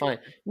legs are fine.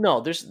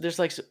 No, there's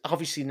like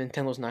obviously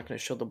Nintendo's not going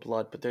to show the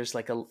blood, but there's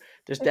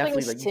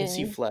definitely like you can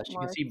see flesh, you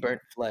can see burnt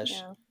flesh.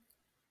 Yeah.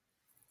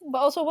 But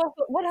also,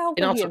 what help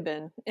would he have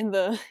been in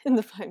the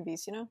Divine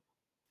Beast?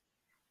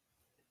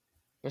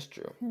 That's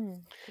true.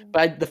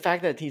 But the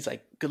fact that he's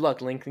like, "Good luck,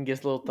 Link," and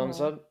gives a little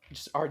thumbs up,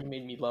 just already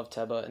made me love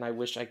Teba, and I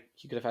wish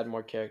he could have had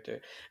more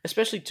character,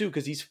 especially too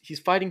because he's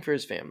fighting for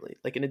his family.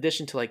 Like in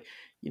addition to like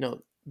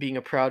being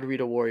a proud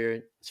Rito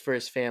warrior, it's for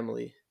his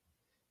family.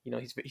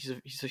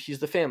 He's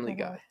the family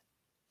guy.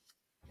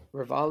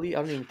 Revali,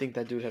 I don't even think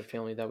that dude had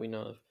family that we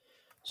know of.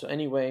 So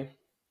anyway,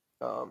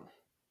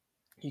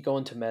 you go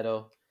into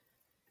Meadow,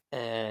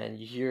 and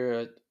you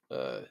hear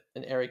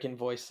an arrogant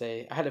voice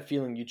say, "I had a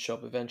feeling you'd show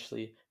up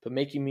eventually, but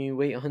making me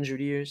wait 100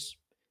 years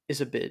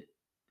is a bit,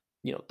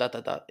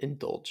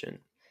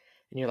 indulgent."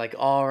 And you're like,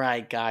 "All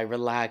right, guy,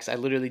 relax. I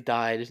literally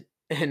died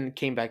and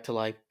came back to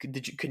life.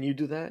 Can you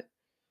do that?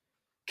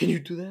 Can you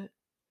do that?"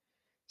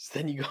 So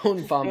then you go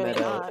in Va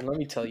Meadow, and let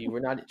me tell you,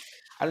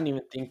 I don't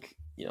even think,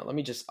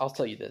 I'll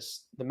tell you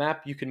this. The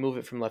map, you can move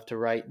it from left to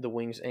right, the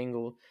wings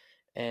angle,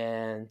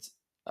 and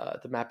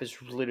the map is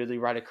literally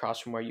right across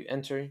from where you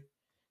enter.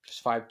 There's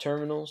 5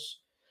 terminals.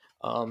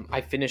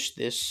 I finished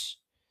this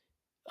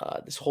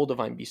whole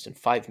Divine Beast in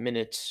 5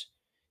 minutes.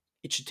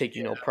 It should take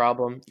you no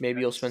problem.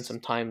 Maybe you'll spend some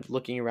time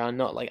looking around.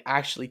 No, like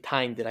actually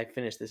time did I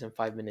finish this in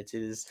 5 minutes.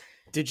 It is.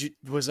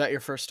 Was that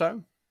your first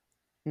time?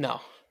 No.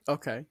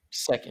 Okay.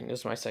 Second. This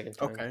is my second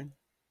time. Okay.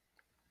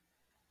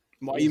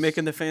 Why are you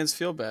making the fans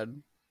feel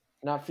bad?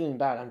 Not feeling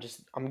bad.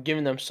 I'm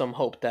giving them some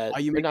hope that. Why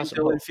are you making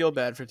Dylan feel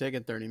bad for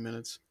taking 30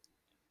 minutes?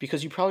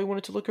 Because you probably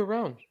wanted to look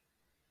around.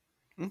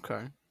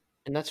 Okay.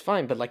 And that's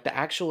fine, but like the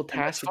actual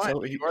task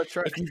itself,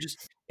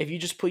 if you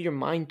just put your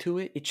mind to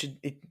it,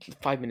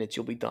 5 minutes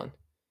you'll be done.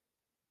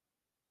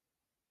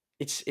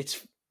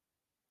 It's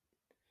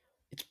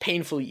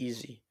painfully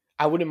easy.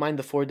 I wouldn't mind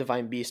the 4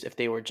 Divine Beasts if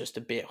they were just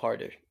a bit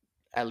harder.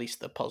 At least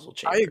the puzzle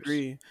chambers. I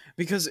agree,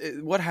 because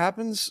what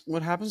happens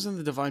in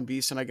the Divine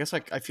Beast, and I guess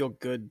I feel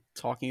good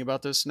talking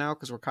about this now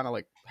because we're kind of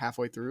like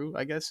halfway through,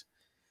 I guess.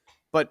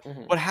 But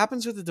what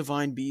happens with the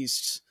Divine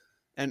Beasts,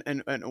 and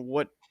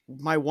what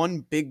my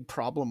one big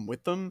problem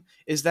with them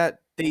is that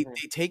they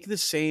take the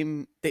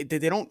same. They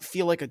don't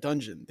feel like a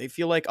dungeon. They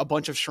feel like a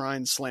bunch of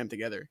shrines slammed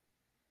together,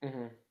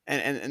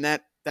 and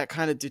that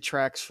kind of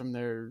detracts from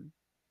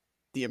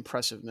the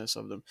impressiveness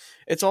of them.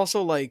 It's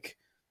also like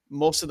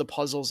most of the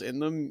puzzles in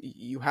them,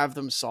 you have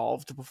them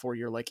solved before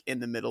you're like in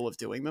the middle of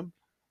doing them.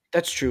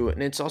 That's true,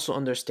 and it's also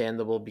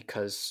understandable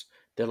because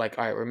they're like,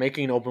 all right, we're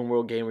making an open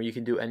world game where you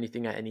can do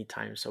anything at any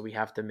time, so we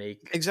have to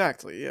make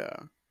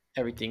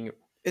everything.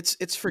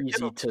 It's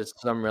forgivable to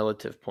some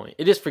relative point.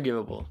 It is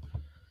forgivable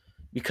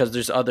because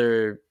there's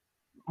other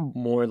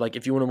more like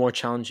if you want a more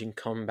challenging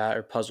combat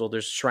or puzzle,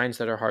 there's shrines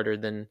that are harder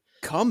than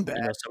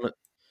combat.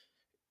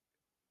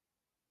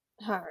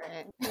 All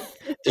right.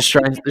 The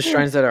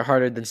shrines that are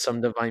harder than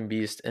some Divine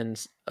Beast,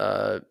 and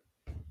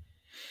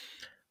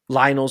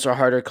Lionels are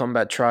harder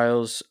combat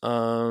trials.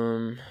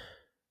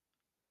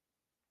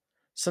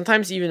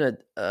 sometimes even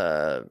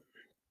a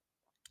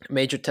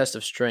major test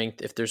of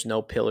strength, if there's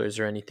no pillars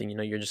or anything,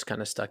 you're just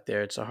kind of stuck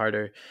there. It's a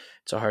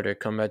harder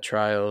combat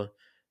trial.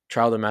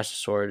 Trial of the Master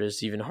Sword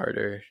is even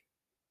harder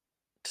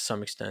to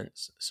some extent.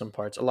 Some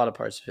parts, a lot of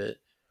parts of it.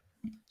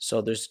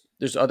 So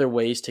there's other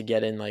ways to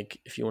get in. Like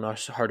if you want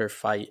a harder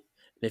fight,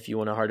 and if you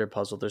want a harder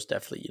puzzle, there's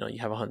definitely you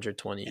have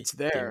 120 It's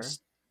there. things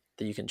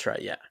that you can try.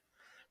 Yeah.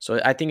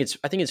 So I think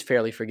it's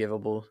fairly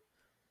forgivable,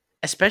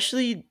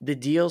 especially the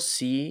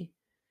DLC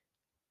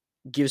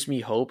gives me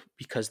hope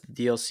because the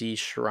DLC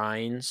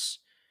shrines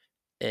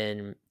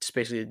and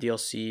especially the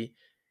DLC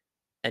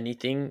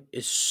anything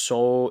is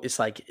so it's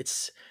like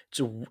it's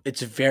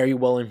very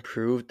well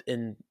improved,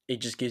 and it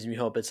just gives me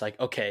hope. It's like,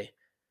 okay,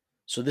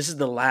 so this is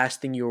the last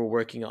thing you were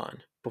working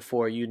on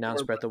before you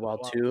announced Or Breath of Wild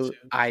Wild 2. 2.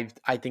 I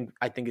think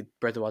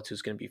Breath of Wild 2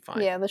 is going to be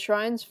fine. Yeah, the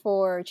shrines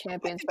for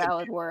Champions think the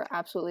Ballad were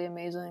absolutely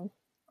amazing,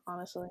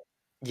 honestly.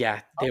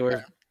 Yeah, they Okay.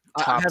 were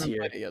I top haven't tier.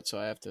 played it yet, so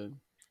I have to.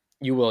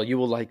 You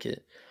will like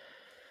it.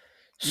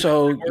 My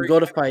So you worry go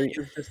to fight.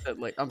 is just that,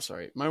 like, I'm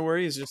sorry. My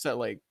worry is just that,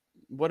 like,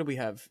 what do we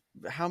have?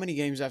 How many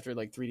games after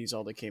like 3D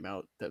Zelda came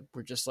out that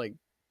were just like,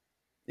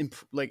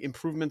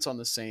 improvements on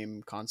the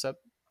same concept,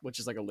 which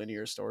is like a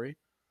linear story?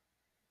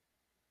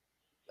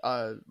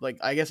 Like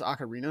I guess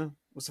Ocarina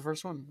was the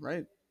first one,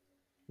 right?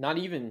 Not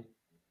even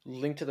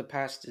Link to the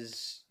Past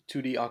is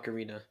 2D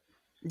Ocarina.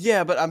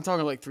 Yeah, but I'm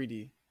talking like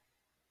 3D.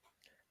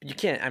 You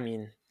can't. I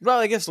mean, Well,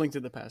 I guess Link to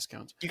the Past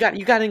counts. you got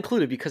to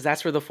include it because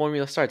that's where the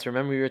formula starts.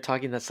 Remember we were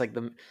talking. It's like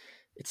the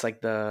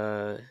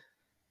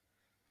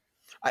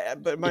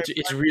But my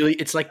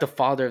it's like the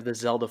father of the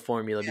Zelda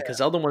formula because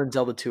Zelda 1 and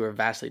Zelda 2 are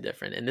vastly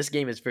different, and this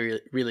game is very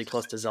really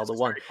close to Zelda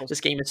 1. very close This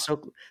to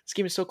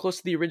game is so close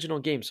to the original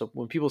game. So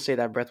when people say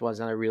that Breath of Wild is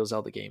not a real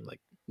Zelda game,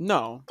 like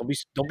no,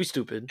 don't be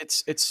stupid.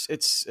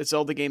 it's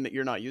Zelda game that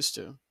you're not used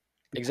to.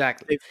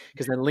 Exactly. They've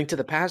Because then Link to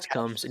the Past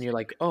comes and you're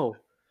like, "Oh,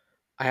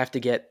 I have to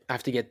get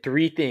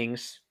three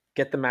things,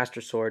 get the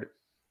Master Sword,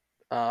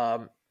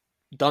 um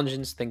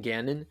dungeons, then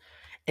Ganon."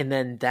 And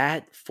then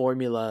that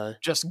formula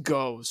just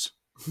goes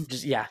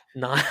just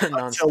non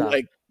until nonstop.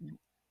 like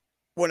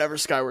whenever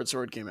Skyward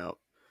Sword came out.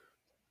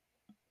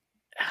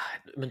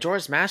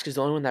 Majora's Mask is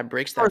the only one that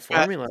breaks that Majora's Mask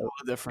is formula a little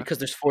different. because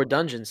there's 4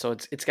 dungeons. So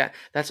it's got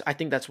I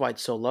think that's why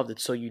it's so loved.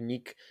 It's so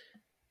unique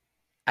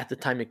at the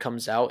time it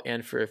comes out,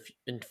 and for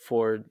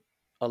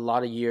a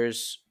lot of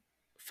years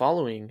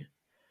following.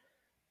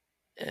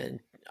 And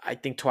I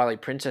think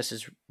Twilight Princess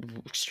is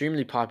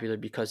extremely popular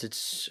because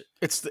it's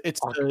It's the it's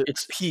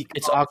peak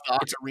it's of the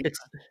it's Ocarina. it's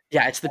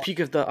yeah, it's the peak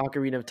of the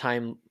Ocarina of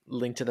Time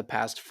Link to the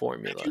Past If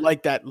formula. you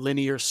like that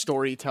linear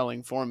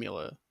storytelling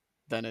formula,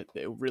 then it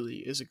really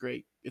is a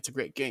great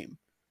game.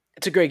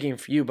 It's a great game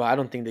for you, but I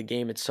don't think the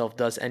game itself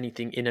does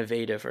anything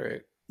innovative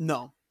or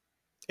No,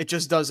 it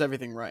just does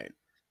everything right.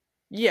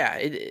 yeah,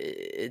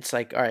 it's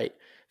like, all right,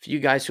 for you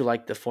guys who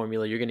like the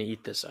formula, you're gonna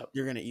eat this up.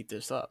 You're gonna eat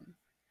this up,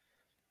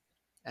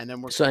 and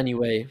then we're So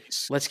anyway,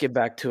 s- let's get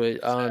back to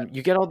it. sad.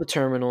 You get all the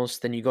terminals,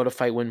 then you go to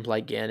fight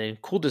Windblight Ganon.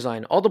 Cool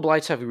design. All the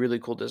blights have really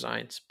cool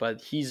designs,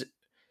 but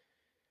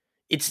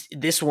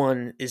this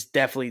one is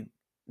definitely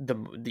the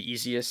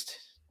easiest.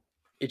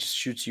 It just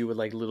shoots you with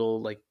like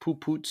little like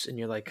poop poots, and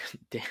you're like,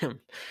 damn,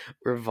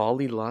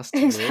 Rivali lost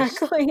to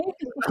Exactly.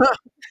 this.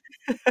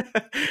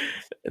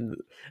 and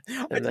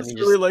I and then just he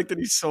really just like that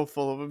he's so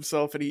full of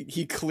himself, and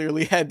he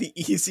clearly had the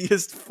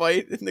easiest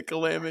fight in the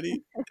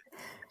Calamity.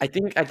 I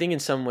think in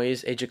some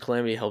ways Age of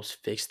Calamity helps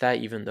fix that,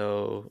 even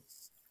though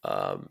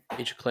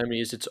Age of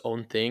Calamity is its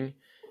own thing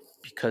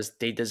because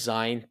they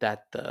designed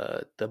that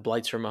the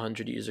blights from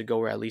 100 years ago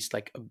were at least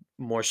like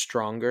more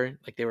stronger,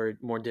 like they were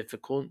more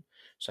difficult.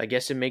 So I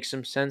guess it makes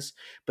some sense,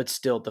 but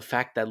still, the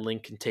fact that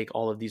Link can take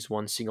all of these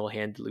one single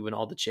handedly when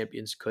all the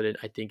champions couldn't,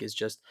 I think, is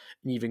just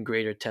an even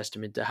greater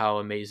testament to how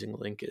amazing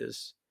Link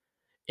is,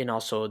 and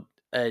also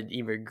an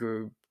even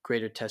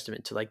greater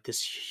testament to like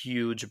this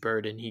huge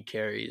burden he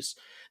carries,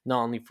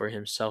 not only for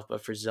himself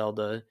but for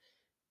Zelda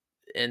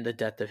and the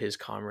death of his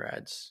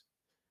comrades,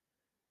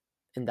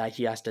 and that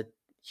he has to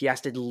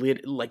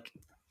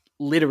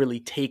literally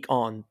take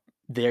on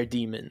their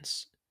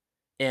demons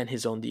and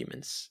his own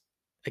demons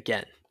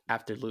again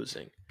after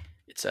losing.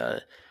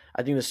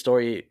 I think the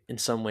story in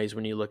some ways,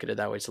 when you look at it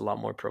that way, it's a lot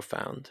more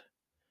profound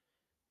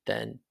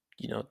than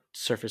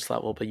surface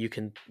level, but you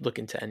can look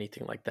into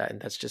anything like that, and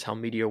that's just how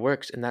media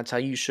works, and that's how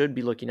you should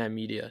be looking at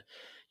media.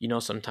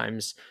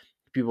 Sometimes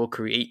people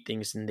create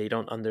things and they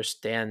don't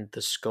understand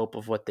the scope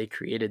of what they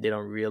created. They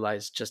don't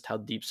realize just how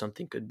deep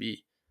something could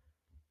be,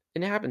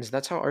 and it happens.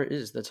 That's how art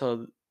is. That's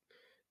how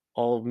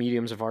all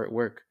mediums of art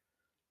work.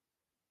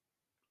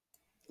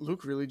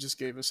 Luke really just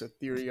gave us a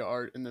theory of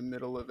art in the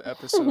middle of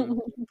episode.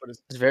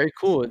 It's very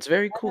cool. It's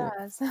very cool.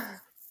 Yes.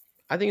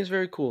 I think it's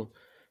very cool.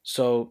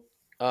 So,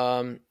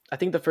 I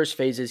think the first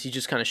phase is he's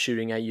just kind of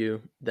shooting at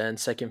you. Then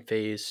second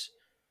phase,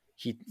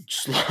 he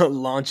just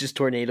launches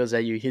tornadoes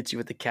at you, hits you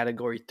with the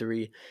Category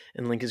 3,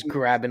 and Link is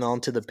grabbing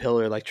onto the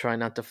pillar, like trying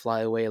not to fly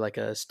away like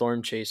a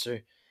storm chaser.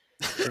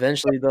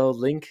 Eventually,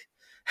 Link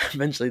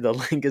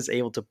is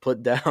able to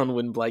put down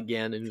Windblight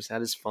Ganon, who's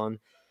had his fun.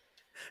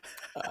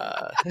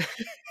 Uh,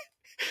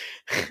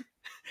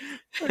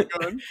 A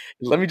gun.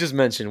 let me just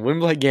mention,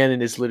 Windblight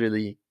Ganon is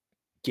literally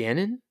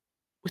Ganon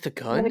with a With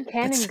gun. a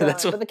cannon That's gun,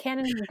 what. with a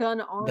cannon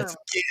gun That's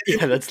arm.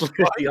 yeah. That's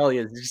literally all he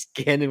is. Just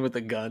Ganon with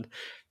a gun.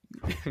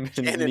 And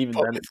Cannon, even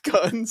but then, with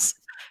guns.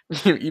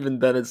 even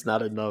then, it's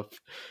not enough.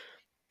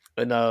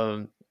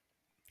 And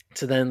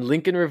so then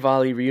Link and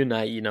Rivali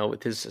reunite,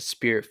 with his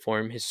spirit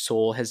form. His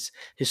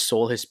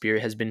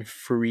spirit has been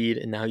freed,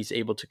 and now he's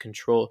able to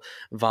control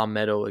Vah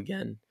Medoh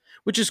again.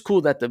 Which is cool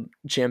that the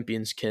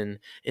champions can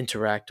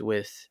interact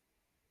with.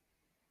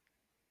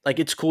 Like,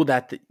 it's cool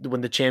that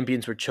when the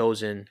champions were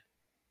chosen,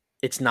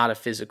 it's not a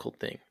physical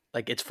thing.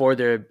 Like,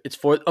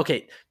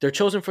 they're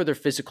chosen for their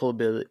physical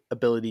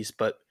abilities,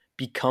 but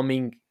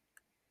becoming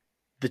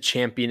the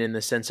champion in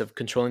the sense of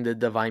controlling the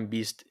divine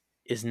beast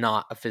is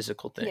not a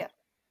physical thing. Yeah.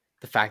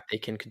 The fact they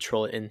can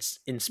control it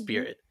in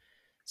spirit,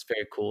 it's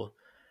very cool.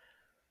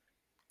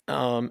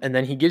 And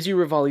then he gives you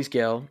Rivali's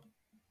Gale,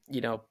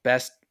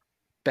 best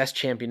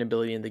champion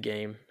ability in the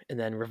game, and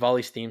then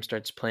Rivali's theme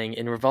starts playing.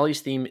 And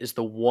Rivali's theme is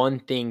the one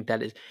thing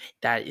that is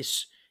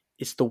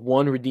it's the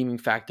one redeeming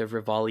factor of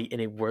Rivali,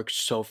 and it works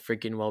so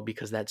freaking well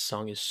because that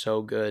song is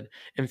so good.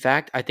 In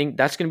fact, I think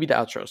that's gonna be the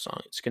outro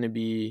song. It's gonna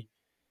be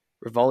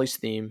Rivali's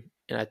theme,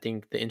 and I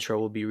think the intro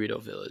will be Rito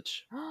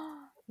Village.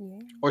 Yeah.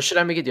 Or should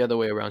I make it the other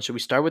way around? Should we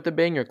start with the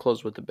bang or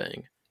close with the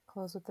bang?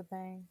 Close with the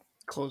bang.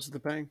 Close the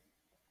bang.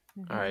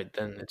 Mhm. All right,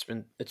 then it's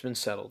been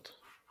settled.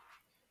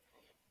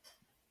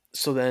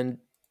 So then,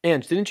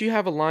 Ange, didn't you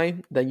have a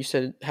line that you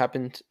said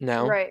happened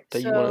now Right,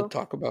 that you want so to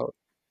talk about?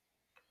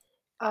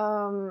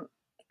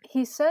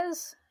 he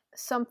says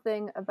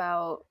something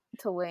about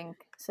to Link,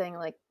 saying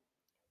like,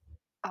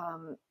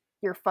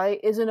 your fight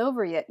isn't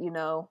over yet,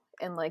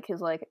 in like his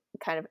like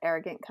kind of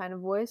arrogant kind of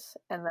voice.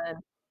 And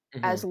then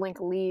as Link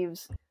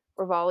leaves,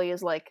 Rivali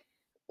is like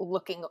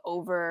looking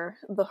over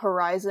the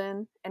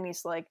horizon, and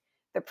he's like,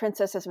 the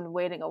princess has been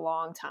waiting a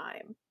long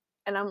time.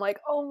 And I'm like,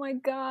 oh my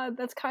god,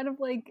 that's kind of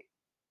like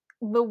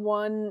the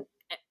one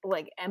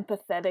like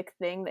empathetic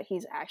thing that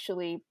he's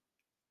actually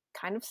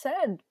kind of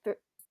said.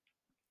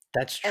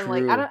 That's true.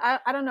 And like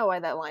I don't know why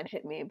that line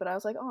hit me, but I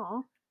was like,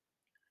 oh.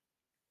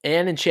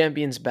 And in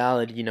Champions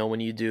Ballad, when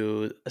you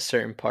do a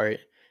certain part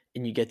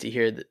and you get to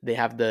hear they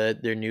have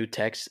their new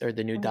text or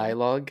the new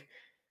dialogue,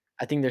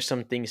 I think there's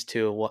some things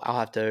too. Well, I'll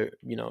have to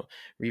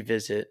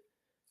revisit,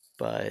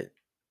 but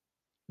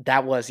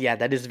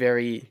that is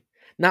very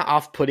not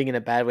off-putting in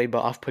a bad way,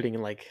 but off-putting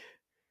in like,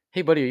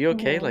 hey buddy, are you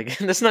okay? Like,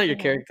 that's not your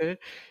character.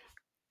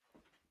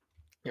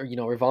 Or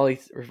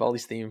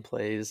Rivali's theme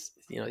plays.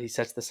 He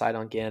sets the side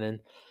on Ganon,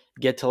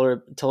 get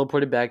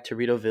teleported back to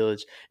Rito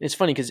Village. And it's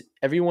funny because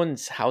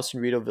everyone's house in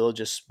Rito Village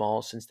is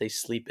small since they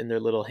sleep in their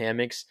little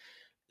hammocks.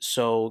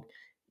 So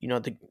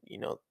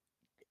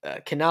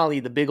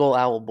Canali, the big old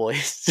owl boy,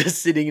 is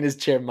just sitting in his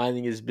chair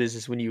minding his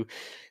business when you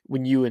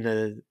in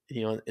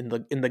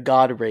the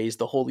god rays,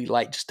 the holy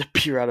light just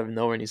appear out of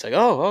nowhere, and he's like,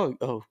 oh,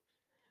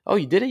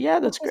 you did it? Yeah,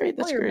 that's great.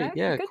 That's great.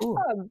 Yeah, Good cool.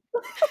 job.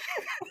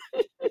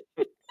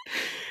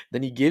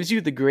 Then he gives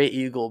you the Great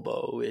Eagle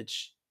Bow,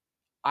 which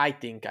I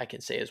think I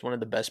can say is one of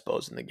the best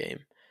bows in the game,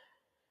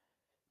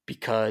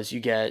 because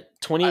you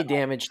get 28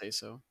 damage, Say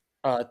so.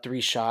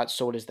 3 shots.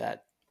 So what is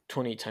that?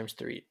 28 times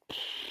 3.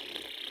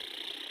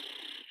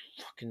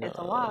 Fucking It's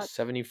a lot.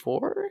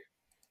 74.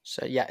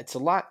 So yeah, it's a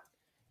lot.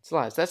 It's a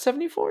lot. Is that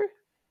 74?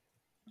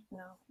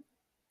 No.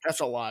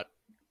 That's a lot.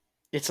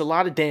 It's a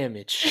lot of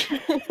damage.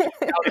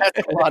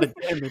 That's a lot of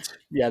damage.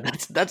 Yeah,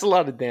 that's a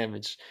lot of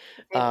damage.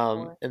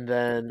 And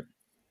then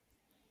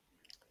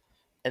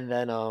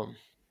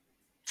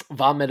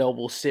Vah Medoh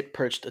will sit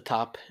perched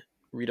atop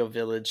Rito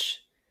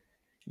Village.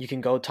 You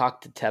can go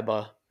talk to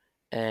Teba,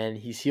 and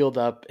he's healed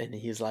up, and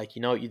he's like,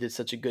 you did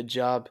such a good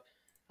job.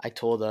 I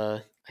told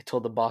the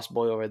boss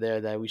boy over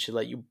there that we should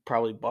let you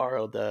probably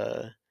borrow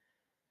the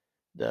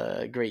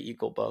Great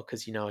Eagle Bow,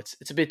 because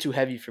it's a bit too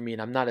heavy for me,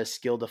 and I'm not as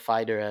skilled a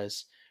fighter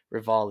as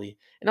Rivali.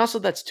 And also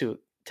that's too,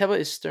 Teba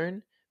is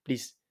stern, but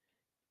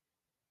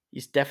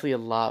he's definitely a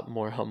lot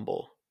more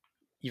humble,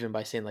 even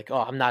by saying like,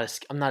 oh, I'm not as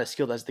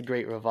skilled as the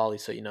great Rivali,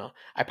 so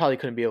I probably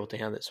couldn't be able to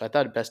handle it. So I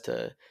thought it best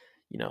to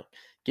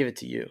give it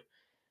to you.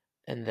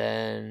 And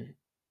then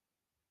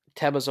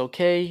Teba's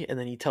okay, and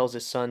then he tells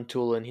his son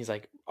Tula, and he's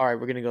like, all right,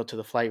 we're gonna go to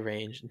the flight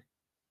range.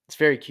 It's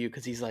very cute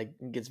because he's like,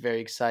 gets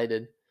very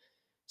excited.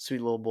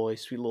 Sweet little boy,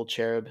 sweet little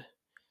cherub.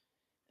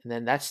 And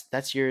then that's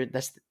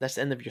the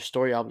end of your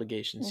story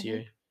obligations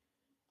here.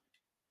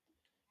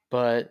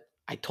 But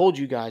I told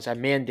you guys, I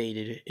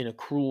mandated in a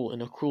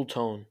cruel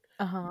tone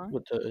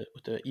with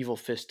the evil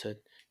fist to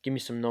give me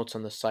some notes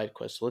on the side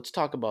quest. So let's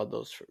talk about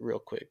those real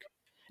quick.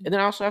 And then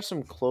I also have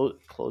some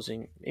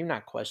closing, maybe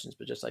not questions,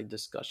 but just like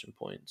discussion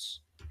points.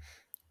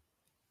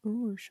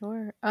 Ooh,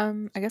 sure. I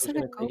guess I Who's could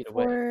gonna go take it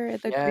away? for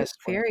the Great Yes,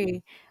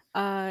 Fairy.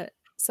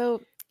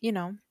 So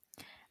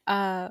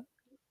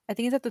I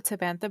think it's at the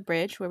Tabantha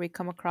Bridge where we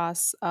come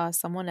across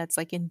someone that's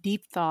like in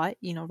deep thought,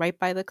 right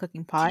by the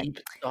cooking pot. deep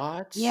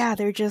thoughts. Yeah,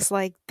 they're just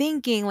like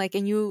thinking, like,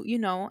 and you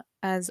know,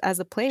 as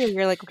a player,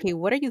 you're like, okay,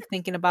 what are you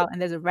thinking about?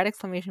 And there's a red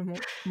exclamation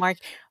mark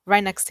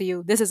right next to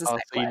you. This is a Oh,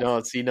 side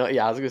quest. so you know,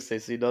 yeah, I was gonna say,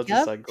 so you know it's a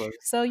Yep. side quest.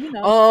 So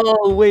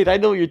Oh wait, I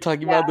know what you're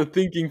talking yeah, about. The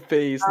thinking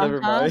face.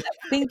 Never uh-huh, mind. that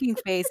thinking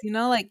face,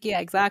 like, yeah,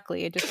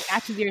 exactly. It just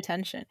catches your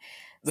attention.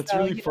 That's So,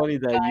 really funny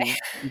this that guy,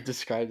 you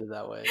described it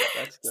that way.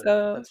 That's good.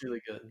 so, That's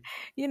really good.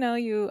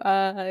 you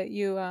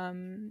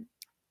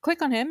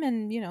click on him,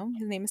 and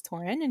his name is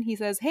Torin, and he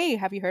says, "Hey,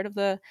 have you heard of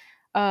the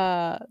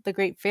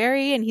Great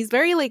Fairy?" And he's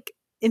very like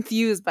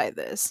enthused by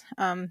this.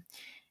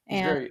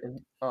 He's And very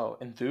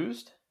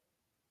enthused.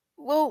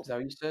 well, Is that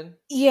what you said?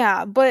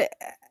 yeah, but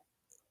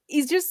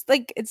he's just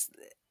like it's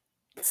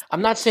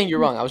I'm not saying you're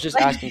wrong. I was just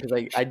asking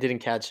because I didn't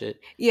catch it.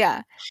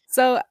 yeah.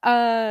 So,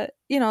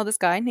 this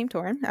guy named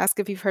Torin asks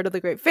if you've heard of the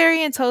Great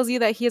Fairy and tells you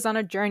that he is on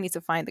a journey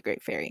to find the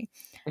Great Fairy.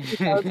 He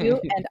tells you,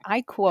 and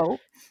I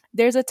quote,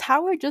 "There's a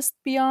tower just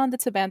beyond the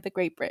Tabantha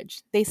Great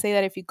Bridge. They say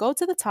that if you go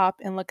to the top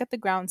and look at the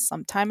ground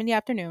sometime in the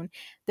afternoon,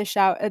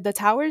 the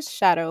tower's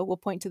shadow will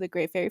point to the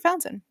Great Fairy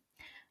Fountain."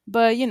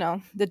 But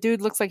the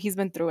dude looks like he's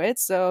been through it,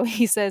 so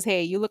he says,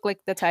 "Hey, you look like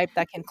the type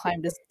that can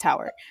climb this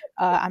tower.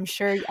 I'm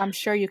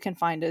sure you can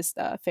find this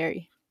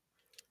fairy."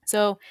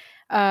 So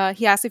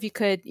he asked if you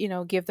could,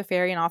 give the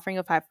fairy an offering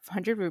of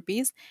 500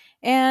 rupees.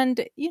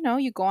 And,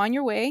 you go on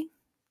your way,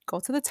 go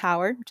to the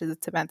tower, which is the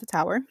Tabantha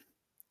Tower.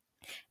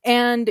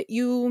 And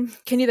you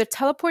can either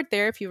teleport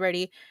there if you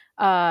already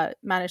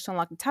managed to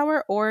unlock the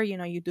tower, or,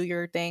 you do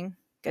your thing,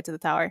 get to the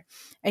tower,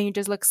 and you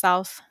just look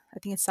south. I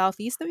think it's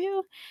southeast of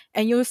you,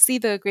 and you'll see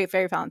the Great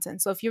Fairy Fountain.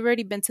 So if you've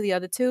already been to the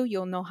other two,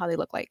 you'll know how they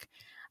look like.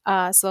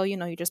 So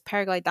you just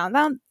paraglide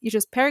down. You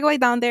just paraglide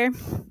down there,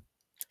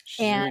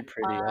 She's and really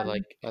pretty.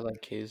 I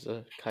like she's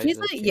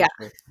Kaisa. yeah,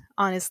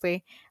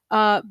 honestly.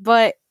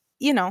 But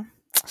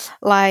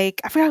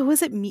like I forgot,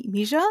 was it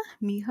Mija?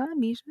 Mija?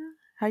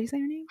 How do you say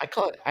her name?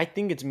 I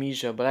think it's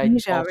Misha, but I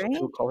Mija, also right?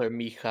 do call her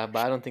Mija, but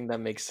I don't think that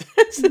makes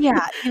sense in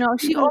Yeah,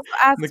 she also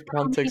the asks for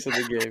how many context of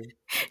the game.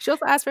 she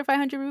also asked for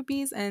 500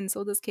 rupees, and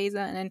so does Keiza.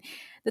 And then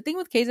the thing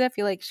with Keiza, I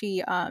feel like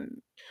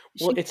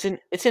Well, she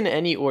it's in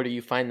any order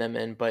you find them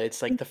in, but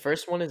it's like the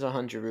first one is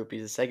 100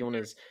 rupees, the second one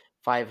is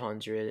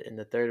 500, and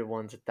the third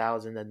one's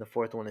 1,000, and the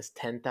fourth one is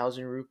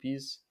 10,000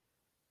 rupees.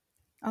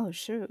 oh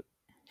shoot.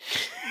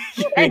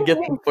 You didn't get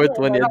the fourth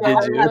one yet,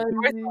 did you?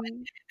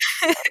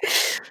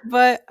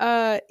 But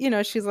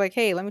she's like,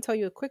 "Hey, let me tell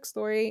you a quick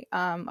story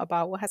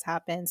about what has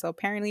happened." So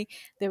apparently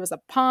there was a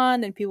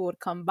pond, and people would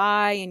come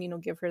by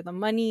and give her the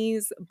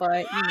monies,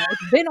 but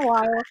it's been a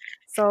while.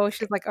 So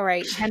she's like, "All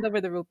right, hand over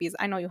the rupees.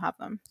 I know you have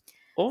them."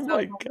 Oh So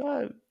my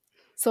god.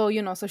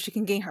 so she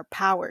can gain her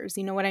powers.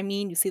 You know what I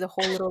mean? You see the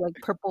whole little like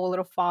purple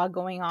little fog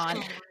going on.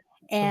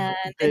 And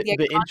then the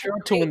The intro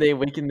to iconic when they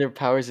awaken their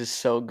powers is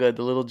so good.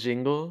 The little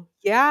jingle,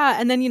 yeah,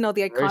 and then the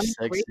very iconic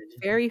Great sexy.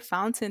 Fairy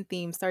Fountain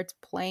theme starts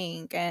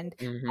playing, and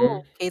Mm-hmm.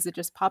 boom, Keiza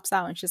just pops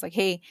out, and she's like,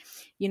 "Hey,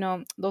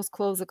 those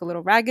clothes look a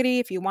little raggedy.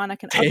 If you want, I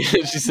can up."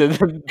 She said,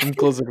 "Them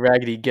clothes look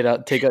raggedy. Get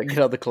out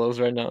the clothes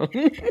right now."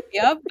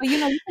 Yep, but you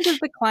can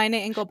just decline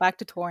it and go back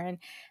to Torin,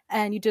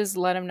 and you just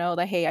let him know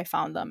that, "Hey, I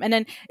found them." And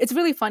then it's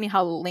really funny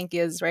how Link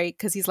is, right?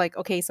 Because he's like,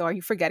 "Okay, so are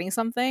you forgetting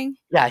something?"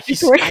 Yeah,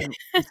 Torin-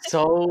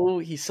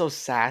 he's so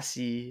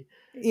sassy.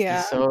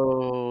 yeah.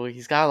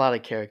 He's got a lot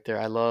of character.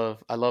 I love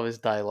his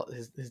dialogue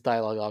his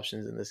dialogue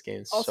options in this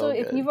game. Also, So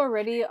if good. you've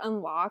already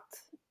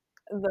unlocked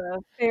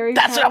the fairy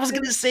That's what I was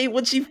fountain, gonna say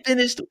when she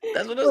finished.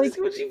 That's what I was like,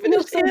 gonna say when she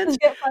you'll finished start to hands.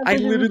 get I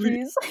 500 literally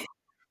rupees.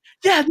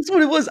 Yeah, that's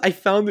what it was. I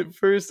found it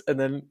first, and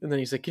then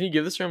he's like, "Can you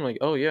give this to her?" I'm like,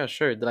 "Oh yeah,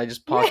 sure." Then I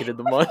just Yeah. pocketed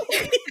the money.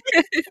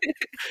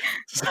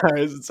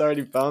 Sorry, it's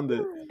already found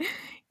it.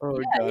 Oh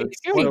Yeah, god, if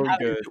it's you so already have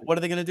it. good. What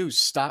are they gonna do?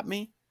 Stop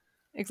me?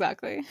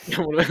 Exactly.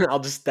 I'll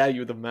just stab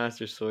you with a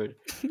master sword.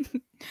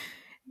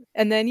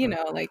 And then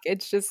like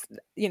it's just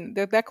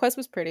that quest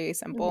was pretty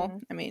simple.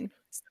 Mhm. I mean,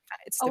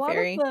 it's A the lot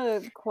fairy.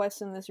 of the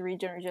quests in this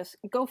region are just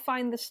go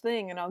find this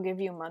thing and I'll give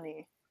you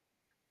money.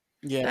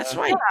 Yeah. That's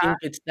why I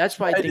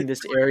I think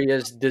this area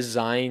is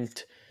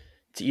designed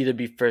to either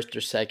be first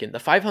or second. The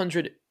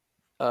 500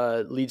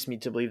 leads me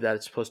to believe that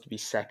it's supposed to be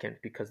second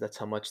because that's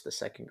how much the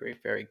second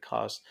Great Fairy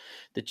costs.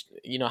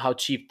 How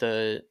cheap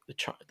the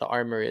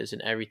armor is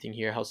and everything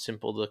here, how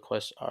simple the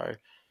quests are.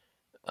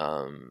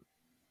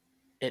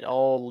 It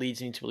all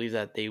leads me to believe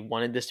that they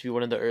wanted this to be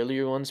one of the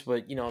earlier ones,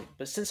 but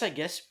since I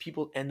guess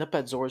people end up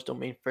at Zora's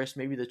Domain first,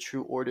 maybe the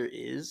true order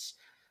is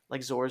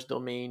like Zora's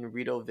Domain,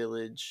 Rito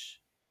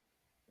Village.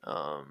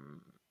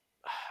 Um,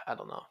 I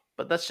don't know,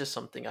 but that's just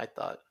something I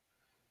thought.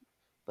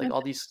 Like That's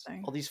all these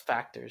interesting. all these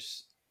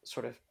factors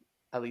sort of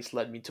at least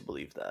led me to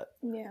believe that.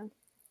 Yeah.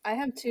 I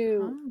have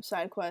two Huh.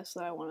 side quests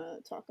that I want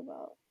to talk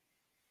about.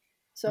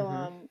 So,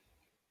 Mhm.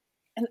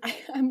 and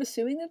I'm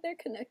assuming that they're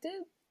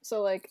connected.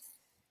 So, like,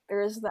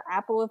 there's the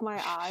Apple of My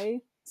Eye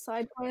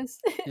side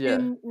quest Yeah.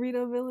 in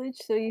Rito Village.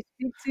 So you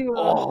speak to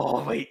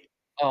Oh wait.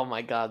 Oh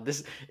my god.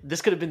 This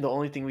could have been the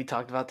only thing we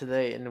talked about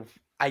today, and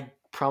I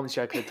promise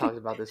you I could have talked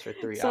about this for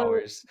 3 so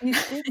hours. you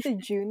speak to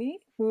Junie,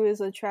 who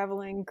is a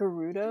traveling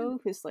Gerudo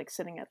who's like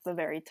sitting at the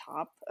very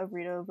top of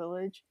Rito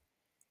Village.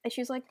 And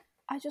she's like,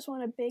 I just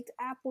want a baked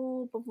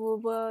apple, blah blah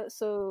blah.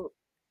 So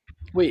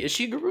Wait, is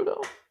she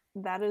Gerudo?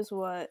 that is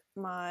what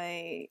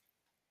my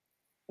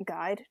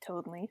guide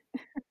told me.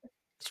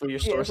 That's what your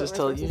Yeah, that's what sources my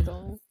tell sources you.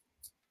 told me.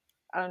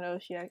 I don't know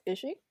if is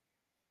she?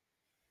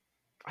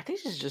 I think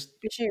she's just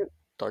Is she?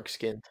 dark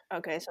skinned.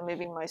 Okay, so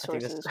maybe my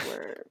think that's- sources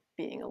were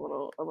being a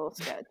little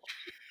sketch.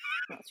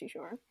 Not too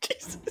sure.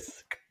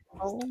 Jesus.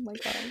 Oh my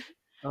god.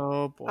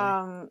 Oh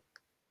boy.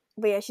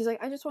 But yeah, she's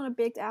like, I just want a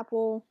baked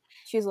apple.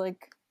 She's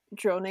like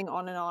droning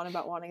on and on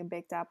about wanting a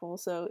baked apple.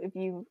 So if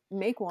you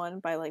make one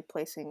by like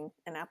placing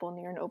an apple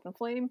near an open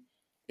flame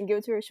and give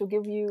it to her, she'll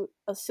give you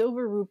a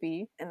silver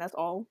rupee, and that's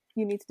all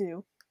you need to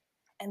do.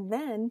 And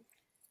then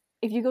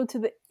if you go to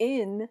the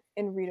inn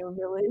in Rito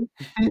Village,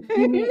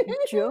 you meet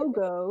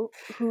Jogo,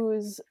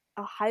 who's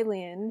a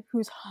Hylian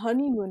who's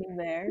honeymooning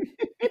there,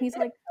 and he's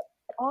like,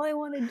 all I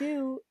want to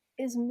do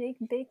is make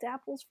baked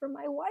apples for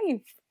my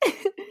wife.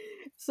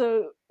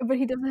 So, but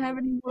he doesn't have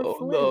any more Oh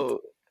flint. no.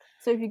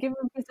 So if you give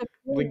him a piece of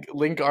flint,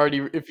 Link already.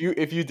 If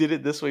you did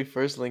it this way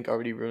first, Link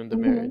already ruined the Mhm.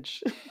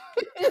 marriage.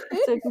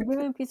 so if you give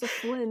him a piece of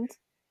flint,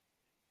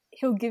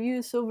 he'll give you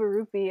a silver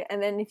rupee,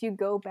 and then if you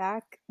go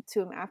back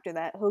to him after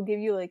that, he'll give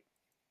you like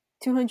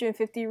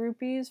 250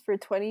 rupees for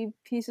 20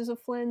 pieces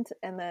of flint,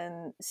 and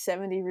then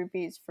 70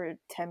 rupees for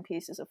 10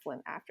 pieces of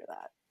flint after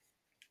that.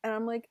 And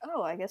I'm like,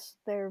 oh, I guess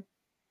they're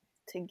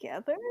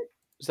together?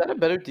 Is that a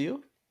better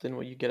deal than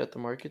what you get at the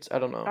markets? I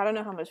don't know. I don't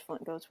know how much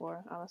flint goes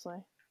for, honestly.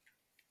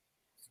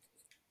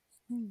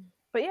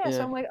 But yeah, so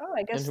Yeah, I'm like, oh,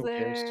 I guess who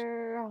cares?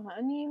 they're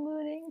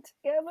honeymooning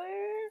together.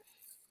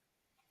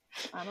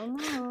 I don't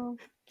know.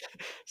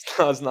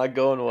 It's not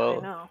going I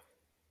well. know.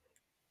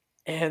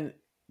 And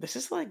this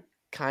is like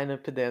kind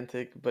of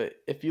pedantic, but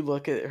if you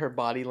look at her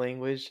body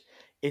language,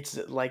 it's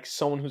like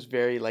someone who's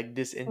very like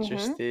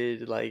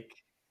disinterested, like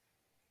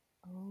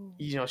Oh.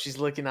 you know, she's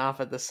looking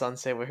off at the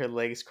sunset with her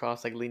legs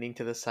crossed, like leaning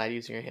to the side,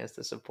 using her hands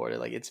to support it.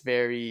 Like it's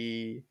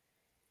very,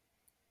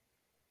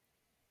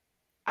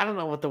 I don't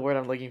know what the word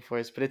I'm looking for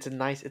is, but it's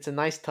a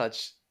nice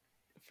touch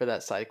for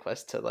that side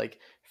quest to like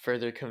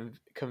further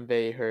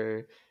convey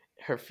her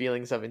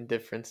feelings of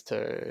indifference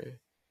to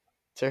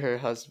her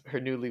husband,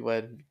 her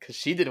newlywed, because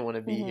she didn't want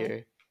to be Mhm.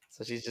 here,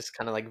 so she's just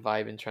kind of like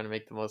vibing, trying to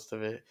make the most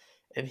of it,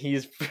 and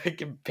he's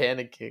freaking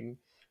panicking,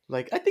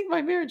 like I think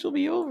my marriage will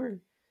be over.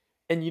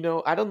 And you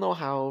know, I don't know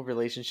how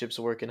relationships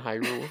work in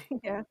Hyrule,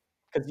 Yeah.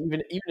 because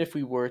even if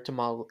we were to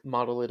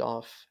model it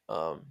off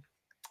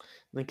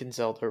Link and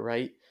Zelda,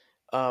 right?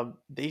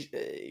 They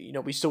you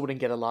know, we still wouldn't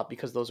get a lot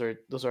because those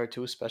are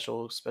two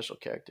special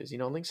characters. You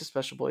know, Link's a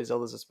special boy,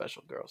 Zelda's a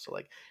special girl. So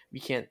like we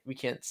can't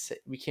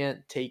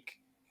take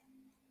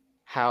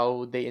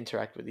how they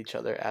interact with each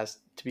other as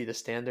to be the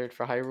standard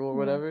for Hyrule or Mhm.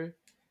 whatever.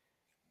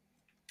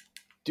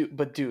 Dude,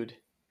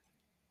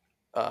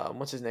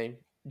 what's his name?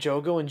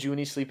 Jogo and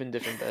Junie sleep in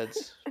different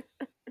beds.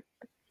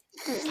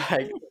 It's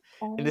like,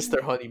 and it's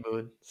their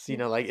honeymoon. So, you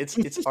know, like it's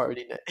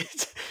already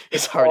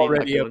it's already not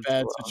Already a going too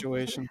bad well.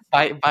 situation.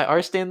 By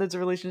our standards of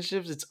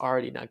relationships, it's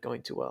already not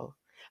going too well.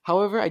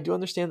 However, I do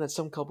understand that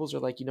some couples are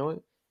like, you know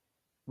what,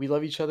 we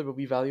love each other, but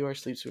we value our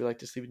sleep, so we like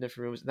to sleep in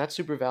different rooms, and that's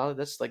super valid.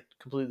 That's like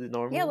completely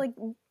normal. Yeah, like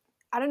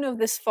I don't know if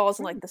this falls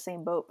in like the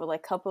same boat, but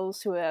like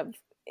couples who have,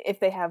 if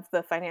they have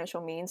the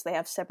financial means, they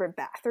have separate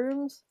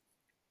bathrooms.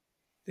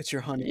 It's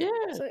your honey.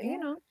 Yeah, So you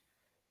know,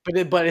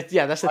 but it's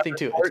yeah, that's the thing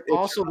too. It's retort is-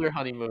 also their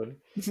honeymoon.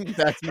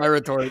 That's my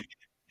retort.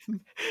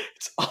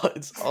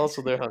 It's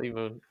also their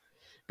honeymoon.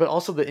 But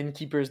also the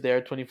innkeeper is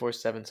there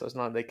 24/7, so it's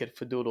not they could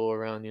fadoodle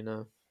around, you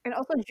know. and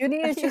also Judy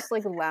is just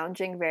like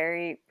lounging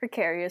very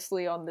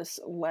precariously on this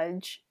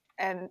ledge,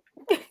 and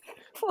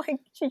like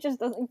she just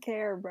doesn't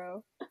care,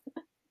 bro.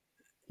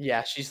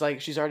 Yeah, she's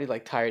already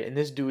like tired. And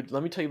this dude,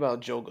 let me tell you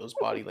about Jogo's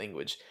body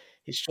language.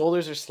 His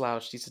shoulders are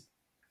slouched. He's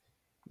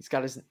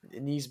got his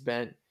knees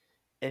bent,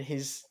 and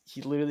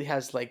he literally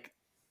has like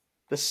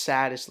the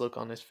saddest look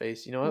on his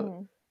face. You know what?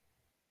 Mhm.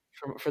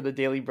 For the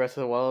Daily Breath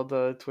of the Wild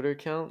Twitter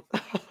account,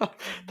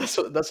 that's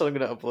what I'm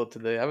gonna upload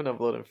today. I haven't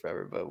uploaded in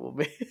forever, but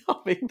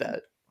I'll make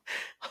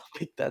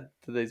that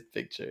today's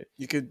picture.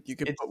 You could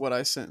It's- put what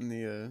I sent in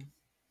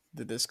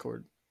the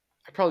Discord.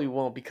 I probably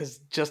won't because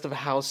just of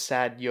how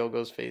sad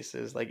Yogo's face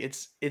is. Like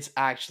it's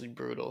actually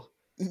brutal.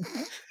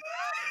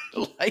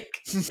 like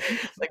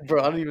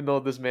bro, I don't even know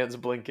if this man's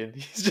blinking.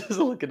 He's just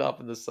looking up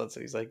in the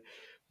sunset. He's like,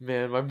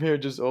 man, my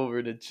marriage is over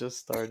and it just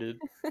started.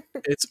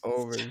 It's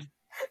over.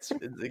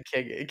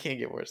 It can't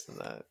get worse than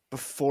that.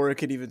 Before it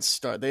could even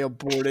start, they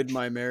aborted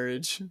my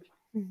marriage.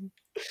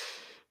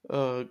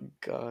 Oh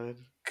god.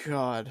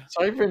 God.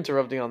 Sorry for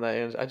interrupting on that,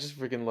 Ange. I just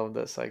freaking love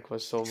that side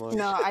quest so much.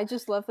 No, I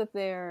just love that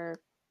they're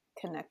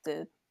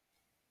connected,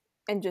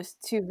 and just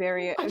two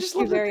very I just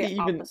love that they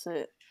even-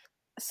 opposite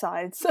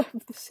sides of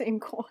the same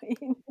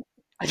coin.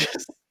 I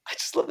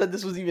just love that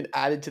this was even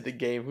added to the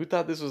game. Who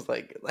thought this was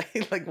like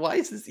why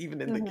is this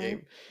even in the Mhm.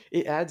 game?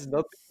 It adds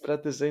nothing, but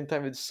at the same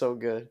time it's so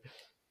good.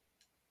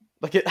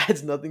 Like it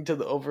adds nothing to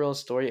the overall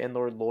story and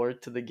or lore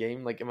to the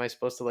game. Like, am I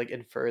supposed to like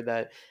infer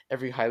that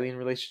every Hylian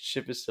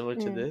relationship is similar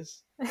to Mm.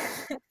 this?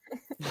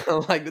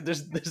 Like,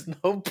 there's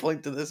no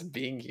point to this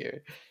being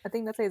here. I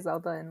think that's a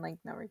Zelda and Link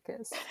never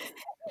kissed.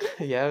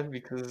 Yeah,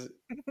 because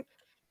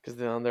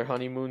they're on their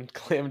honeymoon,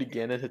 Calamity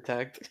Ganon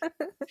attacked.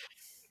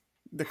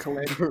 The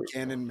Calamity Bru-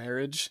 Ganon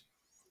marriage.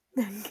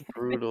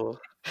 Brutal.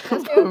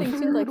 That's the other thing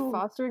too, like Brutal.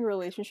 fostering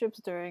relationships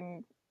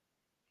during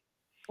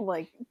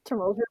like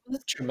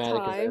tumultuous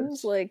Traumatic times.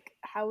 events. Like,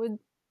 how would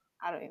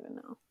I don't even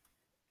know.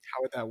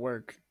 How would that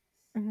work?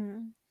 Mm-hmm.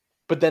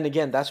 But then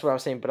again, that's what I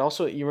was saying. But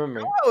also, you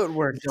remember, How would it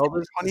work?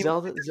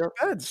 Zelda,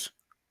 Beds.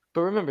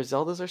 but remember,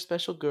 Zelda's our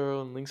special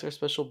girl and Link's our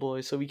special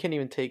boy, so we can't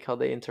even take how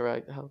they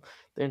interact, how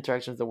their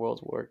interactions with the world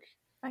work.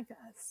 I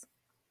guess.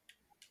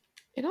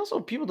 And also,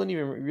 people don't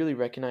even really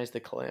recognize the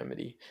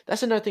Calamity.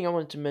 That's another thing I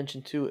wanted to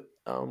mention too.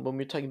 When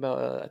we were talking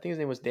about, I think his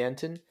name was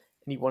Danton, and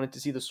he wanted to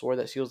see the sword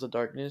that seals the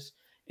darkness.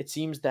 It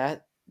seems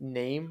that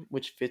name,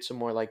 which fits a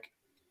more like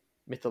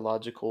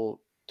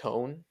mythological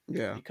tone,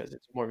 Yeah. because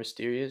it's more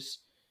mysterious,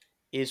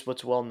 is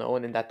what's well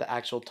known, and that the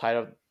actual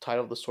title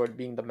of the sword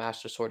being the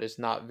Master Sword is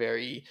not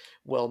very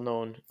well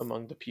known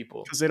among the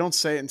people. Because they don't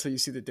say it until you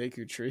see the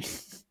Deku Tree.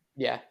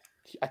 Yeah,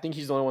 I think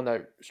he's the only one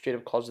that straight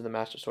up calls it the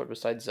Master Sword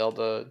besides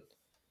Zelda.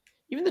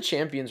 Even the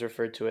champions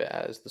referred to it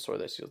as the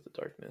sword that seals the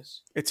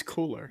darkness. It's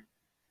cooler.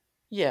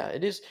 Yeah,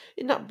 it is.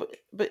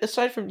 But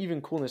aside from even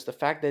coolness, the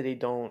fact that they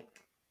don't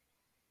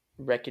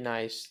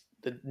recognize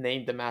the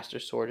name, the Master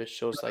Sword, it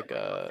shows like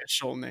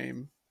Official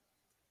name.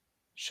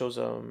 shows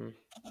a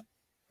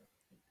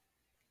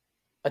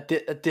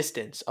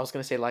distance. I was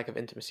gonna say lack of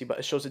intimacy, but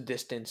it shows a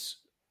distance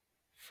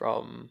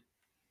from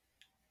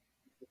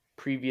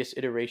previous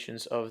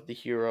iterations of the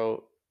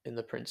hero and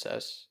the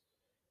princess,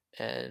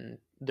 and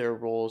their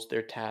roles,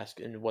 their task,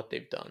 and what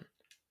they've done.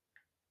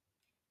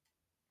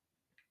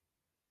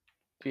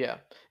 But yeah,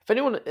 if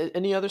anyone,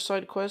 any other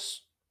side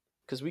quests,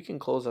 because we can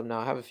close up now.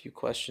 I have a few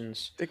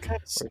questions. They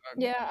kind of suck.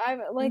 Yeah,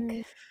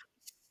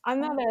 I'm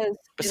not as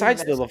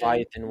Besides the invested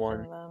Leviathan in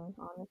one, them,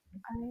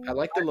 honestly. I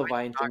like the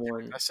Leviathan Not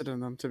one. invested in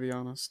them, to be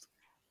honest.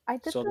 I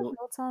did So the the-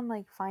 notes on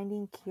like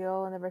finding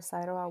Keel and the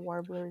recital at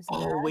Warbler's Oh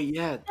Nest. wait,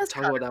 yeah, That's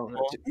talk about that kinda one.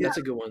 cool. That's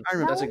a good one. I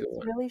remember. That's a That good was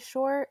one. really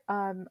short.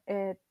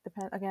 It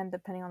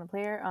depending on the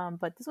player.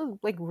 But this was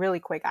like really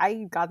quick.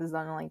 I got this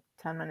done in like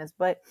 10 minutes.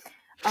 But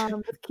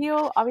with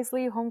Keel,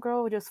 obviously,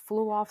 homegirl just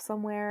flew off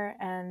somewhere,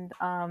 and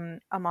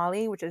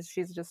Amali,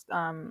 she's just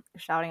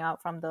shouting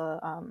out from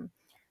the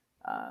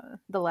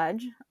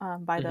ledge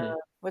by the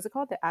what's it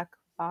called, the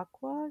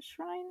Aqua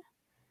Shrine.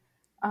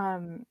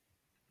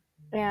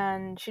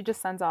 And she just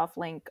sends off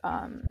Link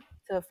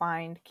to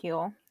find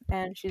Keel,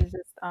 and she's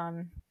just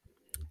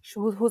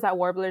who's at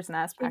Warbler's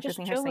Nest She's just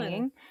practicing her chilling.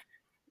 singing.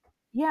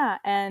 Yeah,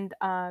 and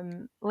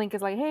Link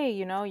is like, "Hey,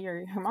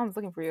 your mom's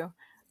looking for you."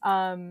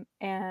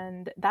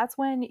 And that's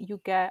when you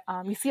get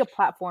you see a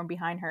platform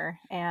behind her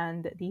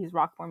and these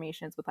rock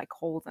formations with like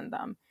holes in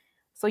them.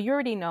 So you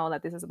already know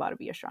that this is about to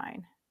be a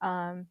shrine.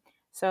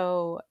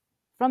 So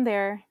from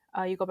there,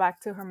 you go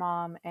back to her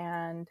mom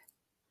and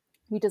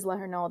you just let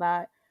her know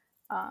that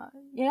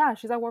yeah,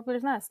 she's at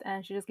Warbler's Nest,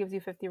 and she just gives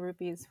you 50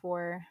 rupees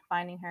for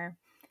finding her.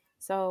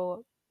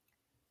 So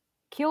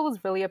Keel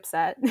was really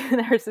upset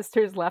that her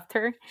sisters left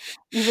her,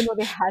 even though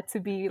they had to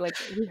be like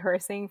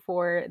rehearsing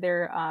for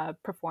their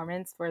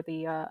performance for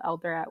the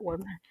Elder at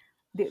Warbler.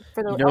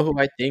 For the You know Elder. who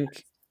I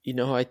think? You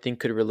know who I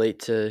think could relate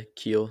to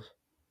Keel?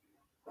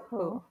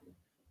 Who?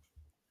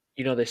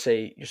 You know, they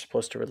say you're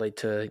supposed to relate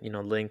to,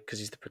 Link because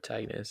he's the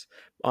protagonist.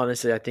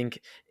 Honestly, I think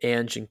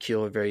Ange and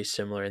Keel are very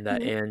similar in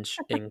that Ange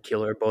and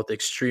Keel are both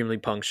extremely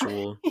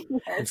punctual.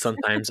 And Yes.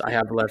 sometimes I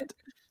have left,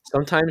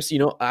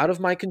 out of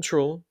my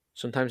control.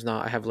 Sometimes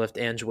not. I have left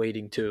Ange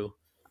waiting too.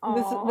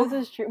 This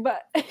is true,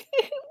 but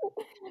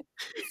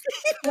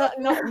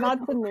not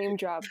to name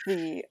drop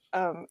the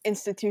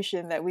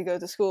institution that we go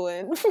to school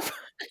in.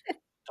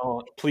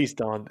 Please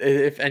don't.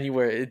 If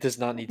anywhere, it does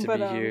not need to But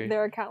be here.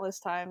 there are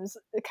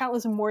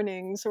countless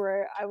mornings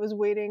where I was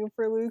waiting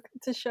for Luke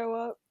to show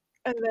up,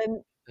 and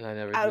then And I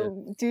never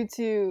did. due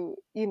to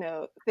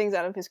things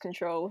out of his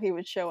control, he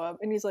would show up,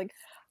 and he's like,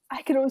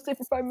 "I can only stay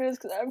for 5 minutes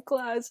because I have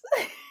class."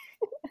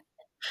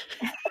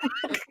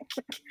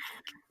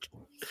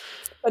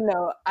 But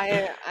no,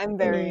 I'm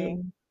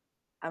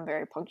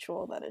very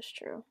punctual. That is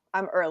true.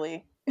 I'm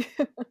early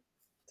to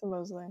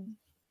most things.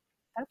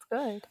 That's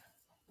good.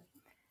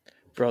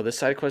 Bro, this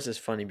side quest is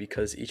funny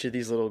because each of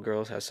these little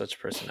girls has such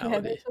Yeah,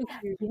 personality. they're so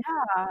cute.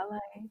 Yeah,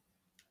 like,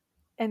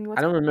 and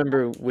I don't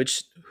remember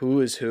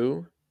who is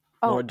who,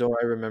 nor Oh, do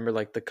I remember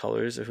like the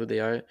colors of who they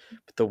are.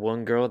 But the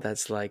one girl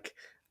that's like,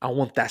 I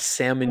want that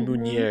salmon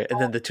meunier, and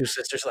then the two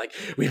sisters are like,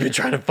 we've been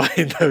trying to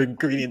find the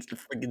ingredients to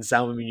freaking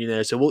salmon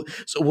meunier. So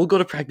we'll go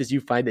to practice.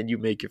 You find it, and you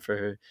make it for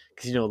her,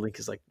 because Link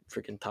is like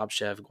freaking top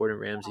chef, Gordon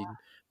Ramsay,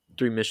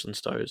 3 Michelin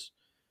stars.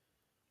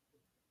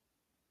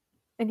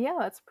 and yeah,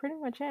 that's pretty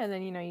much it. And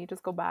then you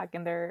just go back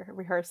and they're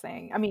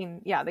rehearsing. I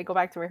mean, yeah, they go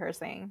back to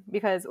rehearsing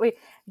because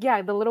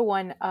the little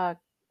one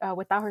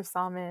without her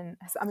salmon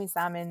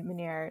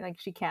meunier, like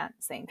she can't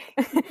sing.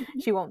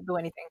 She won't do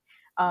anything.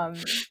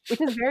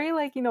 which is very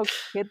like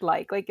kid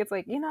like it's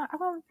like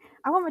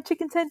I want my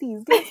chicken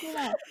tendies, give me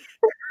that.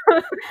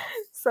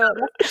 So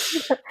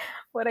that's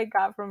what I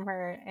got from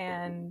her,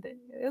 and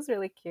it was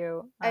really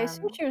cute. I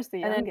assume she was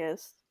the and then-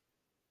 youngest.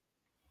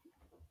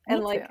 Me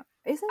And like too.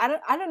 Is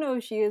it? I don't know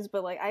if she is,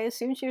 but like I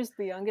assume she was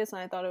the youngest,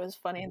 and I thought it was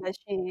funny that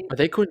she. Are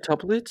they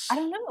quintuplets? I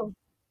don't know.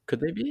 Could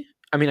they be?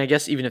 I mean, I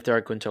guess even if there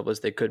are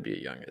quintuplets, they could be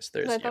a youngest.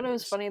 There's I thought it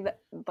was youngest. funny that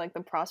like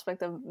the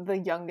prospect of the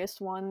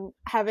youngest one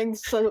having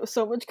so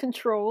much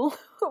control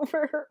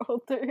over her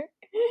older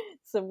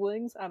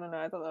siblings. I don't know.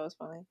 I thought that was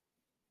funny.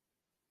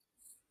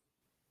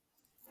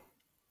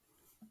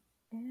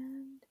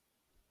 And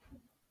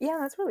yeah,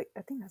 that's really.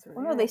 I think that's really.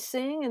 Oh no, they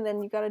sing, and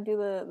then you got to do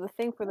the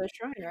thing for the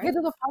shrine, right? You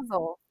do the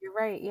puzzle. You're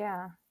right.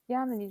 Yeah,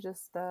 and then you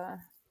just gotta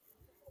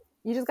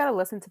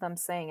listen to them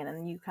sing, and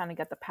then you kind of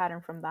get the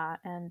pattern from that.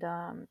 And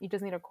you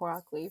just need a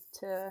Korok leaf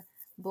to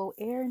blow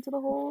air into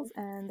the holes,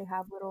 and they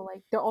have little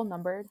like they're all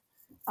numbered.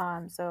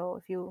 So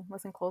if you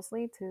listen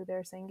closely to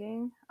their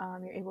singing,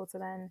 you're able to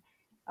then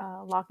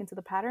lock into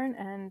the pattern,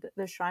 and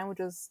the shrine will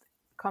just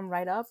come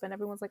right up, and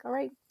everyone's like, "All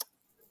right,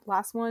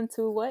 last one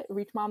to what?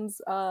 Reach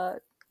mom's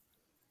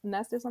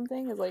nest or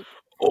something." Is like,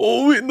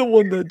 oh, and the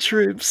one that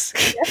trips.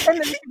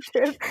 and then you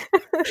trip.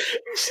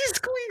 She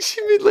squeaked.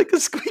 She made like a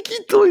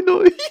squeaky toy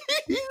noise.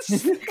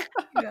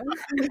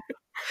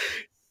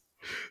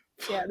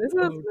 Yeah, this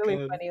was really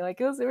God. funny.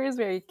 Like it was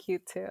very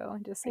cute too.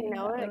 Just You seeing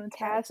know that what? little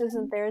Cass interaction.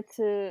 isn't there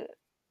to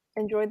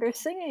enjoy their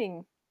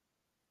singing.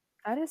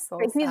 That is so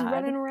Like, he's sad.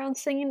 running around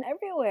singing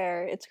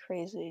everywhere. It's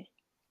crazy.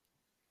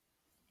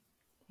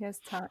 He has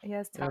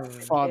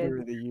talented Father kids.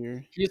 of the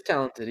year. He's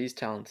talented. He's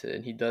talented,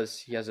 and he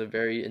has a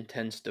very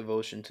intense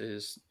devotion to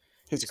his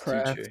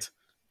craft. teacher.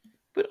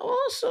 But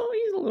also,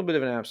 he's a little bit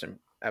of an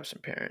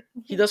absent parent.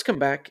 He does come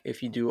back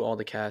if you do all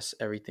the cast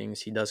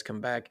everythings. He does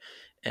come back,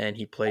 and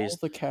he plays All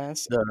the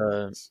cast.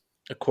 the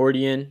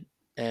accordion,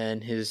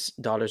 and his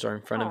daughters are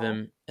in front of Aw.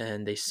 him,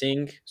 and they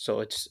sing. So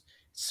it's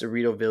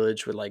Cerrito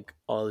Village with like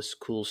all this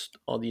cool,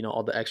 all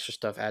the extra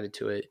stuff added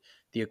to it,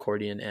 the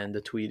accordion and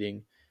the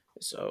tweeting.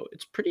 So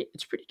it's pretty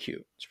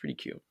cute. It's pretty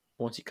cute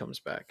once he comes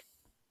back.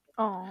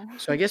 Oh.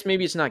 So I guess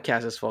maybe it's not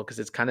Cass's fault because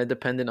it's kind of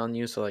dependent on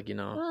you. So like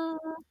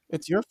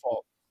It's your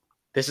fault.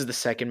 this is the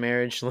second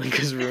marriage Link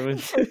has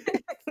ruined.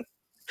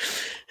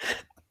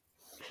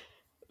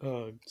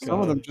 Oh,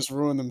 Some of them just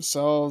ruin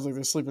themselves. Like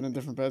they're sleeping in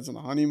different beds on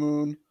the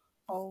honeymoon.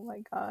 Oh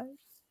my god.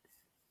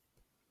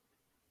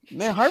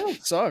 Man,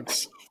 Hyrule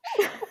sucks.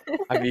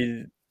 I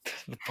mean,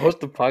 the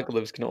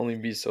post-apocalypse can only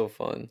be so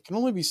fun. It can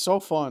only be so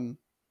fun.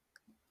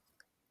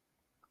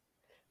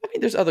 I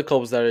mean, there's other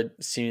clubs that are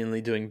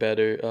seemingly doing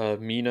better.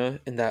 Mina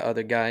and that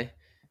other guy,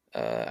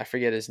 I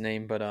forget his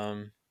name, but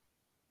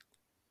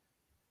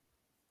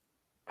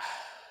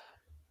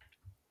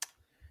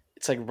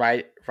it's like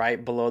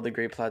right below the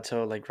Great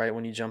Plateau, like right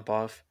when you jump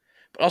off.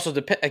 But also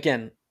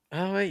again.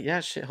 Oh wait,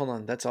 yeah, shit. Hold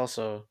on, that's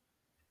also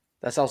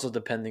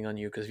depending on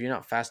you because if you're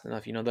not fast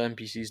enough, the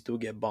NPCs do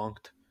get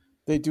bonked.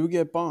 They do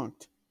get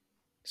bonked.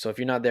 So if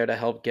you're not there to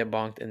help get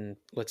bonked, and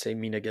let's say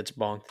Mina gets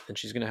bonked, then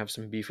she's gonna have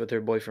some beef with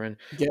her boyfriend,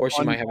 or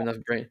she might have enough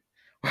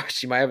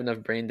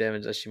brain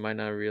damage that she might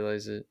not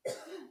realize it.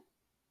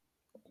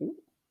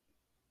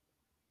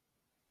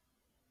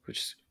 Who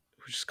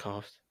just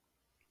coughed?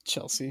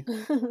 Chelsea.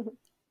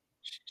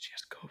 She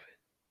has COVID.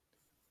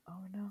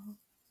 Oh no.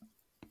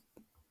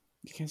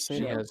 You can't say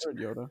She that has- word,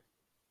 Yoda.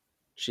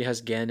 She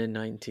has Ganon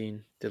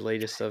 19, the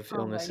latest of Oh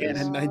my illnesses.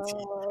 Ganon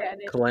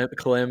 19.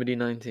 Calamity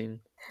 19.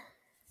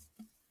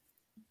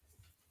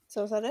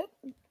 So is that it?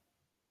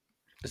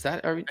 Is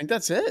that I think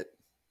that's it.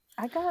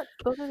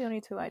 Those are the only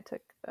two I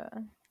took.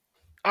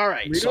 all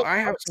right? Read So up I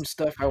have first. some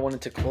stuff I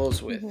wanted to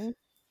close with. Mhm.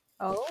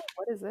 Oh,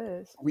 what is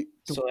this?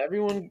 So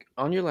everyone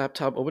on your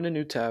laptop, open a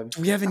new tab.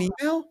 Do we have an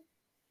email?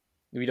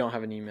 We don't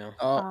have an email.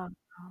 Oh.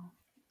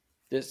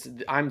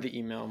 I'm the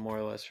email more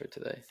or less for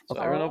today. So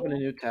Okay. everyone open a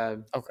new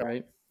tab. Okay.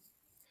 Right.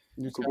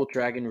 New Google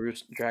Dragon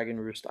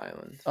Roost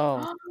Island.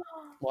 Oh,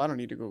 well, I don't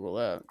need to Google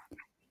that.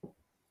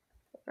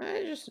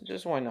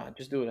 Just why not?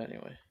 Just do it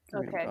anyway.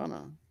 Okay.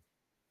 Gonna.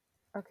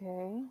 Okay,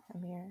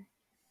 I'm here.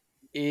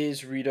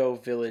 Is Rito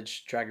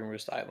Village Dragon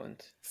Roost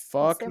Island?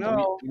 Fuck Say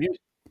no.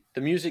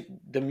 The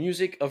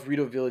music of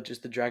Rito Village is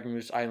the Dragon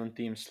Roost Island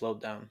theme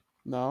slowed down.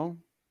 No.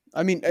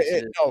 I mean, Yes,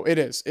 it is. no, it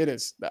is. It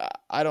is.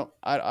 I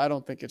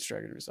don't think it's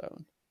Dragon Roost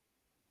Island.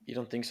 You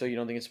don't think so? You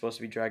don't think it's supposed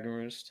to be Dragon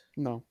Roost?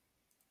 No.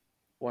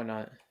 Why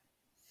not?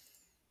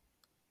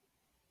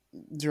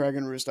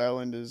 Dragon Roost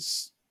Island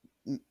is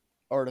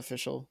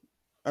artificial.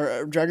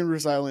 Or Dragon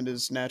Roost Island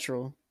is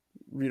natural.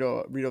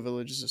 Rito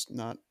Village is just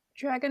not.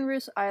 Dragon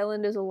Roost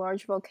Island is a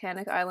large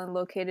volcanic island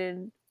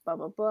located blah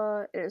blah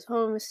blah. It is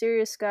home of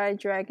mysterious sky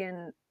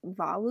dragon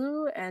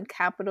Valu and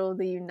capital of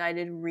the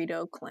United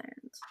Rito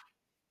clans.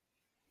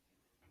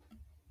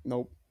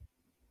 Nope.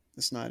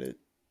 That's not it.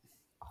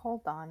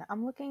 Hold on.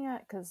 I'm looking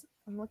at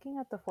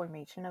the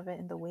formation of it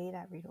and the way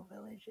that Rito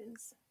Village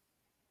is.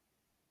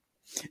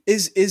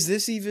 Is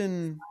this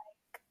even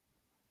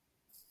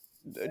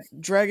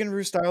Dragon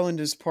Roost Island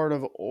is part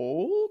of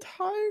Old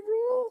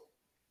Hyrule?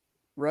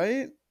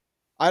 right?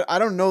 I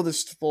don't know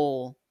this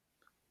full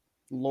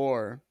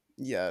lore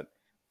yet.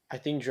 I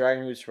think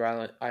Dragon Roost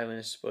Island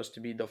is supposed to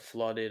be the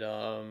flooded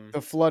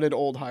The flooded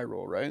old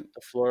Hyrule, right?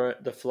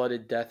 the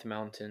flooded Death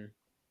Mountain.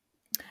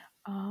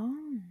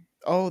 Oh.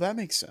 Oh, that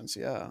makes sense.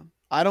 Yeah,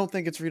 I don't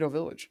think it's Rito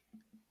Village.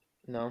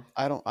 No.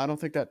 I don't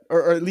think that,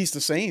 or at least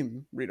the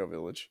same Rito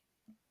Village.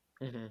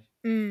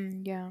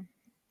 Yeah.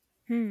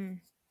 Hmm.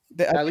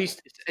 At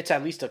least it's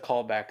at least a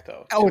callback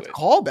though. Oh, it's a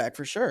callback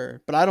for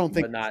sure, but I don't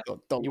think But not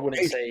the you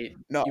wouldn't location. say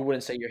No, you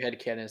wouldn't say your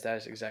headcanon is that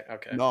is exact.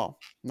 Okay. no,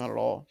 not at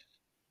all.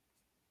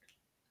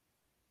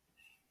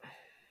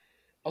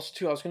 Also,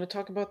 too, I was going to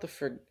talk about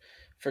the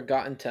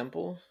Forgotten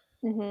Temple,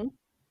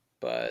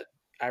 but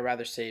I'd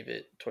rather save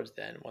it towards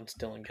the end once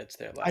Dylan gets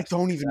there last. I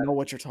don't even know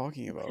what you're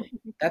talking about.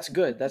 That's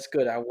good. That's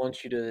good. I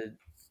want you to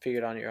figure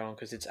it on your own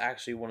because it's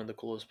actually one of the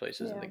coolest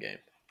places in the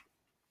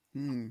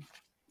game.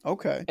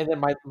 Okay. And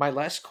then my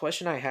last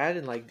question I had,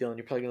 and like Dylan,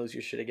 you're probably gonna lose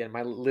your shit again.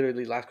 My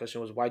literally last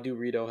question was, why do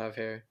Rito have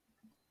hair?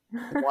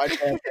 Why do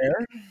they have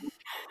hair?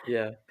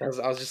 Yeah, I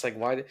was just like,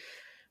 why?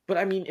 But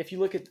I mean, if you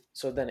look at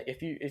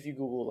if you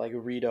Google like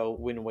Rito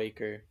Wind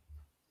Waker,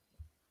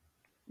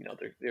 you know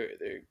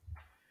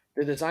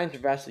their designs are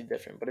vastly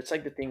different. But it's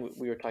like the thing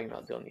we were talking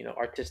about, Dylan. You know,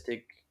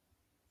 artistic.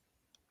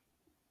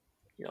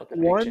 You know,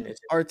 depiction is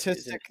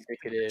artistic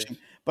indicative.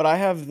 But I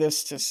have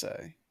this to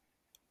say.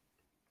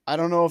 I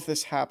don't know if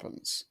this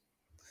happens,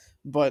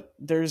 but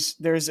there's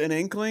an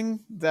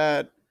inkling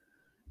that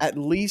at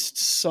least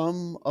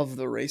some of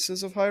the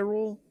races of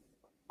Hyrule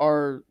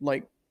are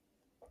like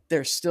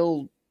they're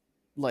still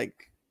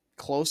like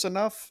close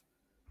enough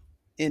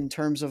in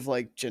terms of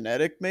like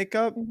genetic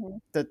makeup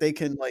that they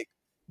can like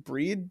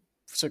breed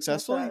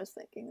successfully. That's what I was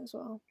thinking as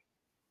well.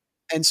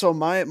 And so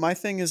my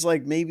thing is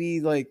like maybe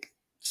like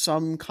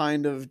some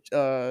kind of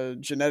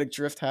genetic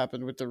drift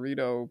happened with the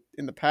Rito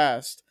in the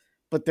past,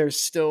 but there's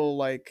still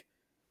like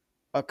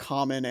a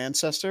common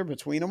ancestor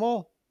between them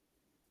all.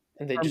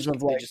 And they just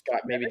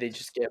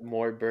get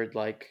more bird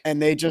like,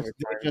 and they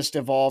just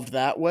evolved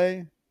that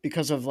way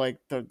because of like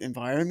the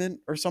environment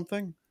or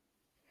something.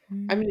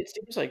 I mean,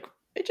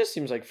 it just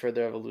seems like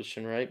further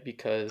evolution, right?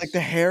 Because like the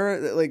hair,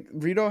 like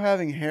Rito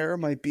having hair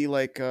might be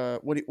like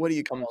what do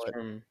you call it?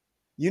 From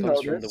the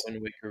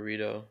Wind Waker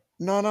Rito.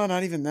 No,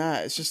 not even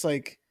that. It's just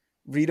like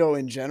Rito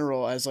in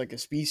general as like a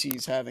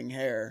species having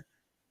hair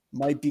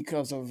might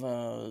because of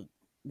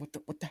what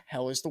the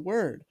hell is the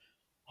word?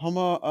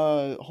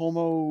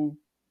 Homogeny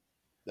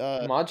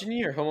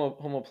or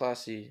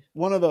homoplasty?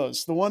 One of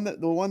those. The one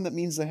that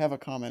means they have a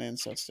common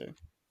ancestor.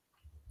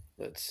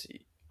 Let's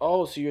see.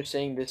 Oh, so you're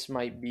saying this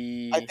might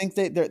be? I think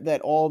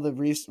that all the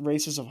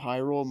races of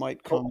Hyrule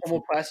might come.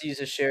 Homoplasty is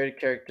a shared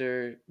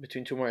character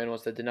between two more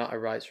animals that did not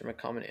arise from a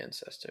common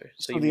ancestor.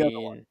 So you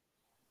mean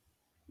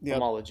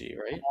homology,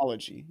 right?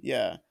 Homology,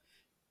 yeah.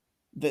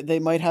 They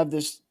might have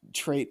this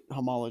trait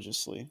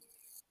homologously.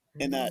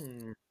 In that,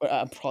 but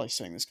I'm probably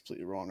saying this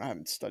completely wrong. I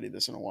haven't studied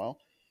this in a while.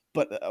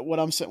 But what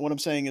I'm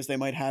saying is they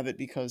might have it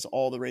because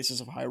all the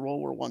races of Hyrule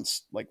were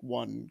once like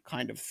one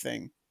kind of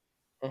thing.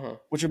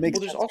 Which would make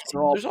sense. They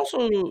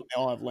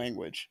all have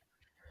language.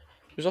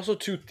 There's also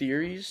two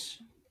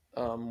theories.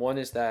 One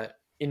is that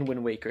in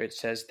Wind Waker it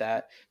says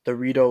that the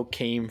Rito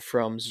came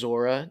from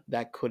Zora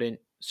that couldn't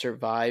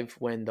survive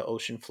when the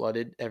ocean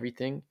flooded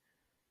everything.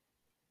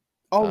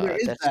 Oh, there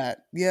is that.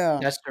 Yeah.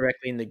 That's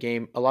directly in the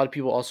game. A lot of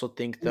people also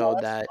think though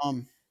that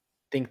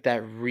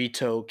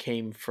Rito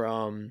came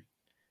from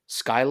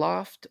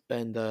Skyloft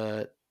and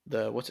the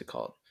what's it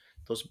called?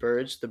 Those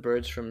birds, the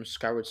birds from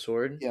Skyward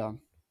Sword. Yeah.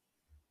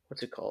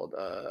 What's it called?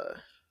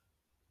 Let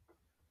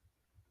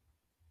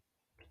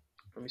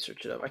me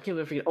search it up. I can't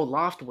even forget. Oh,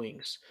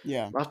 Loftwings.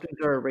 Yeah.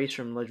 Loftwings are a race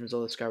from Legend of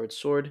Zelda Skyward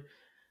Sword.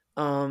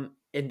 And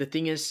the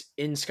thing is,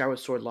 in Skyward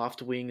Sword,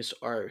 Loftwings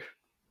are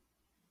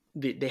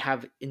they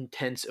have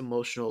intense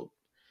emotional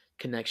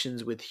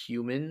connections with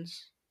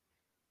humans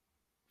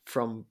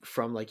from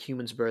like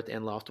humans' birth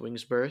and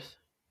Loftwings' birth.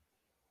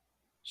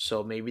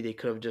 So maybe they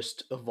could have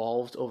just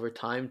evolved over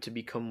time to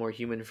become more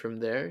human from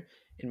there.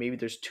 And maybe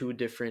there's two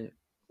different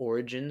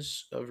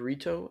origins of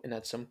Rito, and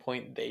at some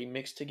point they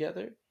mix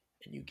together,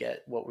 and you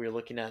get what we're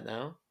looking at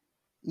now.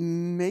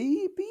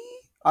 Maybe.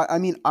 I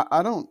mean,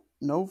 I don't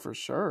know for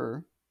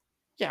sure.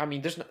 Yeah, I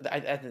mean, there's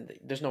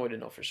no way to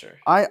know for sure.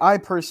 I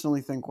personally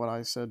think what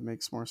I said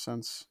makes more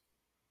sense.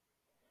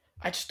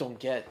 I just don't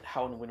get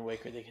how in Wind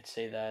Waker they could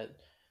say that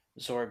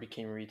Zora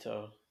became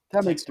Rito.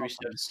 That makes like 3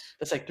 steps.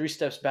 That's like 3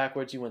 steps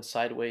backwards. You went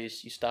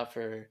sideways. You stopped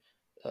for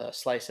a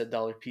slice at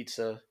Dollar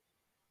Pizza.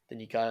 Then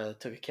you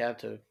took a cab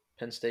to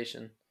Penn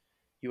Station.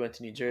 You went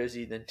to New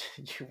Jersey. Then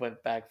you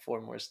went back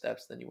 4 more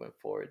steps. Then you went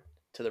forward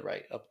to the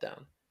right, up,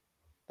 down.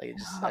 Like it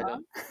just, I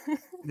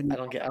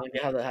don't get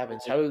how that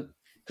happens.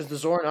 Because the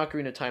Zora and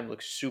Ocarina of Time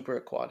looks super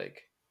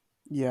aquatic.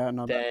 Yeah,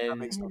 no. Then that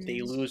makes sense.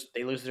 they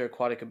lose their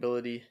aquatic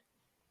ability,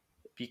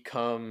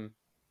 become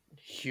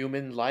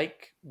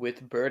human-like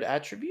with bird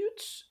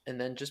attributes,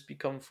 and then just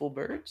become full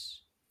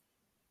birds.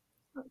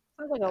 Sounds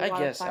like a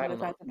lot of time would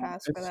have had to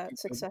pass for that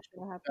succession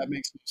to happen. That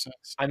makes no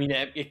sense. I mean,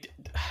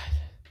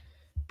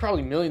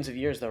 probably millions of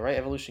years though, right?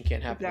 Evolution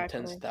can't happen in tens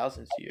of Exactly.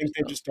 thousands of I years. think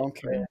they though. just don't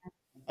care.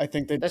 I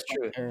think they That's just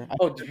don't true. care. I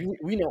Oh, think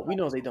we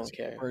know they don't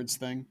care. birds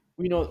thing.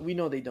 We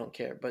know they don't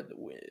care, but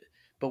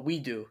we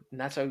do,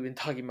 and that's why we've been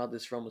talking about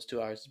this for almost 2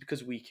 hours. It's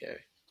because we care.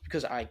 It's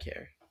because I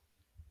care.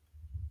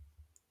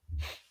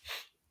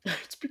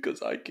 It's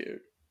because I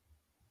care.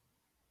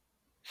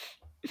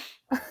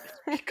 It's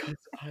because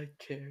I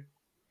care.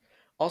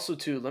 Also,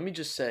 too, let me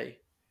just say,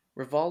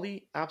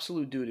 Rivali,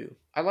 absolute doo doo.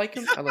 I like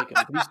him, but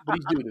he's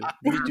doo doo.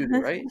 But he's doo doo,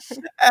 right? And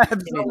it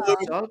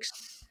Absolute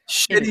sucks.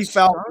 shitty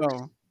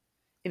Falco.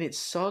 And it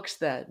sucks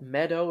that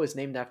Meadow is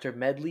named after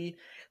Medley,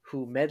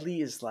 who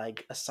Medley is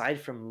like,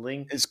 aside from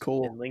Link Is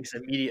cool. and Link's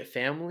immediate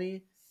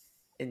family,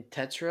 and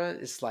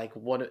Tetra is like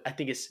I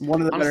think it's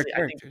One of the honestly, better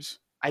characters.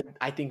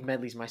 I think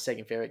Medley's my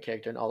second favorite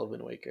character in all of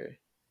Wind Waker.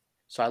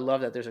 So I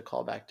love that there's a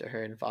callback to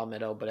her in Val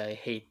Meadow, but I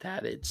hate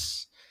that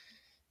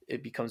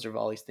it becomes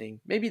Rivali's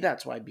thing. Maybe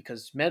that's why,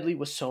 because Medley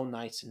was so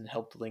nice and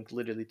helped Link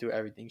literally through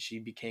everything. She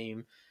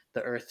became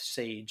the Earth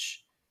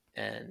Sage,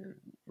 and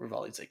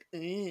Rivali's like,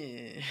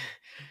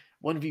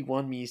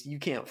 1v1 me, you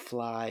can't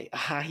fly.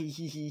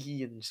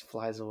 And just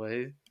flies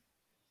away.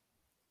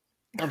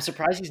 I'm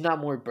surprised he's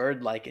not more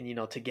bird-like,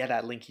 and to get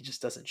at Link, he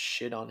just doesn't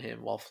shit on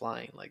him while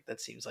flying. Like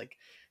this seems like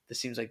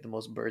the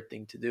most bird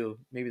thing to do.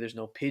 Maybe there's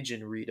no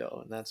pigeon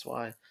Rito, and that's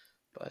why.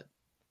 But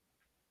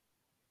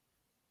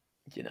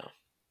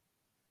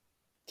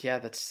yeah,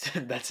 that's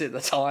it.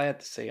 That's all I have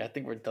to say. I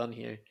think we're done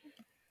here.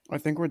 I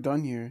think we're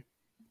done here.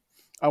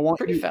 I want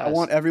Pretty fast. I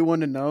want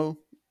everyone to know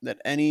that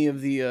any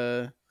of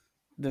the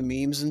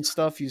memes and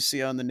stuff you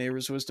see on the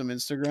Neighbors Wisdom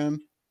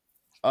Instagram,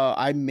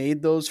 I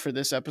made those for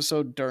this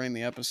episode during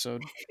the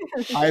episode.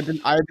 I've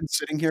been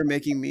sitting here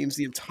making memes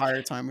the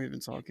entire time we've been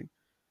talking.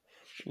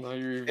 No,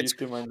 you reviewed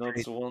through my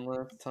notes one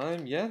last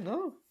time. Yeah,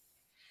 no.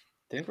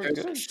 I think we're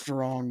good.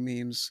 Strong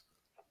memes.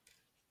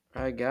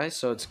 All right, guys.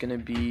 So it's gonna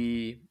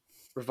be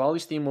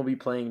Rivali's theme. Will be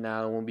playing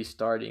now, and we'll be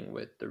starting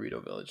with the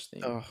Rito Village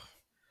theme. Oh,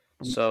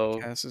 so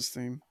Cass's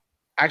theme.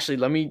 Actually,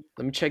 let me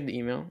check the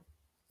email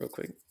real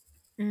quick.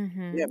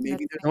 Mm-hmm. Yeah,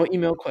 maybe there's no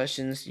email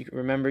questions.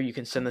 Remember, you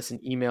can send us an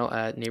email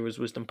at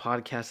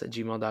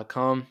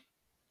neighborswisdompodcast@gmail.com.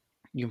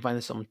 You can find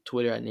us on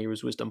Twitter at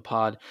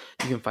neighborswisdompod.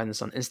 You can find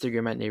us on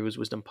Instagram at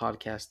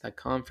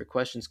neighborswisdompodcast.com for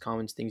questions,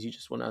 comments, things you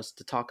just want us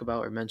to talk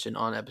about or mention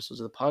on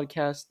episodes of the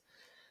podcast.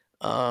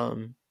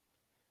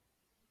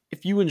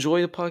 If you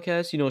enjoy the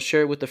podcast,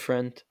 share it with a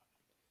friend.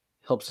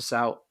 Helps us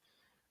out.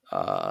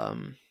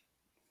 And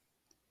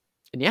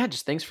yeah,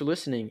 just thanks for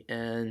listening.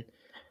 And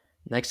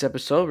next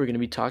episode, we're going to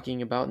be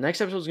talking about... Next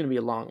episode is going to be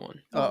a long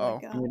one. Uh-oh.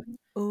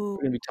 We're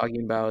going to be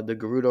talking about the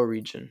Gerudo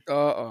region.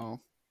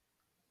 Uh-oh.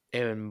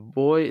 And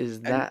boy,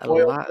 is that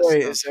boy, a lot. Boy,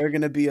 is there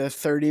going to be a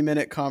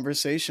 30-minute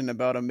conversation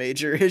about a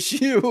major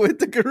issue with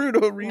the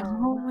Gerudo region?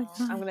 Oh my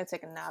God. I'm gonna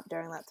take a nap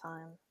during that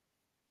time.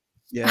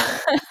 Yeah,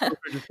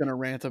 we're just going to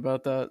rant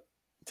about that,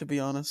 to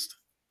be honest.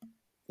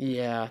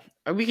 Yeah,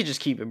 we could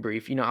just keep it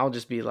brief. I'll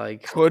just be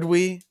like... Could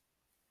we?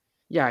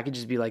 Yeah, I could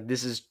just be like,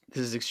 this is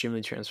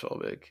extremely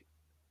transphobic.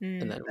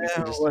 And then we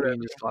can just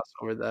gloss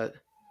over that.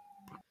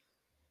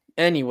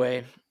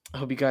 Anyway, I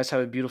hope you guys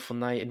have a beautiful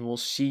night, and we'll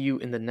see you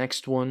in the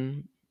next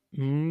one.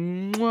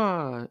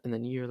 Mwah! And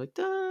then you're like,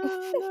 da,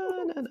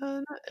 da, da,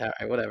 da. All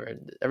right, whatever.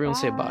 Everyone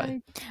say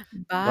bye.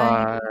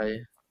 Bye. Bye.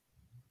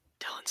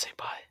 Dylan, say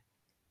bye.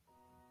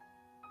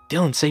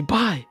 Dylan, say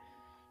bye.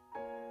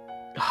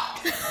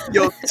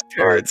 Yo, this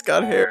carrot's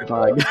got hair.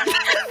 Bye.